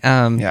 Exactly.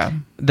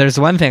 There's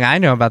one thing I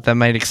know about that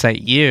might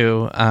excite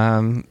you,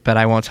 but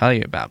I won't tell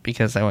you about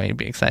because I want you to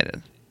be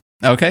excited.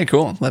 Okay,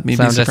 cool. Let me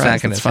be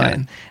surprised. That's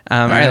fine.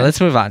 All right,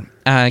 let's move on.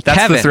 That's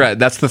Kevin.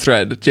 the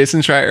thread.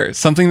 Jason Schreier,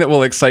 something that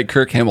will excite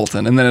Kirk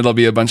Hamilton, and then it'll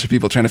be a bunch of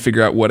people trying to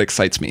figure out what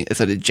excites me. Is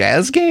it a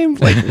jazz game?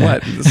 Like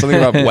what?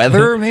 Something about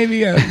weather,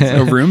 maybe? A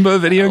Roomba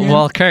video game?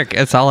 Well, Kirk,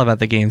 it's all about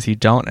the games you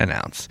don't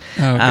announce.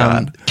 Oh,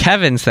 God.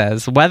 Kevin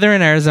says, weather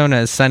in Arizona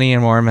is sunny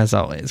and warm as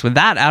always. With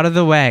that out of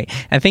the way,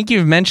 I think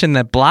you've mentioned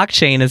that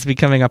blockchain is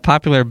becoming a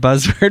popular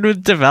buzzword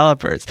with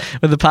developers.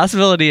 With the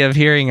possibility of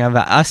hearing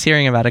about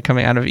it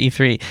coming out of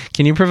E3,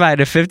 can you provide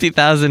a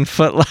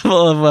 50,000-foot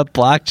level of what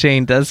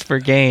blockchain does for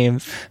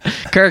games?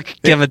 Kirk,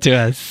 give it to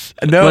us.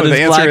 No,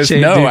 the answer is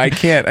no. I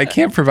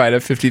can't provide a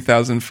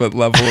 50,000-foot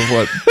level of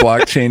what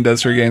blockchain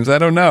does for games. I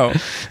don't know.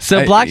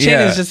 So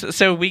blockchain is just,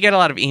 so we get a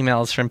lot of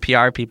emails from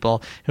PR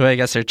people who I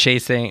guess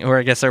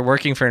are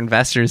working for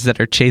investors that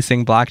are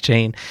chasing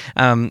blockchain.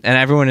 And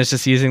everyone is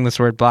just using this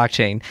word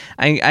blockchain.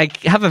 I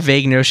have a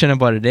vague notion of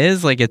what it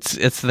is. Like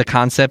it's the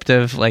concept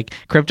of like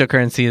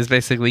cryptocurrency is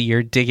basically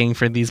you're digging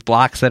for these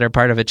blocks that are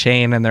part of a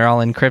chain and they're all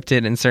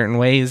encrypted in certain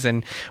ways.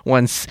 And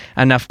once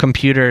enough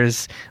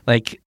computers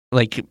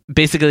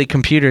basically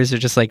computers are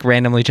just like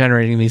randomly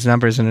generating these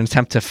numbers in an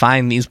attempt to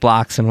find these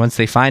blocks, and once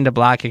they find a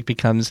block it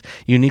becomes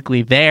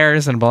uniquely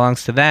theirs and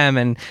belongs to them,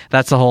 and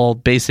that's the whole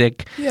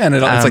basic and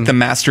it's like the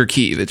master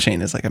key. The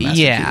chain is like a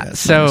master key.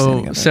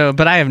 So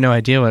but I have no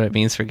idea what it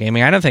means for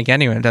gaming. I don't think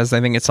anyone does.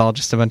 I think it's all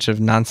just a bunch of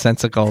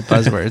nonsensical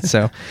buzzwords.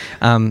 So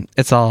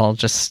it's all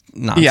just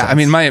nonsense. Yeah, I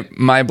mean my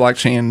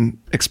blockchain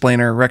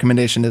explainer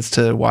recommendation is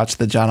to watch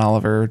the John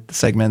Oliver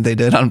segment they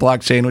did on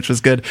blockchain, which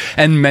was good,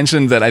 and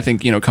mentioned that I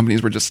think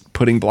companies were just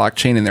putting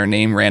blockchain in their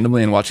name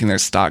randomly and watching their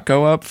stock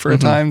go up for a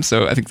time.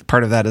 So I think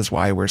part of that is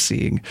why we're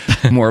seeing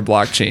more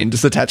blockchain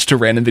just attached to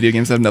random video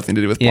games that have nothing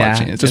to do with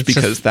blockchain. It's just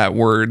because that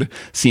word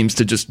seems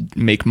to just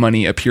make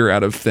money appear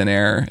out of thin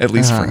air, at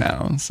least for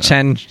now. So.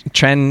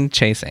 Trend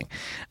chasing.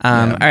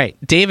 All right.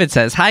 David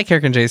says, hi,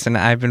 Kirk and Jason.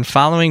 I've been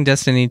following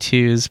Destiny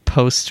 2's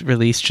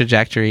post-release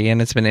trajectory,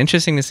 and it's been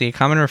interesting to see a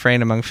common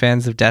refrain among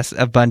fans of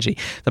Bungie.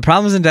 The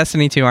problems in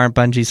Destiny 2 aren't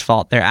Bungie's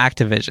fault. They're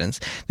Activision's.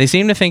 They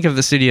seem to think of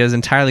the studio as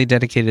entirely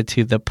dedicated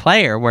to the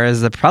player, whereas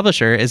the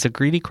publisher is a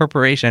greedy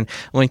corporation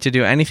willing to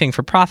do anything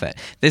for profit.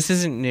 This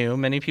isn't new.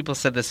 Many people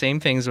said the same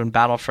things when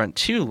Battlefront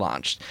 2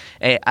 launched,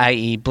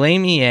 i.e.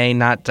 blame EA,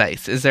 not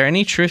DICE. Is there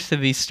any truth to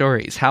these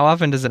stories? How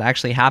often does it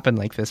actually happen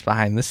like this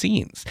behind the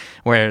scenes,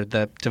 where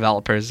the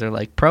developers are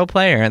like pro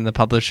player and the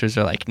publishers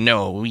are like,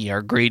 no, we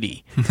are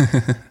greedy?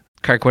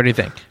 Kirk, what do you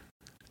think?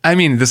 I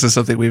mean, this is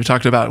something we've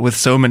talked about with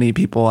so many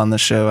people on the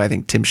show. I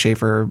think Tim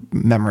Schafer,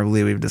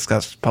 memorably, we've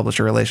discussed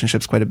publisher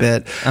relationships quite a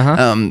bit.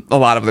 A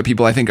lot of the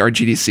people, I think, our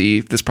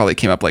GDC, this probably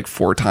came up like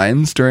 4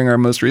 times during our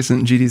most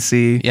recent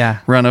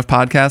GDC run of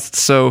podcasts.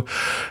 So,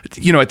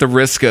 at the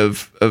risk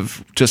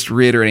of just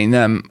reiterating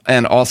them,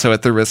 and also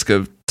at the risk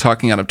of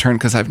talking out of turn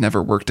because I've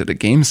never worked at a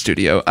game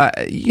studio,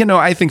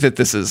 I think that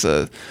this is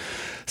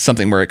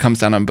something where it comes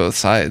down on both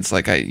sides.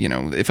 Like,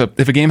 if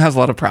a game has a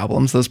lot of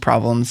problems, those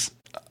problems,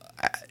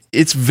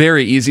 it's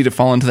very easy to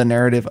fall into the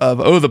narrative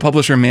of, the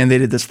publisher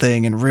mandated this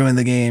thing and ruined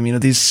the game.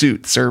 These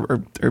suits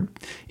are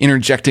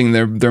interjecting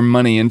their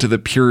money into the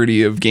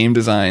purity of game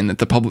design that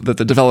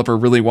the developer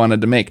really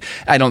wanted to make.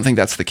 I don't think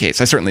that's the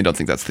case. I certainly don't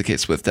think that's the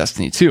case with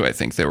Destiny 2. I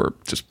think there were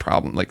just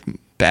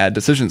bad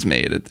decisions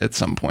made at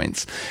some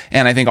points.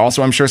 And I think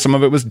also, I'm sure some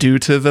of it was due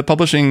to the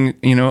publishing,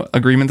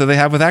 agreement that they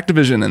have with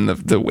Activision and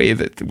the way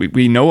that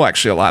we know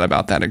actually a lot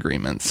about that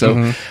agreement.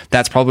 So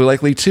that's probably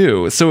likely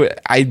too. So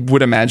I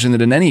would imagine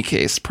that in any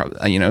case,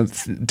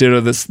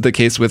 ditto the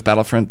case with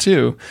Battlefront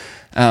 2,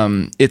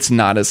 it's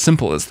not as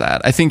simple as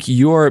that. I think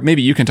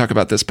maybe you can talk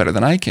about this better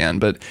than I can,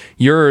 but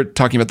you're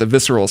talking about the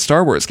visceral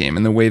Star Wars game,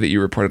 and the way that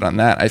you reported on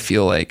that, I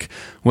feel like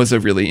was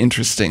a really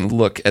interesting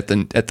look at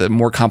the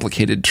more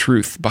complicated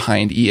truth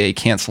behind EA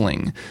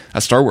canceling a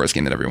Star Wars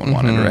game that everyone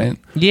wanted, right?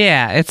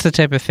 Yeah, it's the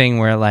type of thing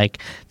where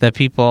the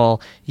people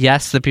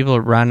who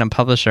run a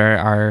publisher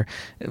are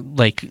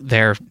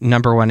their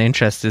number one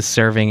interest is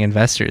serving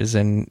investors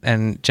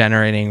and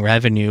generating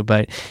revenue,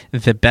 but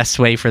the best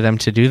way for them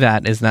to do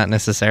that is not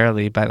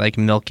necessarily by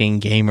milking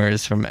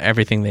gamers from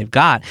everything they've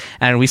got.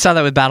 And we saw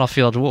that with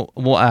Battlefield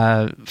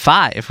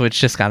 5, which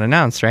just got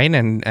announced, right?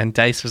 And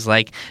DICE was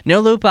like, no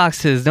loot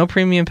boxes, no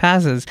premium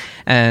passes,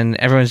 and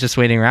everyone's just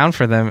waiting around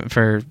for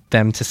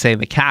them to say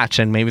the catch,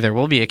 and maybe there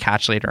will be a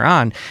catch later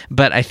on.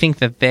 But I think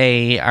that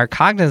they are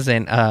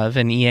cognizant of,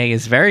 and EA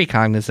is very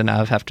cognizant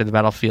of, after the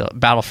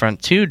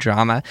Battlefront 2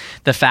 drama,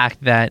 the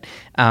fact that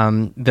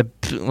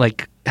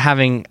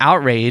having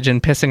outrage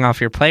and pissing off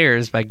your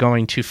players by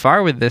going too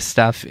far with this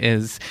stuff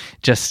is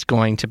just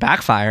going to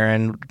backfire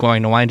and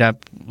going to wind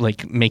up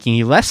like making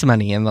you less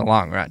money in the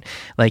long run.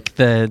 Like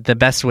the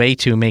best way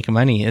to make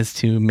money is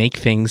to make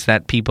things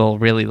that people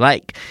really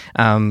like.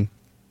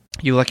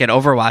 You look at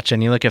Overwatch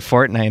and you look at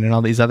Fortnite and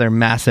all these other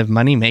massive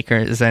money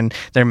makers, and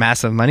they're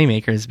massive money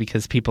makers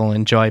because people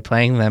enjoy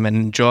playing them and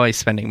enjoy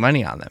spending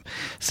money on them.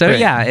 So Right.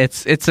 yeah,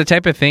 it's the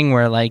type of thing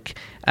where like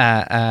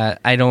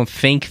I don't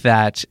think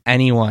that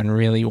anyone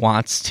really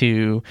wants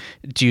to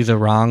do the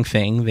wrong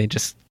thing. They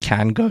just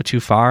can go too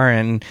far,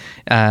 and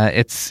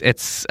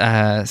it's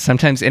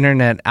sometimes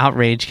internet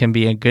outrage can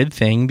be a good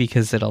thing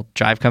because it'll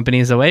drive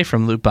companies away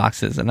from loot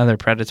boxes and other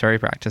predatory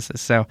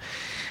practices. So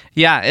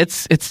yeah,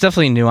 it's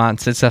definitely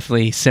nuanced. It's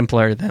definitely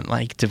simpler than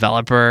like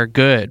developer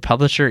good,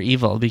 publisher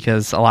evil,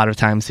 because a lot of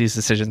times these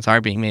decisions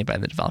are being made by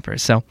the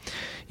developers. So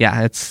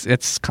yeah,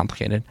 it's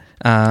complicated.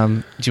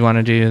 Do you want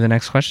to do the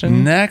next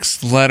question?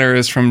 Next letter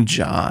is from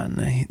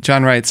John.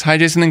 John writes, "Hi,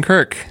 Jason and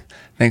Kirk.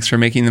 Thanks for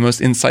making the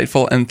most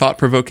insightful and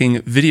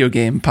thought-provoking video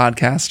game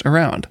podcast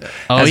around.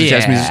 As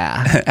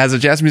a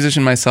jazz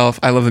musician myself,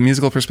 I love the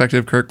musical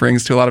perspective Kirk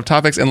brings to a lot of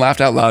topics and laughed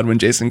out loud when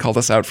Jason called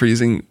us out for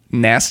using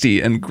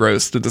nasty and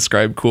gross to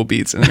describe cool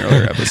beats in an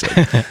earlier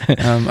episode.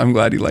 I'm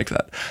glad you liked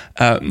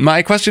that.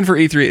 My question for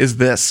E3 is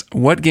this.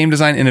 What game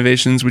design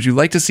innovations would you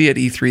like to see at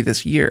E3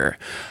 this year?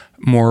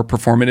 More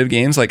performative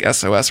games like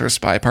SOS or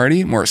Spy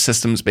Party, more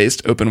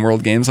systems-based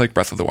open-world games like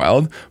Breath of the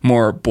Wild,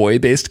 more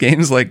boy-based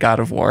games like God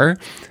of War.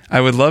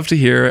 I would love to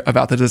hear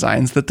about the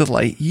designs that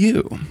delight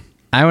you."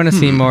 I want to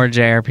see more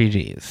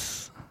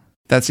JRPGs.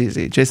 That's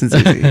easy. Jason's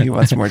easy. He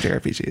wants more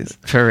JRPGs.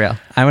 For real.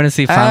 I want to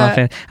see Final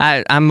Fantasy.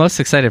 I'm most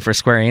excited for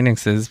Square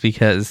Enix's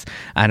because,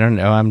 I don't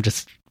know, I'm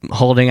just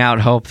holding out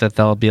hope that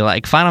they'll be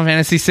like, Final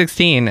Fantasy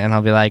 16, and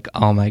I'll be like,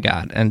 oh my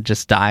God, and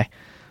just die.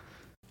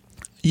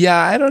 Yeah,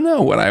 I don't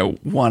know what I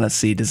want to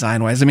see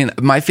design-wise. I mean,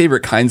 my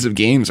favorite kinds of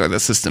games are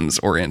the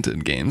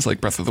systems-oriented games like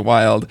Breath of the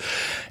Wild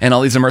and all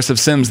these immersive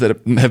sims that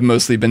have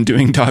mostly been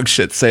doing dog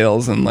shit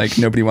sales and like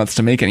nobody wants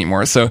to make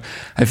anymore. So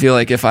I feel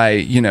like if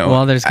I,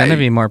 Well, there's going to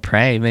be more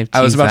Prey.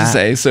 I was about to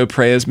say, so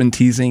Prey has been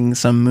teasing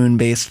some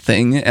moon-based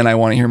thing and I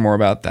want to hear more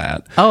about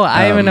that. Oh,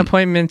 I have an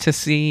appointment to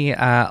see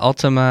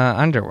Ultima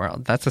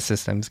Underworld. That's a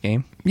systems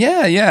game.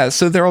 Yeah.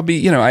 So there'll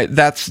be,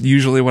 that's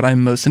usually what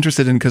I'm most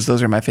interested in because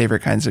those are my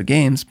favorite kinds of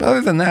games. But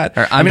other than that,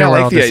 I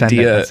like the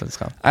idea.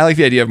 I like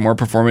the idea of more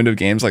performative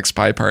games like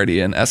Spy Party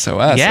and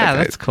SOS. Yeah,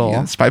 that's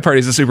cool. Spy Party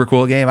is a super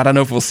cool game. I don't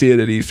know if we'll see it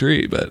at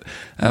E3, but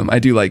I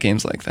do like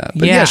games like that.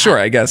 But yeah, sure.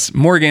 I guess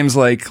more games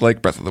like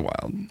Breath of the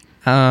Wild.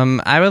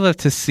 I would love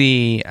to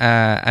see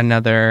I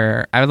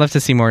would love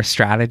to see more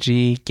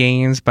strategy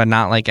games, but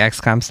not like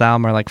XCOM style,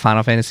 more like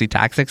Final Fantasy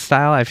Tactics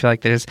style. I feel like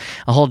there's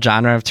a whole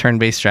genre of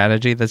turn-based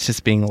strategy that's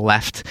just being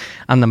left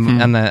on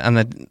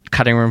the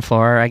cutting room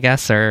floor, I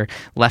guess, or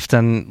left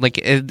on like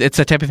it's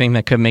a type of thing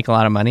that could make a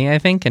lot of money, I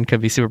think, and could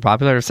be super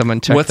popular if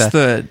someone took.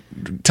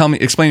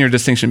 Explain your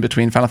distinction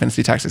between Final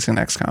Fantasy Tactics and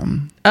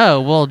XCOM.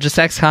 Oh, well, just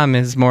XCOM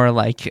is more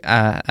like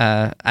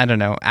I don't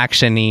know,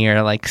 action-y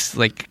or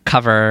like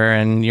cover,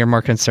 and you're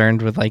more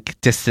concerned with like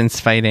distance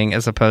fighting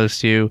as opposed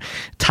to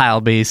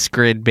tile-based,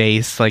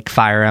 grid-based like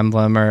Fire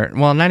Emblem, or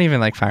well, not even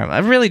like Fire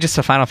Emblem, really just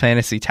a Final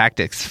Fantasy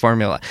Tactics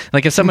formula.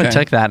 Like if someone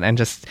took that and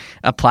just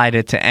applied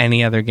it to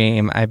any other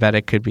game, I bet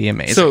it could be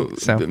amazing.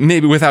 So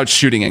maybe without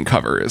shooting and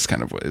cover is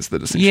kind of what is the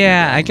distinction.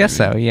 Yeah, I guess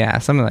so. Yeah,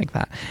 something like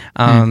that.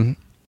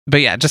 But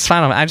yeah, I just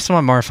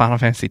want more Final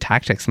Fantasy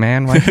Tactics,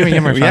 man. Why can't we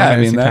get more Final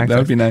Fantasy Tactics? That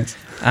would be nice.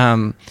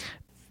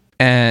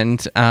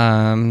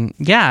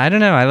 I don't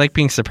know. I like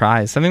being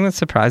surprised. Something that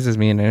surprises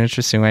me in an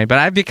interesting way. But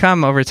I've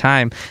become over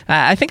time,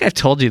 I think I've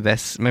told you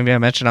this, maybe I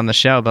mentioned on the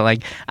show, but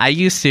like I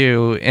used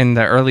to, in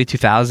the early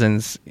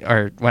 2000s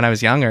or when I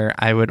was younger,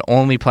 I would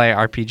only play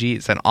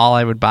RPGs, and all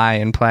I would buy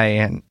and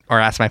play or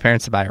ask my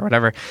parents to buy or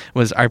whatever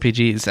was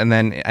RPGs. And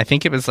then I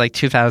think it was like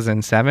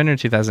 2007 or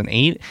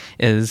 2008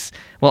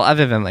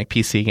 other than like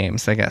PC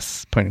games, I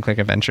guess, point and click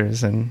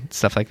adventures and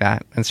stuff like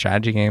that, and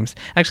strategy games.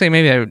 Actually,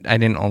 maybe I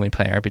didn't only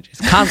play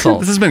RPGs. Consoles.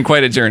 This has been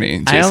quite a journey,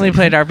 Jason. I only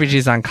played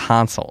RPGs on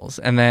consoles.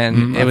 And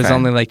then it was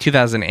only like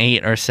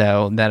 2008 or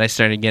so that I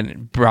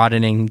started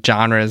broadening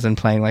genres and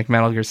playing like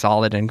Metal Gear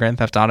Solid and Grand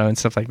Theft Auto and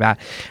stuff like that.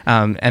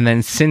 And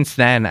then since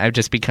then, I've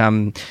just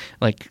become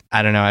like,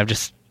 I don't know, I've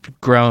just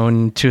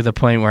grown to the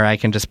point where I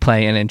can just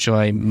play and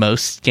enjoy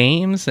most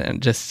games, and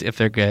just if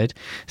they're good.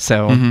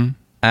 So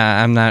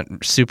I'm not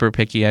super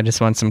picky. I just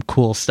want some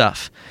cool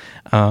stuff,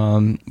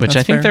 which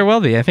I think there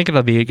will be. I think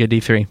it'll be a good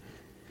E3.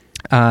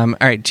 All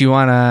right, do you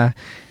want to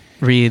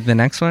read the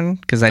next one?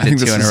 Because I did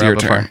two in a row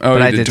before. Oh,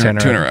 but I did two in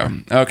a row.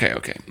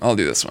 Okay. I'll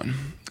do this one.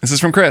 This is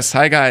from Chris.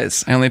 Hi,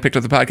 guys. I only picked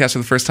up the podcast for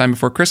the first time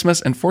before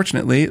Christmas, and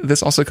fortunately,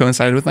 this also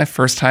coincided with my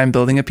first time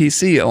building a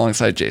PC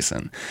alongside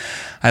Jason.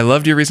 I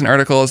loved your recent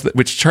articles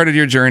which charted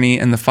your journey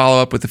and the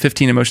follow-up with the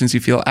 15 emotions you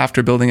feel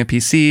after building a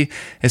PC,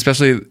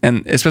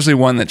 especially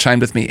one that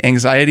chimed with me,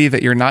 anxiety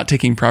that you're not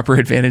taking proper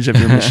advantage of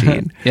your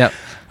machine. Yep.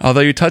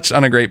 Although you touched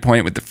on a great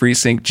point with the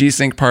FreeSync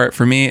G-Sync part,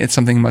 for me, it's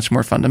something much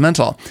more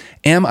fundamental.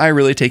 Am I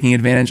really taking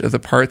advantage of the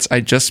parts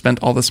I just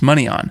spent all this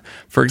money on?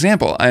 For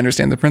example, I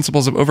understand the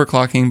principles of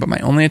overclocking, but my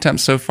only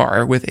attempts so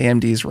far with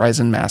AMD's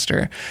Ryzen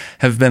Master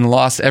have been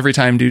lost every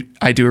time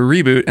I do a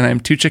reboot, and I'm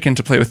too chicken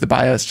to play with the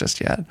BIOS just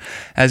yet.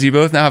 As you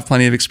both now have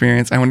plenty of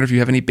experience, I wonder if you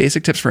have any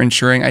basic tips for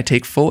ensuring I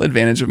take full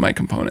advantage of my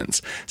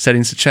components.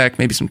 Settings to check,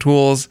 maybe some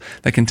tools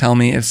that can tell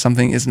me if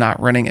something is not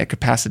running at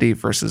capacity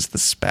versus the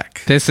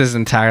spec. This is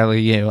entirely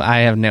you. I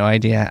have no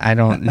idea. I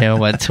don't know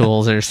what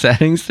tools or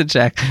settings to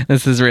check.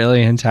 This is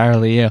really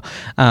entirely you.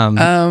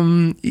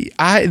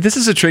 This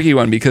is a tricky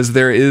one because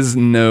there is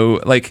no,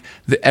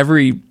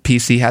 every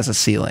PC has a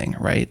ceiling,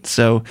 right?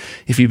 So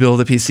if you build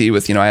a PC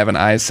with, I have an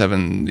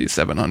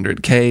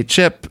i7-700K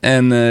chip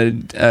and the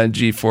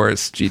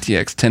GeForce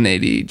GTX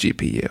 1080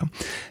 GPU.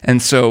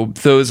 And so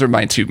those are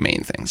my two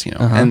main things,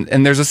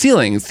 and there's a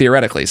ceiling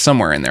theoretically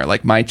somewhere in there.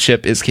 Like my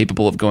chip is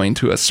capable of going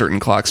to a certain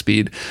clock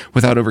speed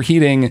without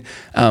overheating,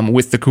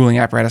 with the cooling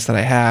apparatus that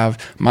I have.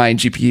 My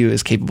GPU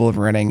is capable of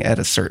running at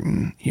a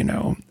certain,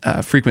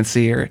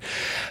 frequency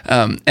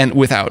and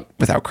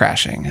without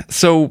crashing.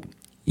 So,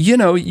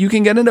 you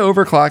can get into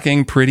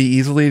overclocking pretty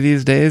easily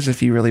these days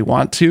if you really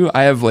want to.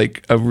 I have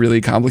a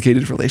really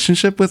complicated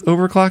relationship with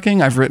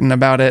overclocking. I've written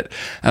about it.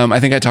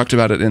 I think I talked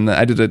about it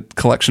I did a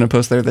collection of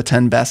posts there, the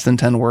 10 best and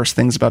 10 worst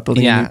things about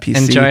building a new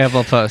PC.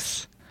 Enjoyable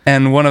posts.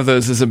 And one of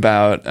those is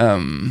about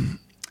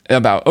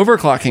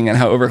overclocking and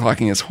how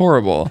overclocking is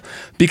horrible,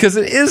 because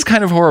it is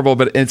kind of horrible,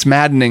 but it's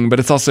maddening,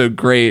 but it's also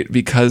great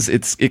because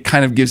it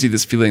kind of gives you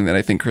this feeling that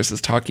I think Chris is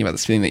talking about,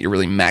 this feeling that you're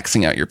really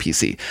maxing out your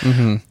PC.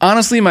 Mm-hmm.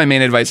 Honestly, my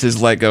main advice is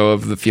let go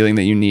of the feeling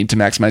that you need to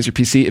maximize your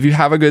PC. If you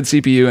have a good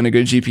CPU and a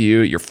good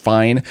GPU, you're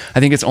fine. I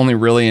think it's only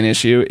really an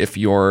issue if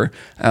you're,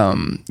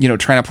 trying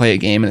to play a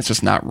game and it's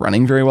just not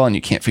running very well and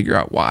you can't figure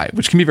out why,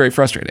 which can be very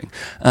frustrating.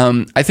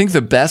 I think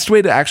the best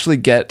way to actually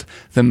get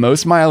the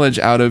most mileage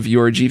out of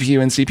your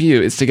GPU and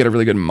CPU is to get a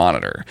really good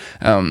monitor.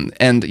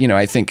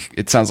 I think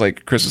it sounds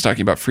like Chris was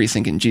talking about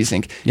FreeSync and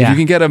G-Sync. Yeah. If you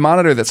can get a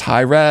monitor that's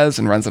high res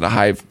and runs at a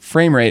high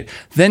frame rate,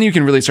 then you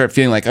can really start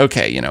feeling like,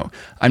 okay,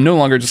 I'm no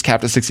longer just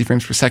capped at 60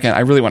 frames per second. I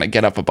really want to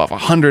get up above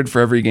 100 for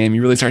every game.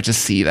 You really start to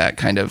see that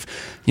kind of,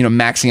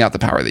 maxing out the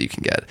power that you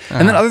can get.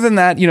 And then other than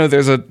that,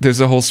 there's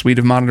a whole suite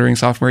of monitoring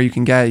software you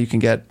can get. You can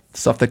get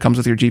stuff that comes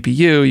with your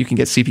GPU. You can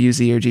get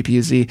CPU-Z or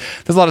GPU-Z.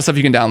 There's a lot of stuff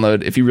you can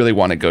download if you really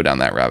want to go down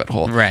that rabbit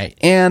hole. Right.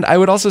 And I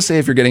would also say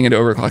if you're getting into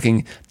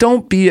overclocking,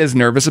 don't be as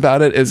nervous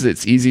about it as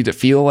it's easy to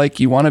feel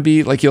like you want to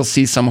be. Like you'll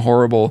see some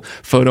horrible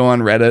photo on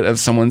Reddit of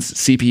someone's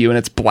CPU and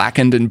it's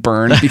blackened and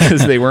burned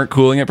because they weren't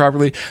cooling it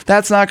properly.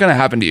 That's not going to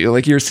happen to you.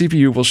 Like your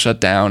CPU will shut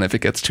down if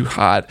it gets too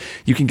hot.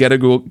 You can get a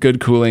good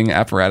cooling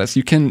apparatus.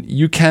 You can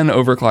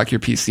overclock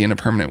your PC in a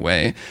permanent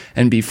way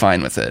and be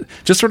fine with it.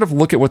 Just sort of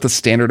look at what the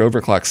standard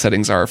overclock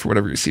settings are for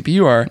whatever your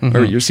CPU are,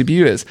 or your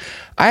CPU is.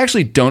 I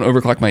actually don't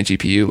overclock my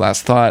GPU.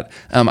 Last thought.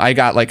 I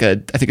got I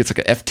think it's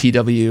like a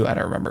FTW. I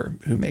don't remember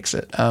who makes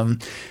it.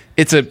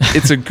 It's a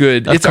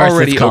good. It's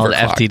already called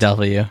overclocked.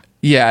 FTW.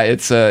 Yeah,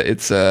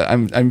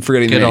 I'm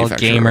forgetting good the old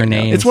gamer right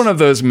names. It's one of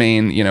those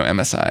main,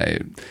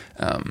 MSI,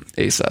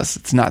 ASUS.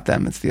 It's not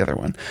them. It's the other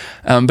one.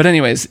 But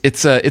anyways,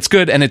 it's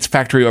good and it's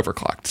factory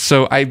overclocked.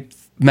 So I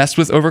messed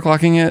with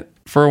overclocking it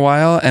for a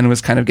while and was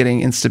kind of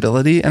getting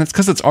instability, and it's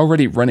because it's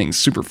already running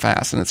super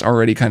fast and it's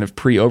already kind of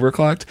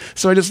pre-overclocked,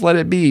 so I just let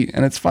it be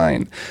and it's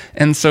fine.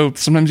 And so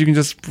sometimes you can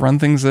just run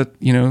things at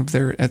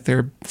they're at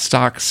their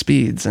stock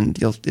speeds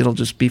and it'll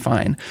just be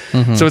fine.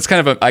 Mm-hmm. So it's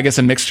kind of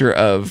a mixture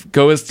of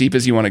go as deep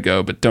as you want to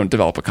go, but don't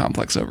develop a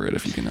complex over it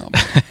if you can help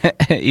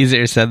it.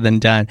 Easier said than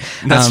done.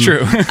 That's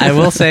true. I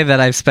will say that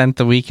I've spent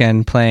the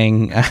weekend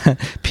playing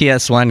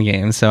PS1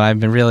 games, so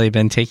I've really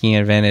been taking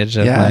advantage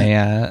of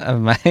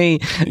my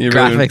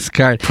graphics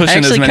card.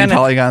 Pushing as many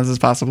polygons as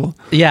possible.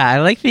 Yeah, I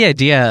like the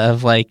idea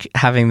of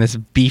having this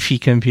beefy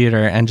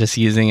computer and just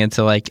using it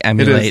to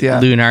emulate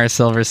Lunar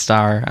Silver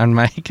Star on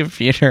my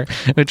computer,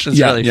 which was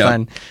really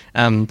fun.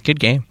 Good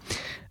game.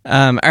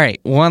 All right,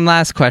 one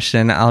last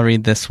question. I'll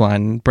read this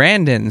one.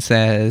 Brandon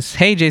says,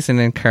 "Hey, Jason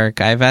and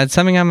Kirk, I've had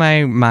something on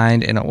my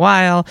mind in a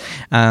while."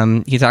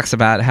 He talks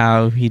about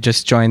how he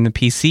just joined the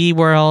PC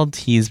world.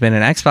 He's been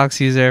an Xbox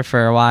user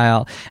for a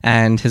while,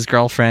 and his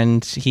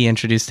girlfriend he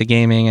introduced to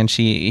gaming, and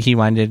she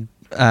winded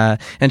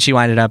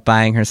up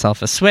buying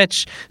herself a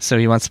Switch, so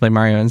he wants to play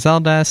Mario and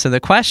Zelda. So the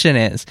question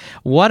is,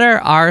 what are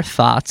our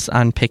thoughts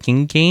on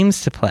picking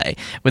games to play?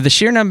 With the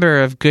sheer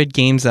number of good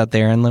games out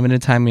there and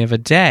limited time we have a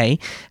day,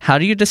 how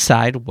do you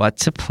decide what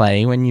to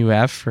play when you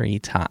have free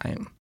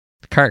time?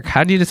 Kirk,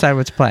 how do you decide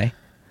what to play?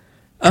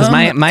 Because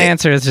my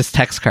answer is just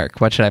text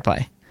Kirk. What should I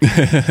play?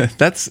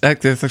 That's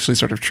actually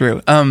sort of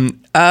true.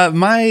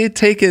 My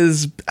take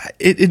is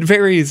it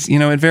varies.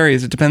 It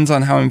varies. It depends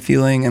on how I'm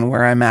feeling and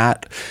where I'm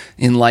at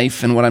in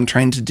life and what I'm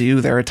trying to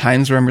do. There are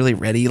times where I'm really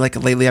ready. Like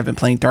lately, I've been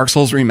playing Dark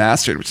Souls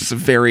Remastered, which is a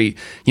very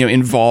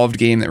involved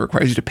game that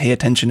requires you to pay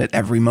attention at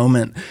every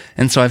moment.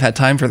 And so I've had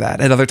time for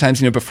that. At other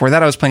times, before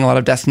that, I was playing a lot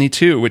of Destiny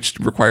 2, which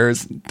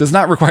does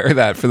not require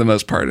that for the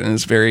most part, and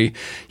is very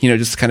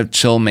just kind of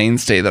chill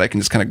mainstay that I can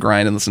just kind of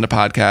grind and listen to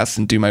podcasts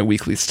and do my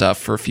weekly stuff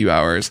for a few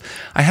hours.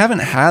 I haven't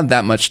had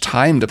that much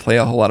time to play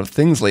a whole lot of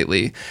things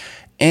lately.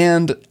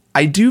 And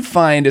I do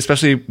find,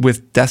 especially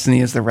with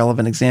Destiny as the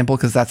relevant example,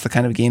 because that's the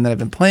kind of game that I've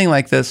been playing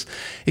like this,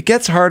 it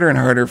gets harder and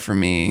harder for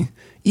me,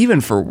 even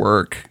for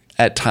work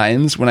at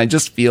times when I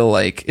just feel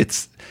like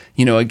it's,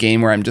 a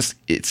game where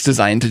it's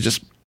designed to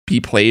just be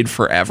played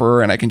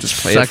forever and I can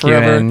just play it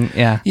forever.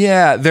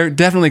 Yeah, there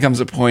definitely comes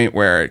a point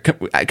where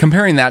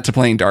comparing that to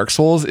playing Dark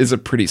Souls is a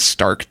pretty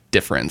stark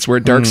difference, where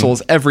Dark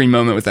Souls, every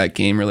moment with that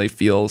game really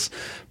feels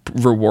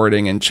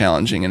rewarding and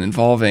challenging and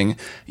involving.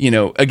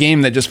 A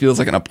game that just feels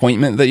like an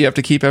appointment that you have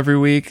to keep every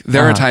week.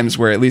 There are times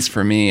where, at least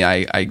for me,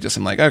 I just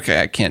am like,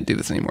 okay, I can't do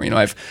this anymore.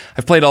 I've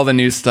played all the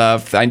new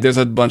stuff. There's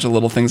a bunch of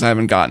little things I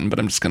haven't gotten, but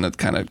I'm just going to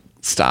kind of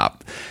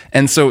stop.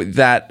 And so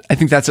I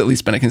think that's at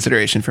least been a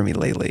consideration for me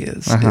lately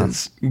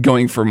is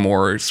going for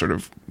more sort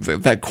of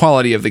that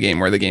quality of the game,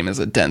 where the game is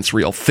a dense,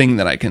 real thing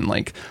that I can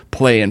like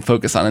play and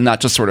focus on, and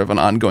not just sort of an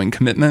ongoing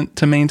commitment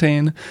to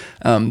maintain.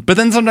 But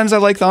then sometimes I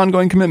like the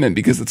ongoing commitment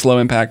because it's low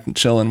impact and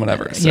chill and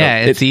whatever. So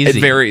it's easy.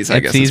 It varies, I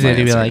guess. It's easy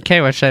to be like,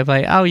 hey, what should I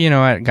play? Oh, you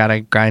know what?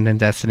 Gotta grind in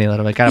Destiny a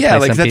little bit. Gotta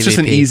play some that's PvP. Just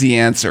an easy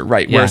answer,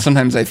 right? Yeah. Where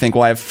sometimes I think,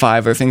 well, I have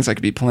 5 other things I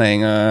could be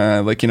playing.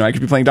 I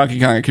could be playing Donkey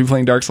Kong, I could be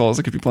playing Dark Souls,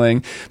 I could be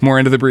playing more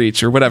Into the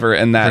Breach or whatever,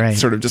 and that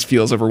sort of just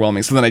feels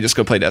overwhelming. So then I just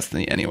go play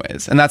Destiny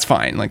anyways, and that's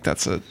fine. Like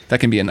that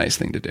can be a nice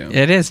thing to do.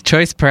 It is.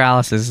 Choice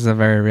paralysis is a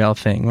very real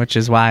thing, which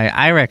is why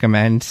I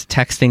recommend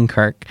texting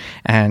Kirk,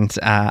 and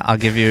I'll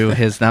give you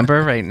his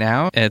number right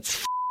now.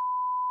 It's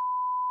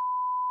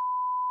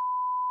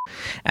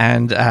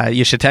and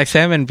you should text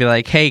him and be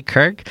like, hey,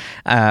 Kirk,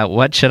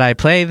 what should I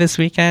play this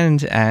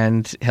weekend?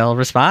 And he'll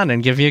respond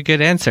and give you a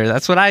good answer.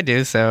 That's what I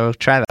do, so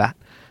try that.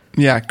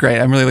 Yeah, great.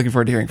 I'm really looking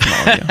forward to hearing from all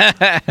of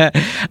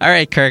you. All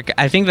right, Kirk,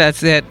 I think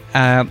that's it.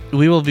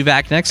 We will be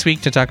back next week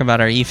to talk about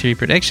our E3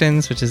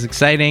 predictions, which is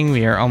exciting.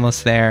 We are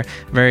almost there.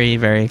 Very,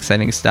 very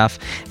exciting stuff.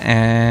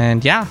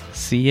 And yeah,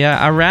 see you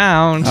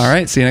around. All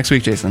right, see you next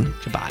week, Jason.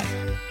 Goodbye.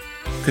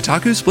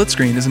 Kotaku Split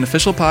Screen is an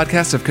official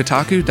podcast of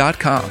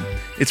Kotaku.com.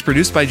 It's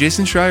produced by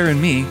Jason Schreier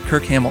and me,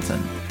 Kirk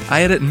Hamilton.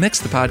 I edit and mix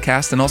the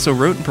podcast and also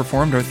wrote and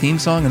performed our theme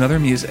song and other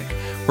music.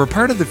 We're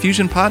part of the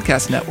Fusion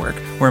Podcast Network,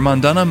 where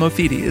Mandana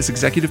Mofidi is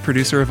executive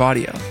producer of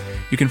audio.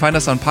 You can find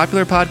us on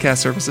popular podcast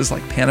services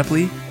like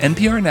Panoply,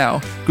 NPR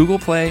Now, Google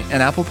Play,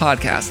 and Apple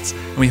Podcasts,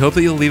 and we hope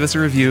that you'll leave us a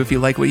review if you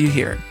like what you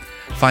hear.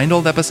 Find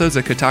old episodes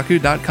at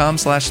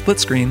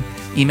kotaku.com/splitscreen.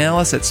 Email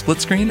us at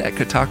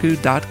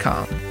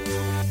splitscreen@kotaku.com.